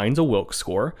that defines a Wilks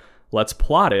score. Let's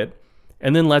plot it.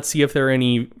 And then let's see if there are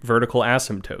any vertical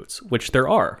asymptotes, which there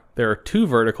are. There are two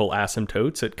vertical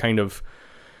asymptotes at kind of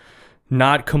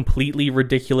not completely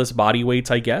ridiculous body weights,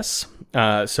 I guess.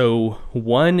 So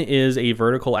one is a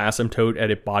vertical asymptote at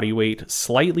a body weight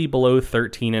slightly below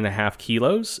 13.5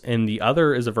 kilos, and the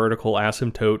other is a vertical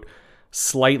asymptote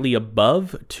slightly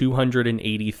above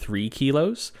 283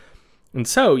 kilos. And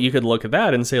so you could look at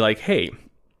that and say like, hey,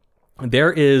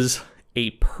 there is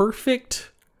a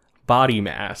perfect body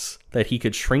mass that he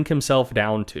could shrink himself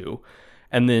down to.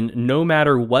 And then no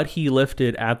matter what he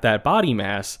lifted at that body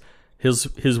mass,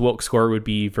 his Wilks score would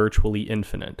be virtually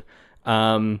infinite.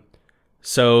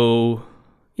 So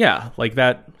yeah, like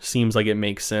that seems like it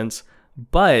makes sense.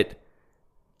 But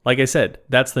like I said,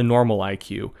 that's the normal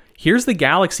IQ. Here's the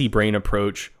galaxy brain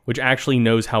approach, which actually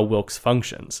knows how Wilks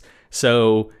functions.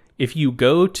 So if you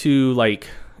go to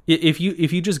if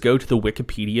you just go to the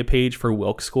Wikipedia page for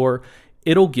Wilks score,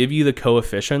 it'll give you the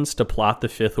coefficients to plot the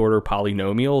fifth order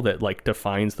polynomial that like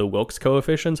defines the Wilks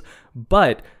coefficients.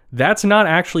 But that's not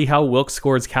actually how Wilks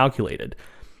score is calculated.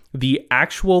 The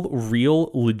actual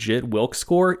real legit Wilks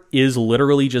score is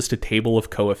literally just a table of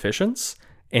coefficients,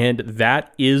 and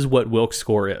that is what Wilks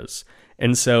score is.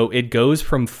 And so it goes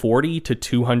from 40 to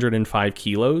 205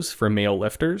 kilos for male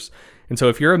lifters. And so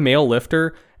if you're a male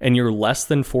lifter and you're less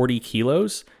than 40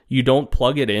 kilos, you don't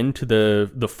plug it into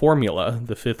the formula,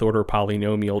 the fifth order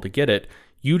polynomial, to get it.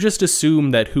 You just assume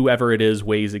that whoever it is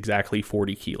weighs exactly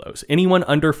 40 kilos. Anyone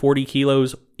under 40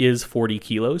 kilos is 40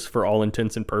 kilos for all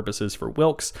intents and purposes for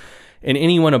Wilks. And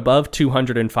anyone above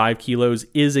 205 kilos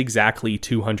is exactly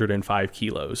 205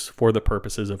 kilos for the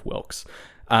purposes of Wilks.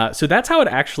 So that's how it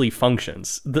actually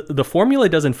functions. The formula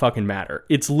doesn't fucking matter.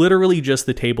 It's literally just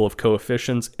the table of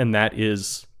coefficients, and that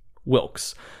is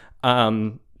Wilks.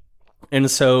 And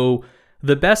so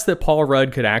the best that Paul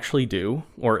Rudd could actually do,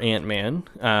 or Ant-Man,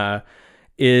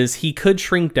 is he could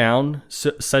shrink down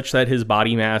such that his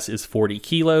body mass is 40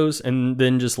 kilos and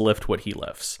then just lift what he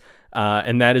lifts.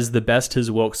 And that is the best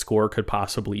his Wilks score could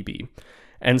possibly be.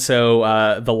 And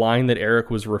so the line that Eric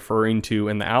was referring to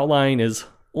in the outline is,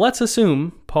 let's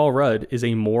assume Paul Rudd is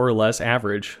a more or less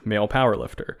average male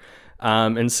powerlifter.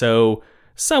 And so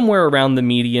somewhere around the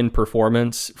median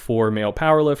performance for male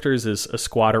powerlifters is a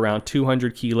squat around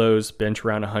 200 kilos, bench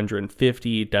around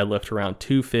 150, deadlift around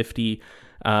 250.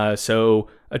 So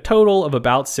a total of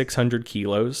about 600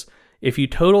 kilos. If you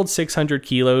totaled 600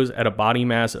 kilos at a body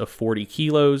mass of 40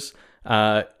 kilos,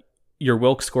 your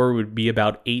Wilks score would be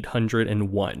about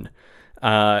 801.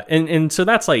 And so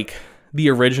that's like the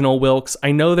original Wilks.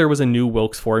 I know there was a new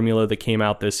Wilks formula that came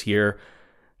out this year.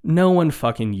 No one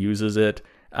fucking uses it.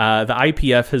 The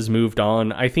IPF has moved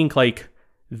on. I think like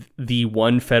the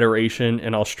one federation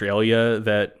in Australia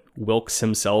that Wilks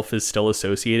himself is still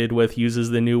associated with uses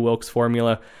the new Wilks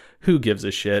formula. Who gives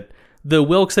a shit? The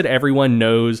Wilks that everyone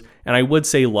knows, and I would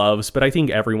say loves, but I think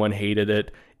everyone hated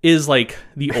it, is like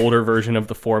the older version of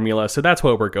the formula. So that's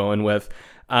what we're going with.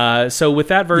 So with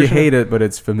that version... You hate it, but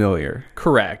it's familiar.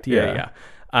 Correct. Yeah.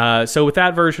 So with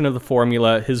that version of the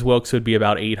formula, his Wilks would be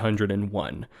about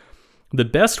 801. The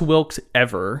best Wilks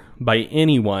ever by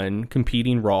anyone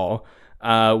competing raw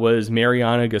was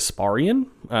Mariana Gasparian.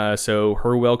 So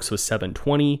her Wilks was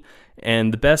 720.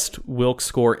 And the best Wilks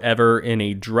score ever in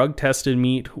a drug-tested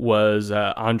meet was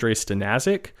Andrei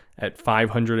Stanazik at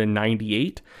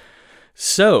 598.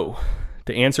 So,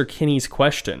 to answer Kenny's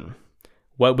question,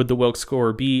 what would the Wilks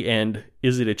score be, and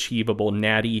is it achievable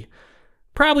natty?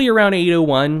 Probably around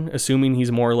 801, assuming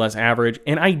he's more or less average.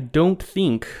 And I don't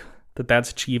think that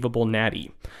that's achievable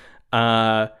natty.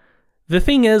 The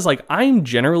thing is, like, I'm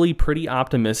generally pretty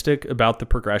optimistic about the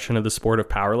progression of the sport of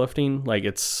powerlifting. Like,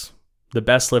 the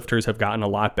best lifters have gotten a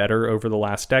lot better over the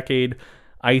last decade.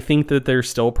 I think that there's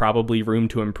still probably room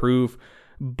to improve,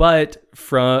 but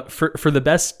for the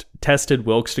best tested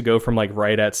Wilks to go from like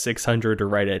right at 600 to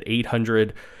right at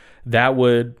 800, that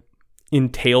would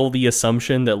entail the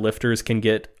assumption that lifters can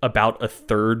get about a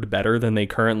third better than they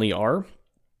currently are.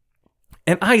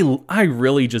 And I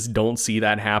really just don't see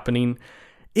that happening.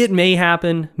 It may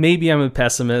happen. Maybe I'm a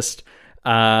pessimist.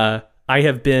 I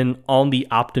have been on the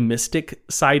optimistic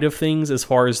side of things as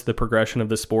far as the progression of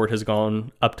the sport has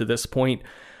gone up to this point.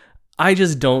 I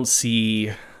just don't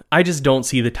see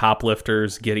the top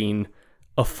lifters getting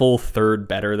a full third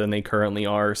better than they currently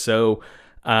are. So,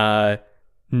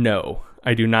 no,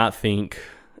 I do not think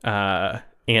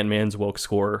Ant-Man's Wilks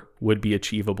score would be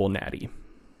achievable natty.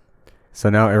 So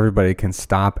now everybody can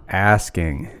stop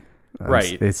asking.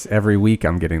 Right. It's every week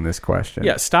I'm getting this question.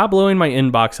 Yeah, stop blowing my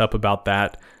inbox up about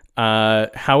that.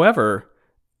 However,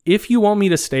 if you want me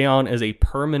to stay on as a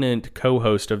permanent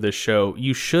co-host of this show,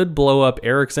 you should blow up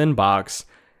Eric's inbox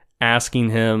asking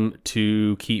him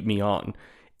to keep me on.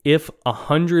 If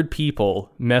 100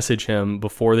 people message him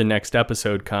before the next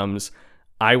episode comes,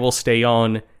 I will stay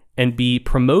on and be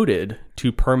promoted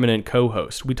to permanent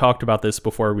co-host. We talked about this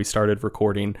before we started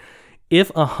recording.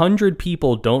 If 100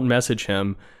 people don't message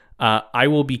him, I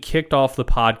will be kicked off the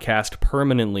podcast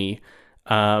permanently,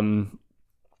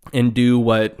 and do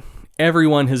what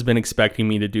everyone has been expecting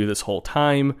me to do this whole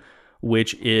time,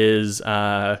 which is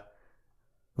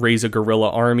raise a guerrilla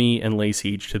army and lay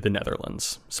siege to the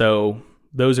Netherlands. So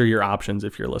those are your options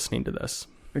if you're listening to this.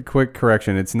 A quick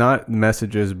correction. It's not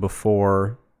messages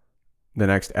before the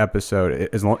next episode.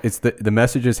 As long it's the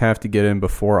messages have to get in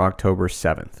before October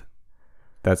 7th.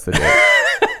 That's the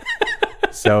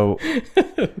date. So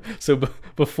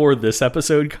before this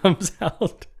episode comes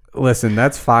out. Listen,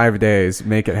 that's 5 days.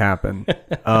 Make it happen.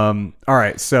 All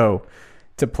right. So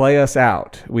to play us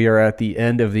out, we are at the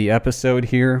end of the episode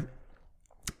here.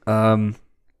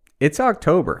 It's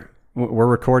October. We're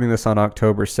recording this on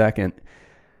October 2nd.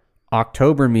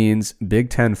 October means Big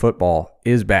Ten football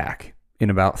is back in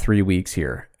about 3 weeks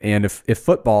here. And if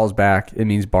football is back, it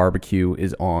means barbecue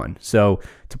is on. So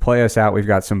to play us out, we've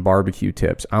got some barbecue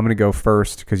tips. I'm going to go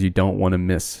first because you don't want to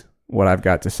miss what I've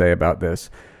got to say about this.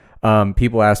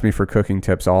 People ask me for cooking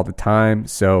tips all the time.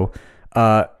 So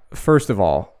first of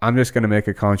all, I'm just going to make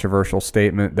a controversial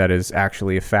statement that is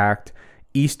actually a fact.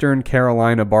 Eastern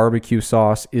Carolina barbecue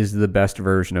sauce is the best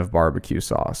version of barbecue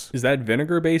sauce. Is that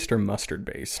vinegar based or mustard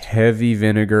based? Heavy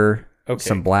vinegar, okay.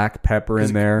 Some black pepper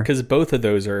in there. Because both of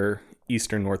those are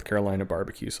Eastern North Carolina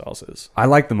barbecue sauces. I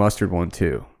like the mustard one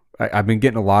too. I've been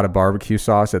getting a lot of barbecue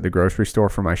sauce at the grocery store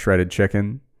for my shredded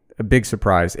chicken. A big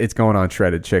surprise. It's going on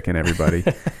shredded chicken, everybody.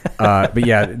 But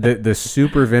yeah, the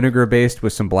super vinegar based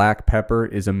with some black pepper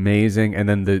is amazing. And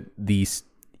then the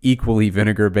equally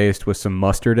vinegar based with some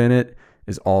mustard in it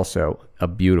is also a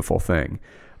beautiful thing.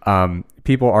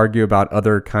 People argue about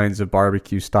other kinds of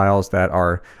barbecue styles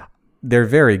they're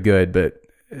very good, but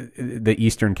the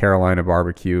Eastern Carolina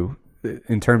barbecue,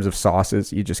 in terms of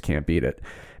sauces, you just can't beat it.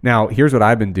 Now, here's what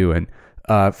I've been doing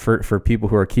for people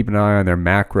who are keeping an eye on their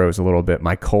macros a little bit.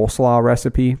 My coleslaw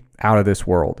recipe, out of this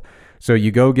world. So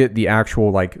you go get the actual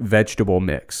like vegetable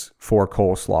mix for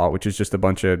coleslaw, which is just a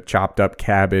bunch of chopped up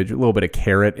cabbage, a little bit of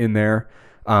carrot in there.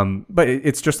 But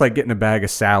it's just like getting a bag of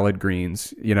salad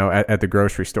greens, at the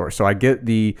grocery store. So I get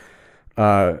the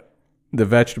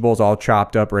vegetables all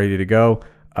chopped up, ready to go.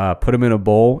 Put them in a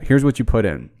bowl. Here's what you put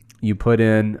in. You put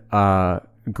in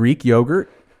Greek yogurt,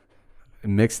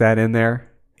 mix that in there,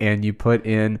 and you put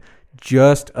in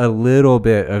just a little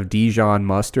bit of Dijon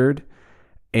mustard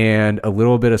and a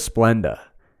little bit of Splenda.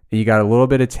 And you got a little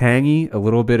bit of tangy, a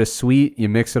little bit of sweet. You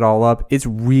mix it all up. It's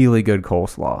really good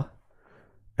coleslaw.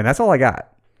 And that's all I got.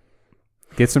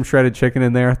 Get some shredded chicken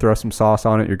in there, throw some sauce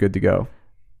on it, you're good to go.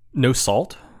 No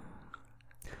salt?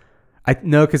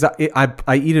 No, because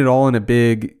I eat it all in a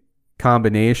big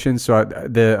combination, so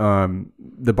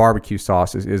the barbecue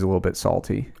sauce is a little bit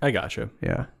salty. I gotcha.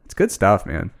 Yeah, it's good stuff,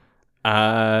 man.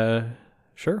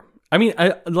 Sure. I mean,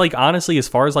 honestly, as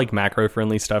far as like macro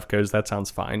friendly stuff goes, that sounds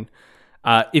fine.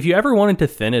 If you ever wanted to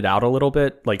thin it out a little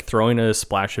bit, like throwing a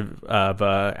splash of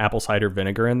apple cider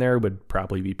vinegar in there would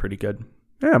probably be pretty good.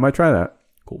 Yeah, I might try that.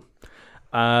 Cool.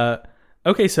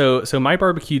 Okay, so my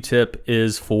barbecue tip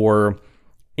is for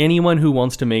anyone who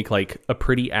wants to make like a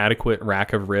pretty adequate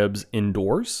rack of ribs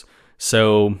indoors.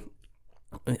 So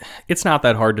it's not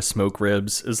that hard to smoke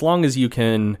ribs as long as you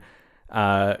can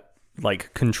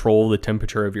control the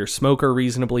temperature of your smoker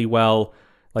reasonably well.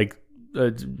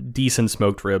 Decent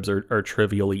smoked ribs are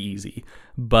trivially easy.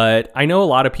 But I know a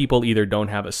lot of people either don't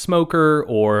have a smoker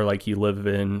or like you live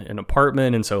in an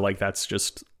apartment, and so like that's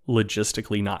just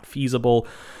logistically not feasible.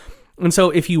 And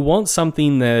so if you want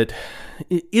something that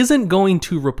isn't going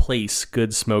to replace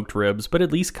good smoked ribs, but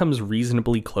at least comes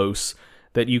reasonably close,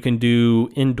 that you can do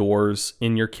indoors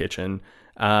in your kitchen,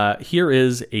 here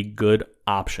is a good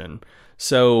option.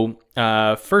 So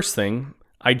first thing,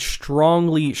 I'd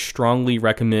strongly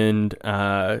recommend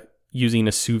using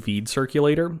a sous vide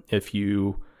circulator if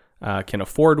you can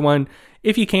afford one.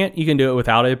 If you can't, you can do it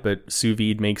without it, but sous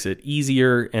vide makes it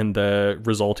easier and the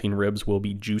resulting ribs will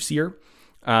be juicier.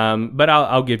 But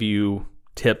I'll give you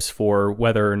tips for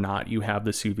whether or not you have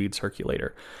the sous vide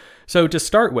circulator. So to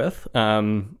start with,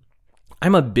 I'm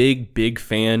a big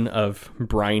fan of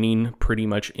brining pretty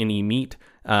much any meat,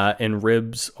 and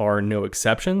ribs are no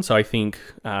exception. So I think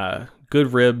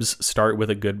good ribs start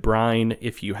with a good brine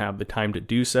if you have the time to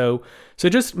do so. So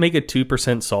just make a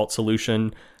 2% salt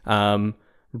solution,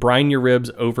 brine your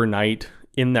ribs overnight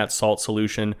in that salt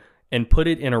solution, and put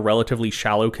it in a relatively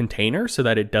shallow container so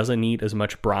that it doesn't need as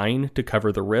much brine to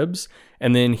cover the ribs.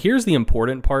 And then here's the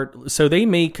important part. So they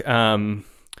make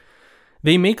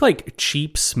like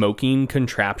cheap smoking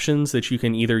contraptions that you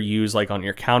can either use like on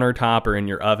your countertop or in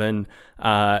your oven.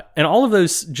 And all of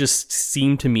those just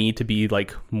seem to me to be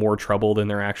like more trouble than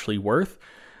they're actually worth.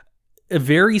 A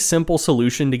very simple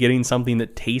solution to getting something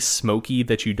that tastes smoky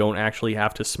that you don't actually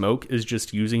have to smoke is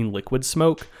just using liquid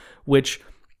smoke, which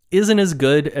isn't as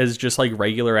good as just like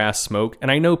regular ass smoke. And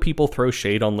I know people throw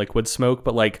shade on liquid smoke,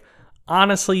 but like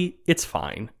honestly, it's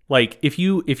fine. Like if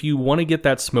you want to get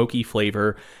that smoky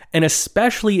flavor, and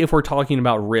especially if we're talking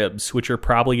about ribs, which you're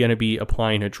probably going to be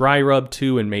applying a dry rub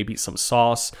to and maybe some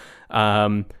sauce,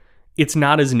 it's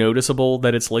not as noticeable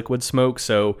that it's liquid smoke.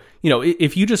 So,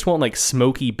 if you just want like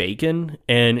smoky bacon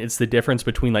and it's the difference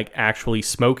between like actually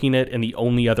smoking it and the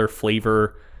only other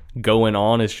flavor going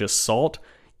on is just salt,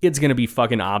 it's going to be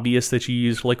fucking obvious that you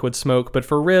used liquid smoke. But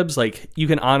for ribs, like you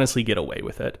can honestly get away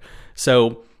with it.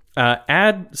 So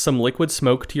add some liquid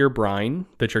smoke to your brine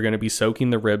that you're going to be soaking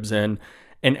the ribs in,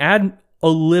 and add a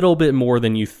little bit more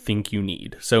than you think you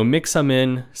need. So mix them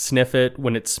in, sniff it.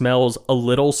 When it smells a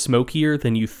little smokier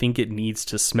than you think it needs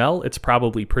to smell, it's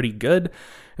probably pretty good.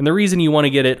 And the reason you want to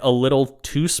get it a little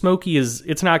too smoky is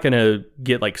it's not going to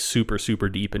get like super, super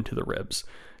deep into the ribs.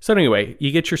 So anyway,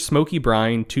 you get your smoky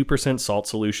brine, 2% salt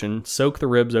solution, soak the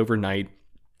ribs overnight.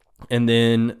 And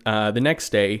then the next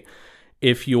day,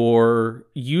 if you're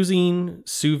using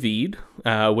sous vide,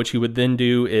 what you would then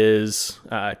do is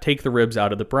take the ribs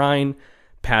out of the brine,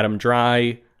 pat them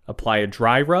dry, apply a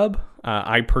dry rub.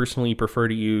 I personally prefer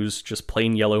to use just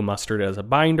plain yellow mustard as a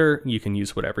binder. You can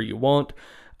use whatever you want.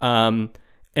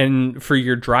 And for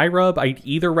your dry rub, I'd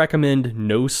either recommend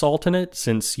no salt in it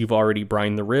since you've already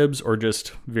brined the ribs, or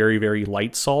just very, very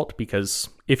light salt, because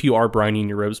if you are brining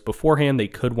your ribs beforehand, they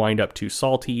could wind up too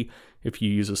salty if you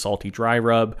use a salty dry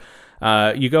rub.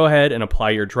 You go ahead and apply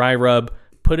your dry rub,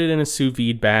 put it in a sous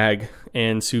vide bag,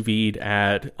 and sous vide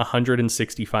at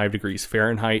 165 degrees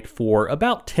Fahrenheit for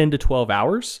about 10 to 12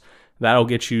 hours. That'll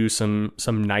get you some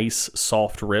nice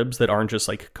soft ribs that aren't just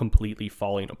like completely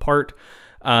falling apart.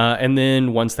 And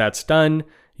then once that's done,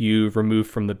 you remove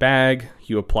from the bag,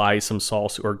 you apply some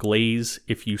sauce or glaze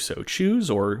if you so choose,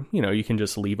 or you can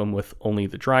just leave them with only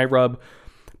the dry rub.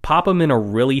 Pop them in a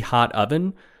really hot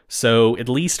oven. So at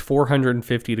least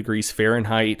 450 degrees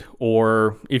Fahrenheit,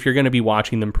 or if you're going to be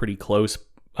watching them pretty close,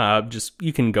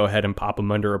 you can go ahead and pop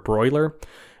them under a broiler.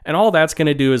 And all that's going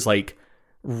to do is like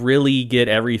really get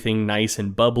everything nice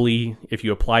and bubbly. If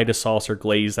you apply to sauce or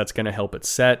glaze, that's going to help it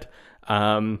set.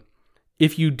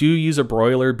 If you do use a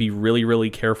broiler, be really, really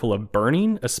careful of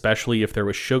burning, especially if there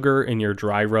was sugar in your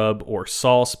dry rub or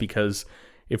sauce, because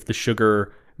if the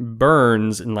sugar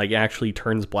burns and like actually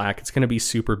turns black, it's going to be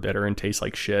super bitter and taste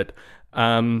like shit.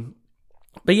 But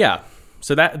yeah,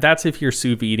 so that's if you're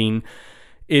sous videing.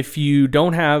 If you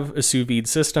don't have a sous vide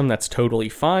system, that's totally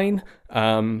fine.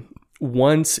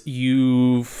 Once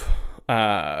you've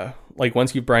brined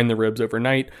the ribs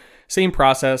overnight, same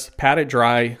process, pat it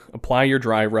dry, apply your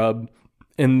dry rub,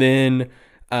 and then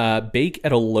bake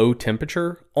at a low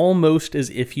temperature, almost as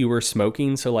if you were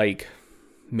smoking. So like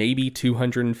maybe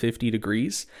 250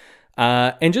 degrees,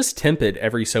 and just temp it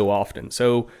every so often.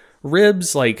 So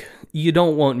ribs, like you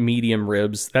don't want medium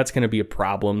ribs. That's going to be a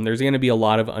problem. There's going to be a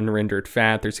lot of unrendered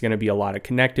fat. There's going to be a lot of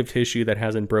connective tissue that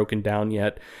hasn't broken down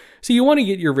yet. So you want to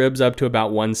get your ribs up to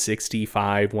about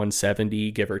 165,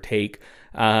 170, give or take.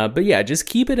 But yeah, just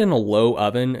keep it in a low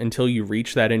oven until you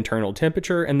reach that internal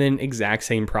temperature, and then exact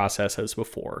same process as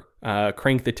before.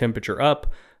 Crank the temperature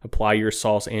up, apply your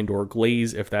sauce and or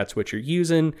glaze if that's what you're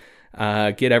using.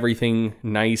 Get everything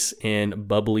nice and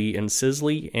bubbly and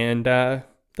sizzly, and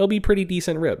they'll be pretty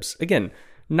decent ribs. Again,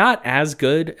 not as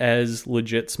good as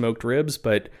legit smoked ribs,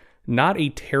 but not a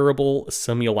terrible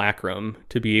simulacrum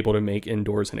to be able to make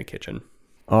indoors in a kitchen.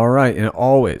 All right, and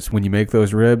always, when you make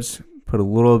those ribs, put a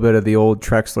little bit of the old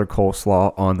Trexler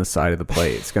coleslaw on the side of the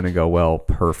plate. It's going to go well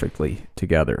perfectly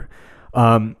together.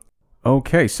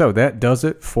 Okay, so that does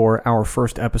it for our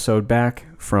first episode back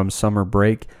from summer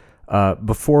break.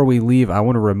 Before we leave, I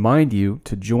want to remind you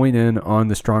to join in on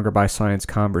the Stronger by Science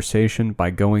conversation by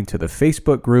going to the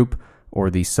Facebook group or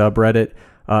the subreddit.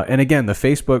 And again, the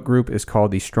Facebook group is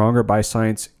called the Stronger by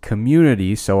Science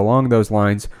Community. So along those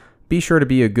lines, be sure to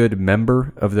be a good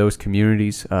member of those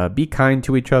communities. Be kind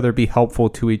to each other. Be helpful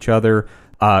to each other.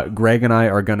 Greg and I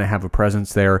are going to have a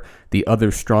presence there. The other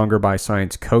Stronger by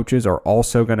Science coaches are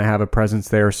also going to have a presence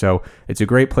there. So it's a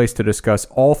great place to discuss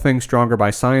all things Stronger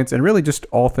by Science and really just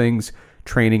all things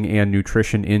training and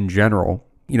nutrition in general.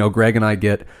 Greg and I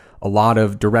get a lot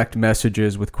of direct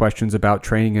messages with questions about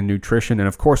training and nutrition. And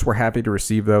of course, we're happy to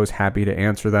receive those, happy to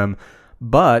answer them.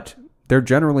 But they're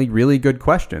generally really good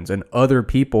questions, and other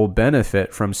people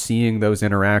benefit from seeing those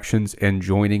interactions and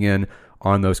joining in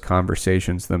on those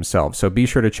conversations themselves. So be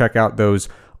sure to check out those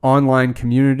online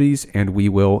communities, and we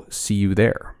will see you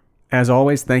there. As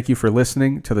always, thank you for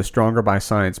listening to the Stronger by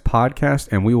Science podcast,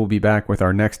 and we will be back with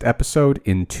our next episode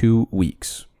in 2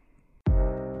 weeks.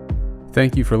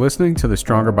 Thank you for listening to the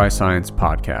Stronger by Science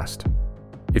podcast.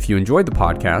 If you enjoyed the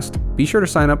podcast, be sure to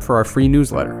sign up for our free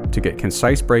newsletter to get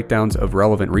concise breakdowns of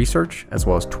relevant research, as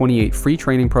well as 28 free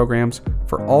training programs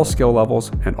for all skill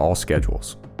levels and all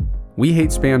schedules. We hate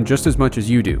spam just as much as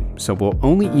you do, so we'll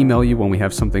only email you when we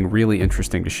have something really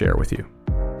interesting to share with you.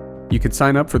 You can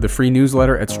sign up for the free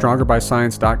newsletter at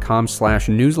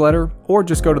strongerbyscience.com/newsletter, or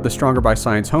just go to the Stronger by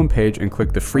Science homepage and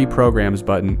click the free programs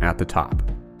button at the top.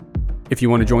 If you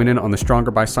want to join in on the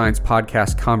Stronger by Science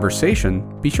podcast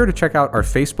conversation, be sure to check out our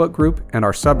Facebook group and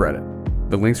our subreddit.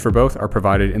 The links for both are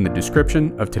provided in the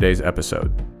description of today's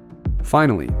episode.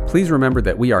 Finally, please remember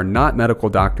that we are not medical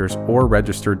doctors or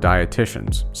registered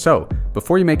dietitians. So,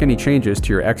 before you make any changes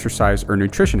to your exercise or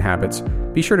nutrition habits,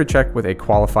 be sure to check with a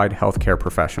qualified healthcare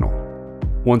professional.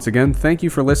 Once again, thank you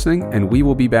for listening, and we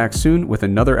will be back soon with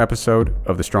another episode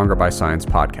of the Stronger by Science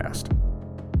podcast.